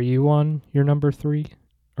 Are you on your number three?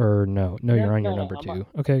 Or no? No, No, you're on your no, no. number two.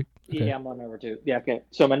 Okay. Okay. Yeah, I'm on number two. Yeah, okay.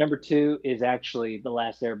 So my number two is actually The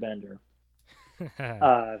Last Airbender.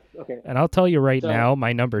 Okay. And I'll tell you right So now,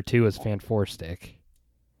 my number two is Fan Four Stick.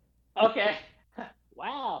 okay.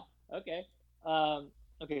 Wow. Okay. Um,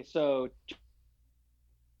 okay. So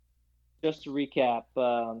just to recap,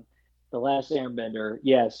 The Last Airbender.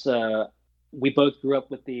 Yes, we both grew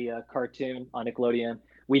up with the cartoon on Nickelodeon.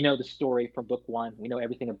 We know the story from book one. We know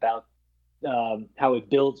everything about how it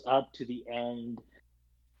builds up to the end.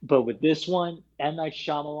 But with this one, M. Night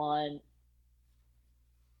Shyamalan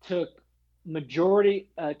took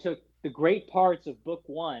took the great parts of book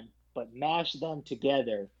one, but mashed them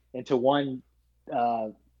together into one uh,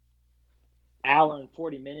 hour and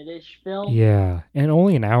 40 minute ish film. Yeah, and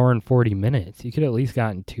only an hour and 40 minutes. You could at least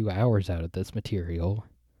gotten 2 hours out of this material.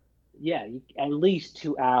 Yeah, at least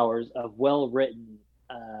 2 hours of a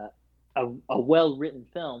well written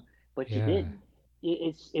film, but you Yeah. didn't.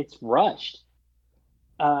 It's rushed.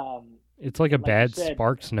 Um, It's like a like you bad said,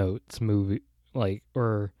 Sparks Notes movie, like,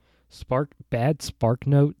 or bad Spark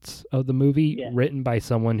Notes of the movie yeah, written by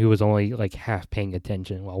someone who was only like half paying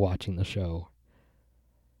attention while watching the show.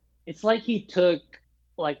 it's like he took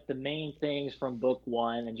like the main things from book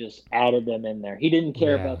one and just added them in there. He didn't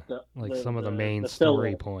care Yeah, about like some of the main the story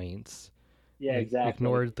filler. points. Yeah, Like exactly.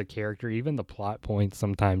 ignores the character, even the plot points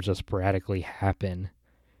sometimes just sporadically happen.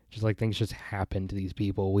 Just like things just happen to these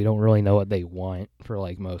people. We don't really know what they want for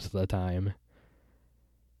like most of the time.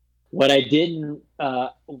 What I didn't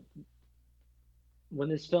when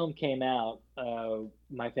this film came out,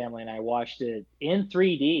 my family and I watched it in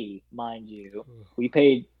 3D, mind you. We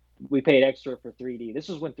paid we paid extra for 3D. This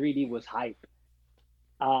was when 3D was hype.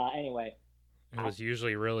 Anyway, It I, was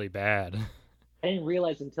usually really bad. I didn't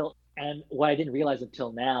realize until and what I didn't realize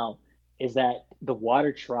until now is that the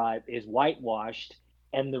Water Tribe is whitewashed,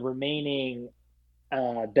 and the remaining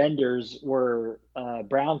benders were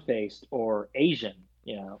brown faced or Asian.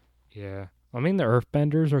 You know. Yeah. I mean, the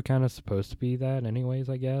Earthbenders are kind of supposed to be that, anyways,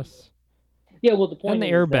 I guess. Yeah. Well, the And point the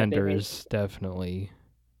is that they made. Airbenders, definitely.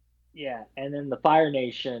 Yeah, and then the Fire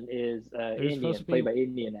Nation is Indian, played by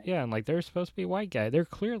Indian actors. Yeah, and like they're supposed to be white guys. They're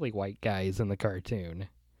clearly white guys in the cartoon.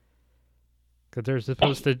 Because they're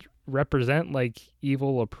supposed to represent like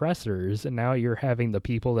evil oppressors, and now you're having the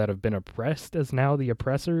people that have been oppressed as now the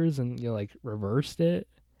oppressors, and you like reversed it.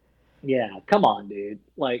 Yeah, come on, dude.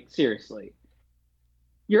 Like seriously,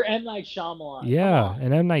 you're M Night Shyamalan. Yeah,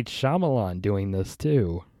 and M Night Shyamalan doing this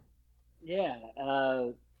too. Yeah.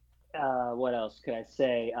 What else could I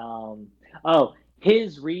say? Oh,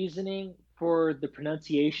 his reasoning for the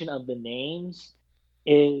pronunciation of the names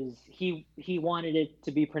is he wanted it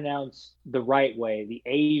to be pronounced the right way, the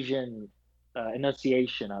Asian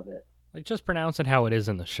enunciation of it. Like just pronounce it how it is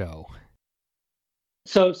in the show.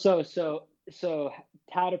 So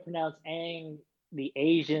how to pronounce Aang the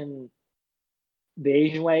Asian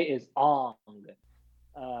way is Ong.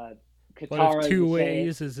 Katara but if two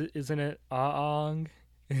ways isn't it Aang?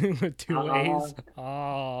 Two ways.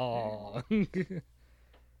 Ong.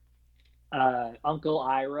 Uncle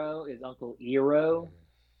Iroh is Uncle Iroh.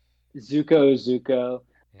 Zuko. Yeah.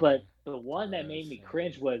 But the one that made me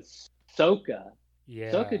cringe was Sokka.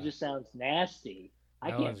 Yeah. Sokka just sounds nasty.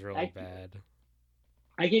 That one's really bad.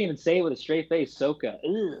 I can't even say it with a straight face. Sokka.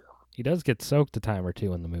 Ugh. He does get soaked a time or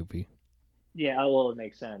two in the movie. Yeah, well, it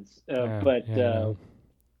makes sense. The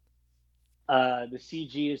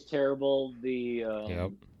CG is terrible. They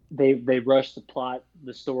rushed the plot,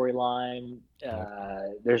 the storyline.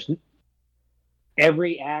 There's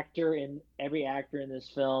every actor in this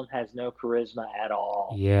film has no charisma at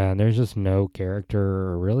all. Yeah, and there's just no character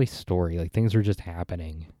or really story. Like things are just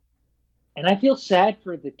happening. And I feel sad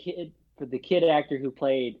for the kid actor who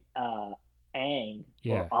played Aang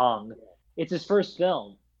or Ong. It's his first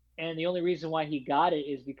film, and the only reason why he got it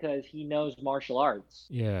is because he knows martial arts.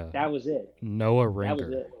 Yeah, that was it. Noah Ringer. That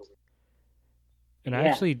was it. And I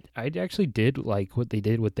actually did like what they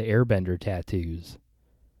did with the Airbender tattoos.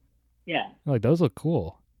 Yeah. Like those look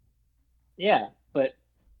cool. Yeah, but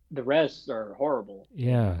the rest are horrible.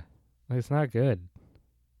 Yeah. It's not good.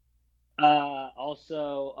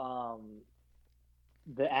 Also,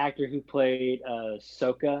 the actor who played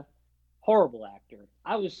Sokka, horrible actor.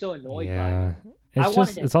 I was so annoyed by him.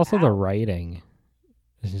 It's also the writing.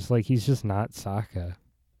 It's just like he's just not Sokka.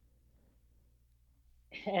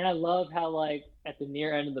 And I love how, like, at the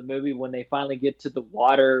near end of the movie, when they finally get to the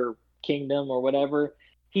Water Kingdom or whatever,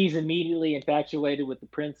 he's immediately infatuated with the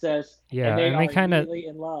princess. Yeah, and they kind of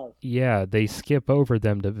in love. Yeah, they skip over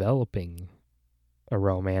them developing a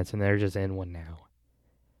romance, and they're just in one now.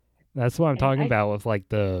 That's what I'm talking about with like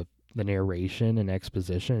the narration and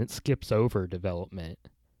exposition. It skips over development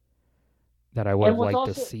that I would have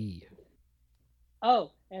liked to see.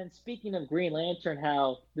 Oh, and speaking of Green Lantern,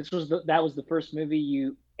 how that was the first movie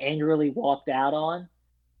you angrily walked out on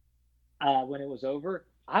when it was over.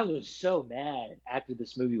 I was so mad after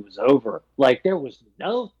this movie was over. Like I was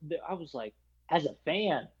like, as a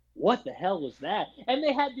fan, what the hell was that? And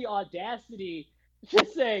they had the audacity to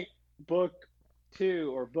say book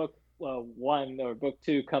 2 or book 1 or book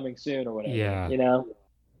 2 coming soon or whatever. Yeah. You know?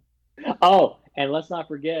 Oh, and let's not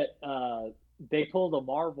forget, they pulled a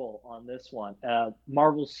Marvel on this one.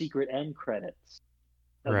 Marvel's secret end credits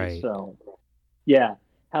of this film. Yeah.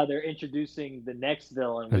 How they're introducing the next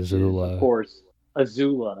villain, which Azula. is, of course,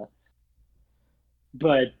 Azula.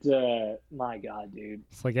 But my God, dude.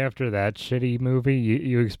 It's like after that shitty movie,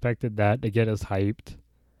 you expected that to get us hyped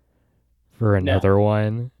for another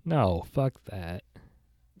one? No, fuck that.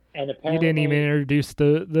 And apparently, you didn't even introduce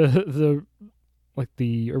the like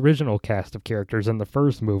the original cast of characters in the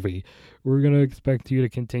first movie. We're gonna expect you to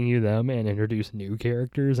continue them and introduce new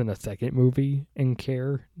characters in a second movie and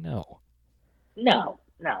care? No.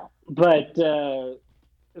 But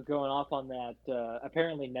going off on that,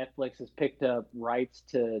 apparently Netflix has picked up rights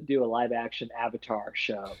to do a live action Avatar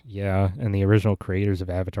show. Yeah, and the original creators of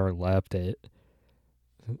Avatar left it.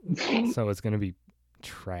 So it's going to be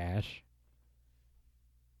trash.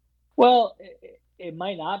 Well, it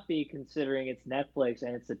might not be, considering it's Netflix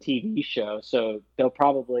and it's a TV show, so they'll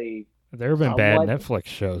probably... There have been bad Netflix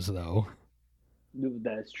shows, though.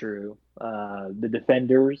 That's true. The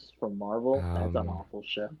Defenders from Marvel, that's an awful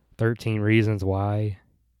show. 13 Reasons Why.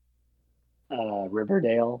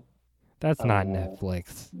 Riverdale. That's not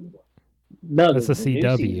Netflix. No, that's the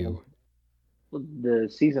CW. The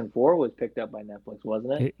season 4 was picked up by Netflix,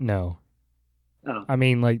 wasn't it? No. Oh. I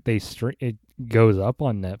mean, like it goes up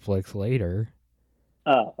on Netflix later.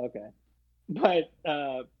 Oh, okay.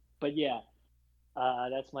 But yeah,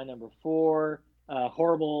 that's my number four.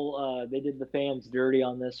 Horrible. They did the fans dirty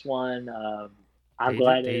on this one. I'm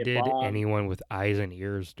glad that They it did bombed. anyone with eyes and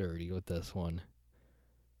ears dirty with this one.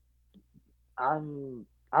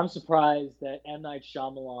 I'm surprised that M Night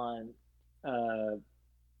Shyamalan uh,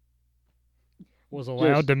 Was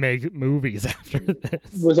allowed just to make movies after this.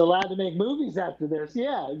 was allowed to make movies after this.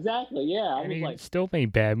 Yeah, exactly. Yeah, I And was he like, still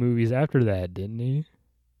made bad movies after that, didn't he?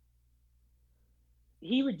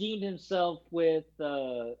 he redeemed himself with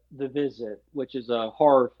The Visit, which is a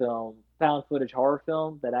horror film, found footage horror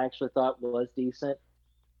film that I actually thought was decent.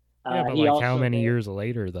 Yeah, but He like how also many made years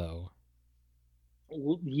later though?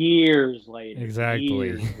 years later,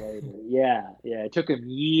 Exactly. Yeah, yeah. It took him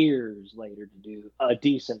years later to do a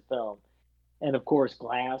decent film, and of course,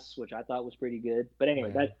 Glass, which I thought was pretty good. But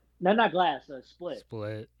anyway, Yeah. not Glass, Split,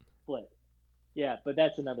 Split. Split. Yeah, but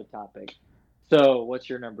that's another topic. So, what's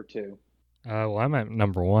your number two? Well, I'm at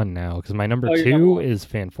number one now because my number Oh, you're number two one. is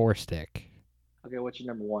Fan Four Stick. Okay, what's your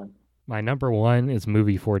number one? My number one is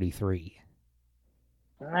movie 43.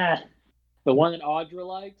 Ah, the one that Audra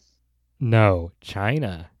likes. No,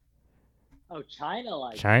 China. Oh, China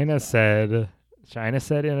likes this China film. said China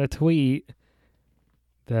said in a tweet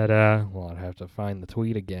that well, I'd have to find the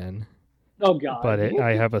tweet again, Oh God, but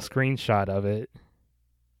I have a screenshot of it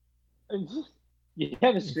you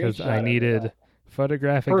have a because I screenshot of it. needed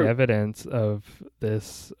photographic Proof. evidence of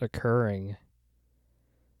this occurring.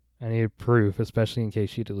 I needed proof, especially in case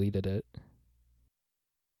she deleted it.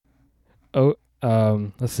 Oh,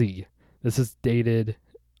 let's see. This is dated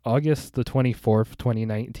August the 24th,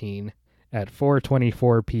 2019 at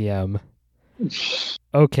 4:24 p.m.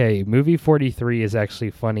 Okay, movie 43 is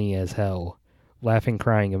actually funny as hell. Laughing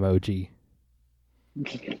crying emoji.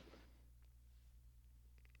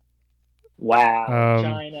 Wow,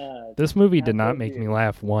 China. This movie How did not could make me you?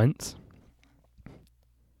 laugh once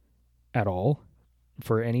at all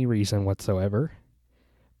for any reason whatsoever.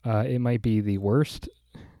 It might be the worst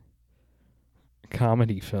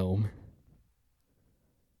comedy film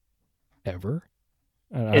ever.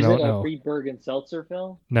 I Is it don't a know. Friedberg and Seltzer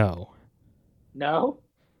film? No, No,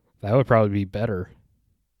 that would probably be better.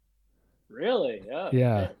 really? Oh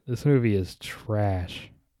Yeah, shit. this movie is trash.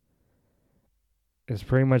 It's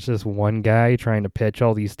pretty much this one guy trying to pitch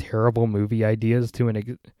all these terrible movie ideas to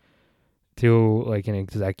to like an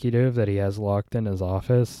executive that he has locked in his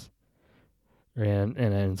office, and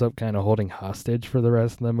ends up kind of holding hostage for the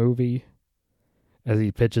rest of the movie as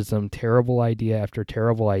he pitches them terrible idea after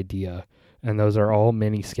terrible idea, and those are all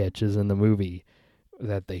mini sketches in the movie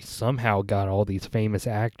that they somehow got all these famous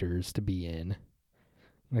actors to be in.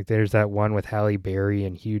 Like there's that one with Halle Berry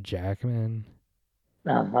and Hugh Jackman,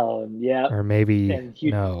 Yeah. or maybe And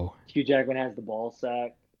no. Hugh Jackman has the ball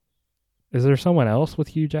sack. Is there someone else with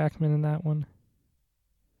Hugh Jackman in that one?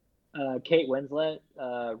 Kate Winslet,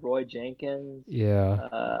 Roy Jenkins. Yeah.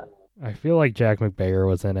 Uh, I feel like Jack McBayer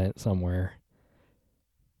was in it somewhere.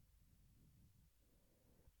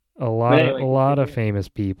 but A anyway, lot of continue. famous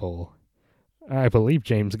people. I believe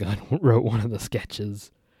James Gunn wrote one of the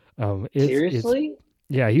sketches. It's Seriously?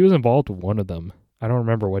 yeah, he was involved with one of them. I don't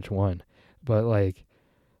remember which one, but like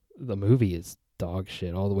the movie is dog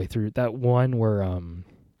shit all the way through. That one where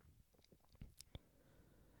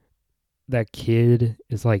that kid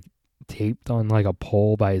is like taped on like a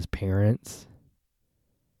pole by his parents.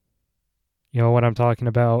 You know what I'm talking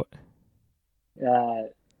about? Uh,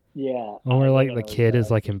 yeah, Where I think like I the know what kid is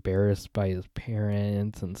like embarrassed by his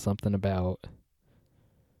parents and something about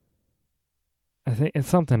I think it's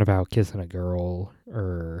something about kissing a girl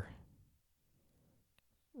or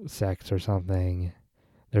sex or something.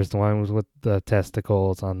 There's the ones with the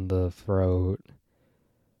testicles on the throat.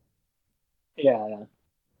 Yeah.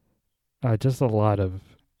 Just a lot of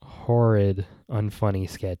horrid, unfunny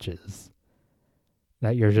sketches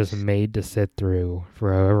that you're just made to sit through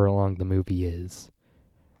for however long the movie is.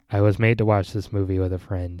 I was made to watch this movie with a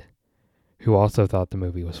friend who also thought the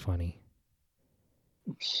movie was funny.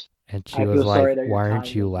 And she I was feel like, sorry that your "Why aren't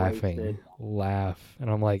time you was laughing? wasted. Laugh." And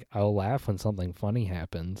I'm like, "I'll laugh when something funny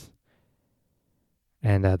happens."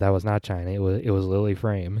 And that was not China. It was Lily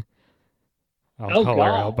Frame. I'll Oh call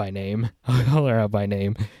her out God. by name. I'll call her out by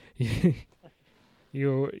name.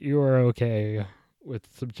 You are okay with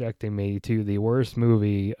subjecting me to the worst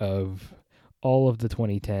movie of all of the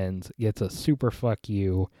 2010s. Gets a super fuck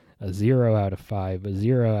you, a 0 out of 5, a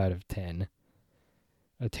 0 out of 10.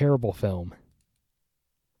 A terrible film.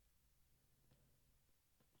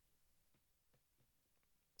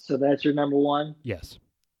 So that's your number one. Yes.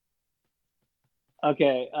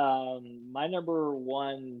 Okay, my number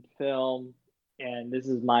one film, and this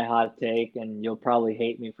is my hot take, and you'll probably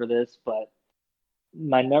hate me for this, but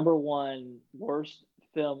my number one worst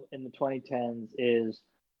film in the 2010s is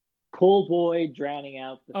Pool Boy Drowning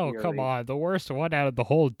Out the Oh, come Fury. on. The worst one out of the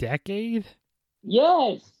whole decade?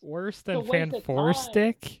 Yes! Worse It's a than waste of time.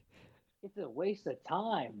 Fantastic? It's a waste of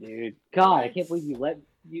time, dude. God, I What? can't believe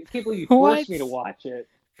you can't believe you What? forced me to watch it.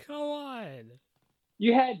 Come on.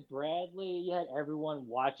 You had Bradley, you had everyone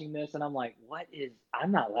watching this, and I'm like,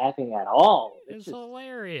 I'm not laughing at all. It's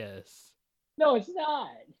hilarious. No, it's not.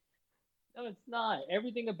 No, it's not.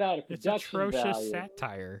 Everything about it, It's production atrocious value.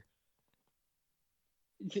 satire.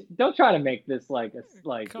 Don't try to make this like it's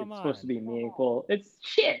Come supposed to be on. meaningful. It's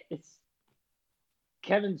shit. It's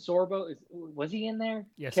Kevin Sorbo. Was he in there?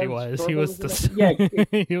 Yes, Kevin he was. Sorbo He was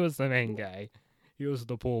the he was the main guy. He was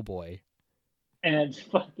the pool boy. And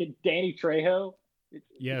fucking Danny Trejo.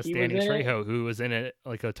 Yes, Danny Trejo, who was in it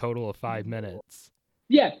like a total of 5 minutes.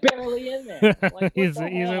 Yeah, barely in there. Like, he's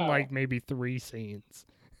in like maybe 3 scenes.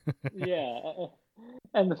 Yeah,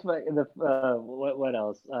 and what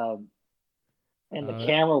else? And the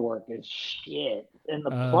camera work is shit, and the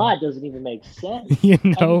plot doesn't even make sense.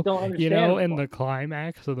 In the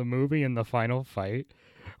climax of the movie, in the final fight,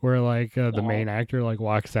 where like the main actor like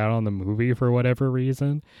walks out on the movie for whatever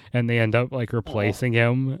reason, and they end up like replacing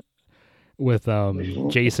him with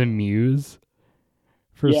Jason Mewes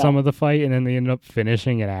for some of the fight, and then they end up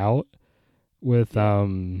finishing it out with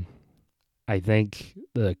I think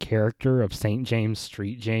the character of St. James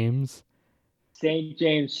Street James. St.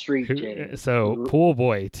 James Street James. So Pool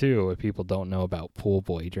Boy too, if people don't know about Pool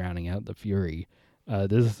Boy Drowning Out the Fury.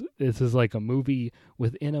 This is like a movie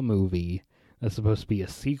within a movie that's supposed to be a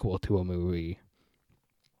sequel to a movie.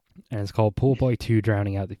 And it's called Pool Boy 2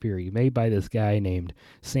 Drowning Out the Fury, made by this guy named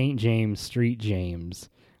St. James Street James,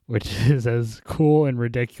 which is as cool and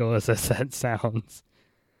ridiculous as that sounds.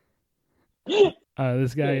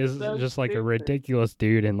 This guy is so just like a ridiculous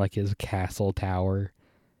dude in like his castle tower.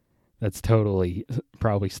 That's totally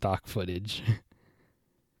probably stock footage.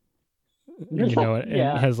 It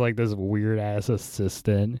has like this weird ass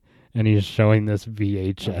assistant, and he's showing this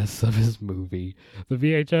VHS of his movie. The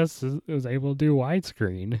VHS was able to do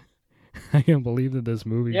widescreen. I can't believe that this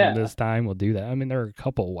movie from this time will do that. I mean, there are a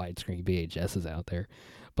couple widescreen VHSs out there,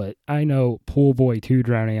 but I know Pool Boy 2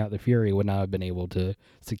 Drowning Out the Fury would not have been able to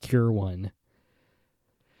secure one.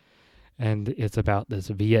 And it's about this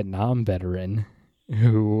Vietnam veteran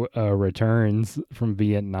who returns from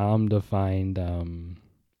Vietnam to find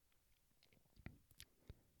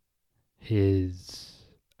his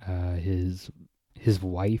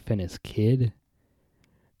wife and his kid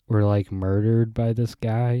were like murdered by this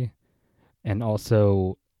guy, and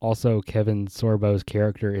also Kevin Sorbo's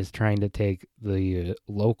character is trying to take the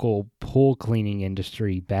local pool cleaning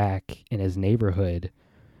industry back in his neighborhood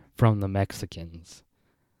from the Mexicans.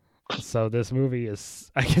 So this movie is,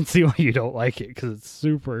 I can see why you don't like it, because it's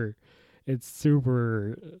super,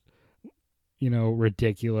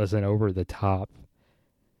 ridiculous and over the top,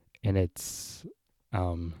 and it's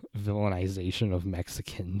villainization of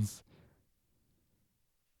Mexicans.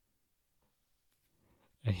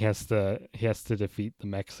 And he has to defeat the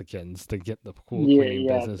Mexicans to get the pool cleaning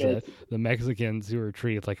business. The Mexicans who are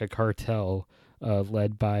treated like a cartel,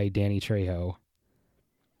 led by Danny Trejo.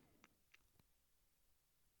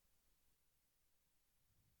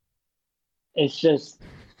 It's just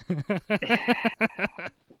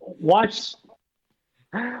watching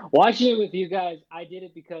it with you guys. I did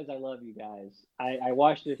it because I love you guys. I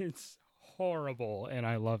watched it. It's horrible, and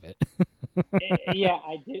I love it. Yeah,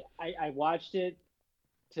 I did. I watched it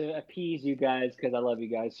to appease you guys because I love you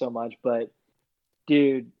guys so much. But,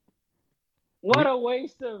 dude, what a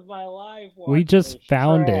waste of my life. We just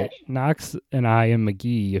found it. Knox and I and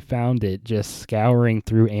McGee found it just scouring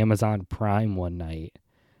through Amazon Prime one night.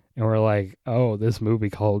 And we're like, oh, this movie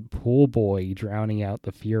called Pool Boy Drowning Out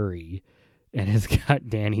the Fury. And it's got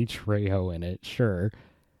Danny Trejo in it, sure.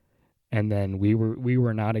 And then we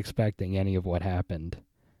were not expecting any of what happened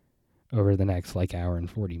over the next like hour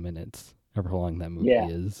and 40 minutes, however long that movie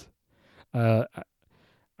is.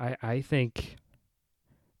 I think,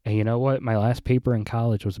 and you know what? My last paper in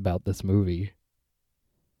college was about this movie.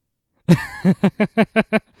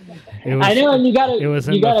 I know, and you got a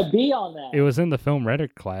B on that. It was in the film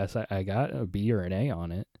rhetoric class. I got a B or an A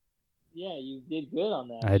on it. Yeah, you did good on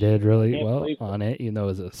that. I did really well on it, even though it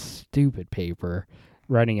was a stupid paper.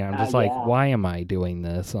 Writing it, I'm just like, why am I doing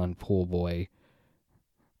this on Pool Boy?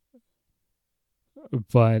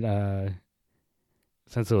 But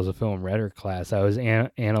since it was a film rhetoric class, I was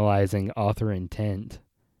analyzing author intent.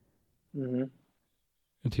 Mm-hmm.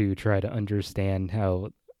 to try to understand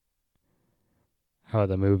how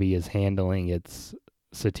the movie is handling its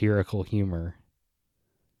satirical humor.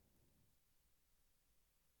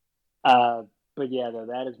 But yeah, though,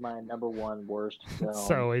 that is my number one worst film.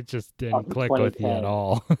 So it just didn't click with you at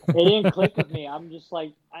all. It didn't click with me. I'm just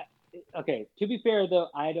like, okay. To be fair, though,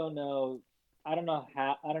 I don't know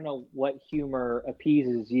what humor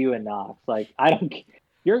appeases you and Knox. Like, I don't.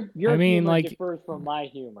 Your humor differs from my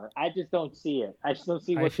humor. I just don't see it. I just don't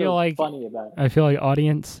see what's funny about it. I feel like,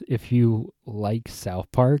 audience, if you like South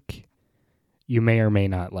Park, you may or may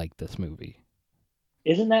not like this movie.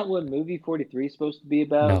 Isn't that what movie 43 is supposed to be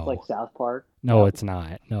about? No. Like South Park? No, it's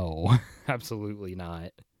not. No, absolutely not.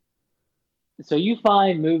 So you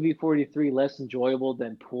find movie 43 less enjoyable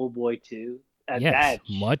than Pool Boy 2? Yes,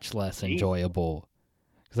 much less enjoyable.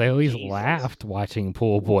 Because I at least laughed watching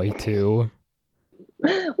Pool Boy 2.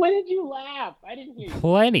 When did you laugh? I didn't hear you.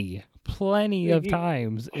 Plenty of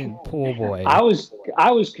times in Pool Boy. I was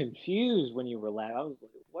confused when you were laughing. I was like,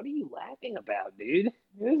 what are you laughing about, dude?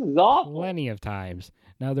 This is awful. Plenty of times.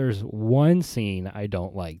 Now, there's one scene I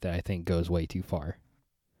don't like that I think goes way too far.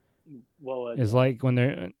 Well, it's like when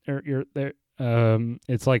they're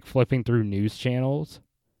it's like flipping through news channels,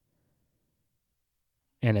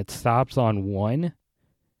 and it stops on one,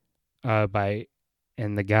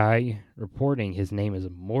 and the guy reporting, his name is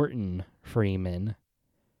Morton Freeman,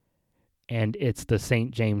 and it's the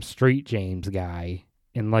St. James Street James guy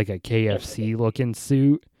in like a KFC looking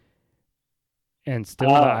suit, and still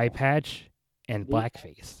the eye patch and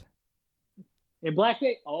blackface. In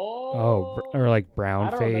blackface? Or like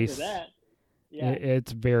brown face. That. Yeah.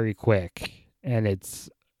 It's very quick, and it's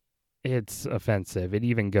offensive. It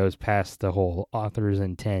even goes past the whole author's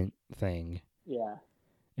intent thing. Yeah.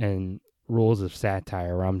 And rules of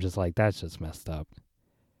satire, where I'm just like, that's just messed up.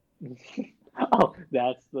 Okay.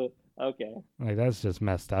 Like, that's just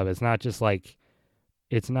messed up. It's not just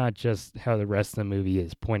how the rest of the movie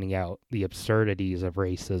is pointing out the absurdities of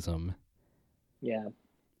racism. Yeah.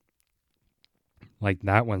 Like,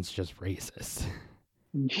 that one's just racist.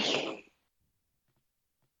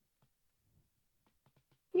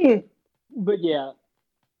 But yeah,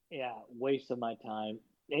 waste of my time.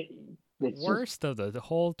 Worst of the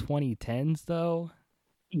whole 2010s, though?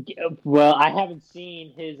 Well, I haven't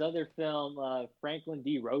seen his other film, Franklin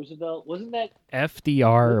D. Roosevelt. Wasn't that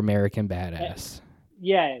FDR American Badass?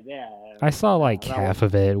 Yeah. I saw like half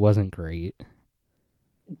of it. It wasn't great.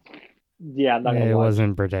 Yeah, I'm not gonna watch. It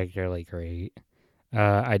wasn't particularly great.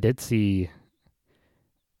 I did see.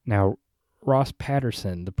 Now, Ross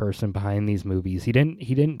Patterson, the person behind these movies, he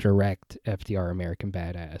didn't direct FDR American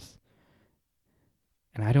Badass.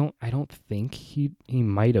 And I don't think he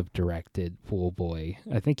might have directed Pool Boy.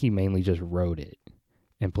 I think he mainly just wrote it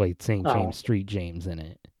and played St. James Street James in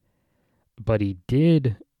it. But he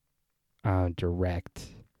did direct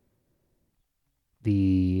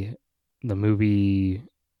the movie.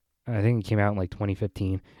 I think it came out in like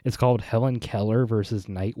 2015. It's called Helen Keller versus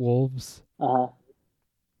Night Wolves.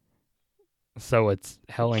 So it's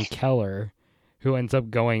Helen Keller, who ends up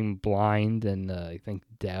going blind and I think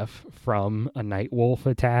deaf from a night wolf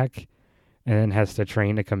attack, and then has to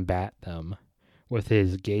train to combat them with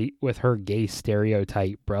her gay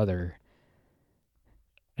stereotype brother,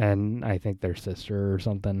 and I think their sister or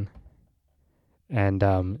something. And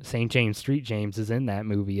St. James Street James is in that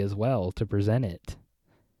movie as well to present it.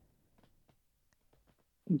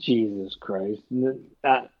 Jesus Christ!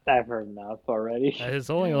 I've heard enough already. It's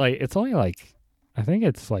only like I think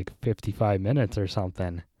it's like 55 minutes or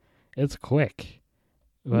something. It's quick.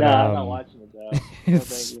 But, no, I'm not watching it though.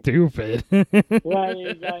 It's stupid. Yeah,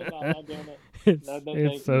 I'm not doing it.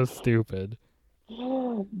 It's so stupid.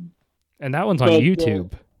 And that one's on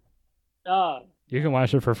YouTube. You can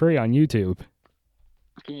watch it for free on YouTube.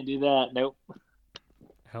 Can't do that. Nope.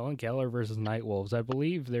 Helen Keller versus Night Wolves. I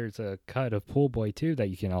believe there's a cut of Pool Boy 2 that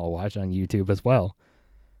you can all watch on YouTube as well.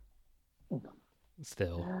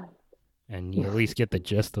 Still. And you at least get the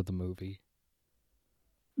gist of the movie.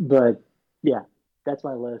 But, yeah, that's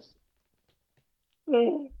my list.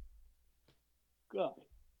 God.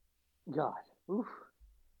 Oof.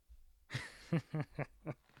 Yeah,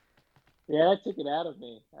 that took it out of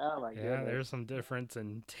me. Oh, my God. Yeah, there's some difference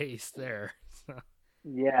in taste there. So.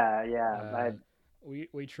 Yeah.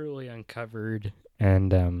 We truly uncovered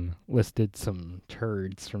and listed some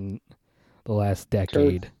turds from the last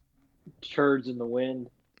decade. Turds in the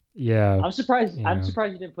wind. Yeah. I'm surprised you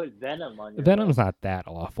didn't put Venom on your Venom's not that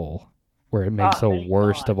awful, where it makes the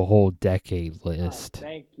worst of a whole decade list.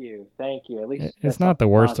 Thank you. At least it's not the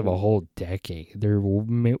worst of a whole decade. There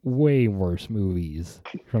are way worse movies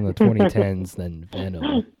from the 2010s than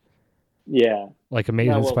Venom. Yeah. Like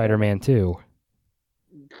Amazing Spider-Man 2.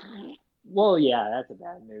 Well, yeah, that's a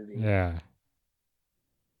bad movie. Yeah.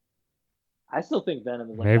 I still think Venom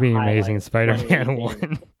is like maybe the Amazing Spider-Man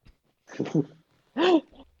 1.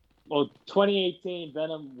 Well, 2018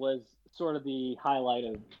 Venom was sort of the highlight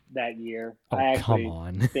of that year. Oh, I actually come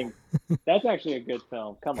on. think that's actually a good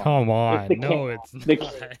film. Come on. It's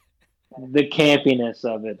not. The campiness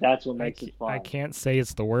of it. That's what makes it fun. I can't say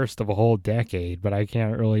it's the worst of a whole decade, but I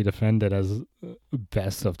can't really defend it as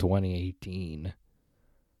best of 2018.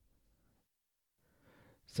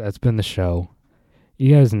 So that's been the show.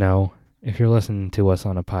 You guys know, if you're listening to us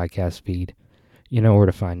on a podcast feed, you know where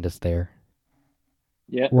to find us there.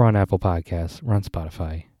 Yeah. We're on Apple Podcasts. We're on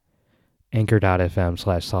Spotify.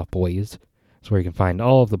 Anchor.fm/softboys. That's where you can find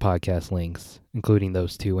all of the podcast links, including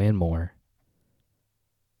those two and more.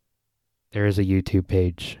 There is a YouTube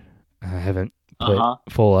page. I haven't put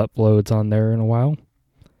full uploads on there in a while.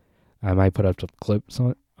 I might put up some clips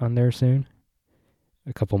on there soon.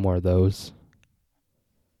 A couple more of those.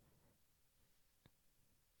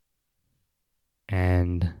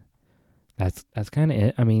 And that's kind of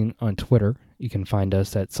it. I mean, on Twitter, you can find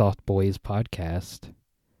us at Soft Boys Podcast.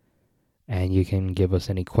 And you can give us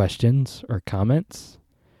any questions or comments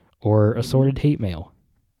or assorted hate mail.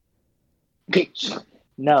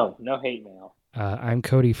 No hate mail. I'm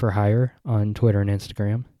Cody for Hire on Twitter and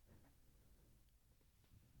Instagram.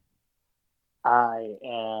 I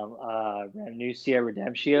am Ranuncia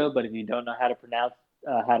Redemptio, but if you don't know how to pronounce,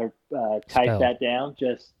 type that down,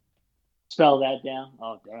 just spell that down.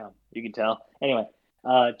 Oh, damn. You can tell. Anyway,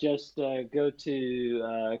 just go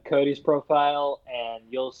to Cody's profile and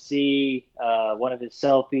you'll see one of his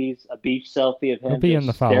selfies, a beach selfie of him. He'll be in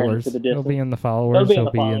the followers. He'll be in the followers.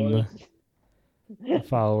 He'll be in the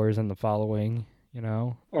followers and the following, you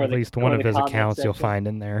know. Or at least one of his accounts you'll find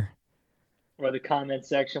in there. Or the comment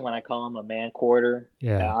section when I call him a man quarter.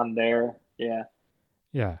 Yeah. I'm there. Yeah.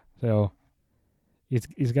 Yeah. So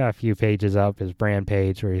he's got a few pages up, his brand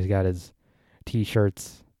page where he's got his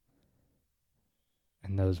t-shirts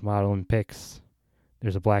and those modeling pics.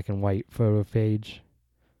 There's a black and white photo page.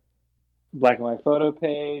 Black and white photo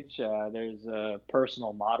page. There's a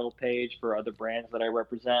personal model page for other brands that I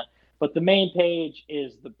represent. But the main page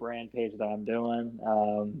is the brand page that I'm doing.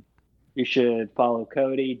 You should follow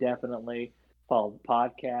Cody, definitely. Follow the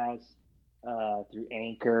podcast through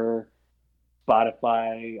Anchor,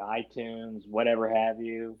 Spotify, iTunes, whatever have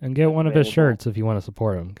you. And get one of his shirts if you want to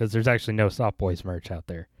support him, because there's actually no Soft Boys merch out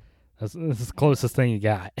there. This is the closest thing you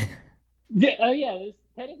got. Technically,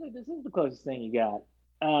 this is the closest thing you got.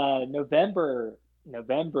 November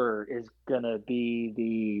is going to be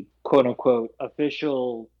the quote-unquote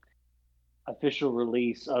official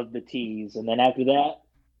release of the teas, and then after that,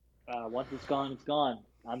 once it's gone, it's gone.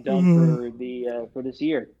 I'm done for this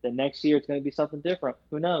year. The next year, it's going to be something different.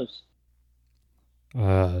 Who knows?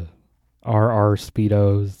 RR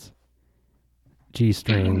Speedos,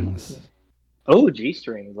 G-strings. Oh,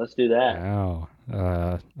 G-strings. Let's do that. Wow.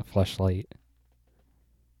 A fleshlight.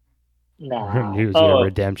 Nah.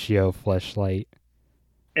 Redemptio fleshlight.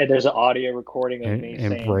 And there's an audio recording of me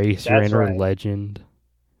saying, embrace your inner legend.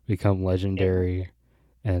 Become legendary.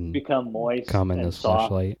 And become moist. Come in this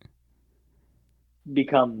fleshlight.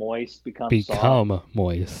 Become moist. Become soft.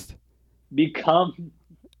 Moist. Become.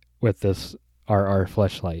 With this RR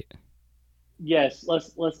fleshlight. Yes,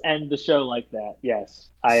 let's end the show like that. Yes,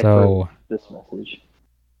 I approve this message.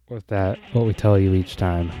 With that, what we tell you each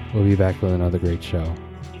time, we'll be back with another great show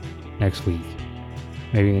next week.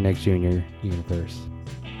 Maybe in the next Junior Universe.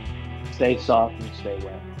 Stay soft and stay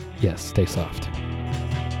wet. Yes, stay soft.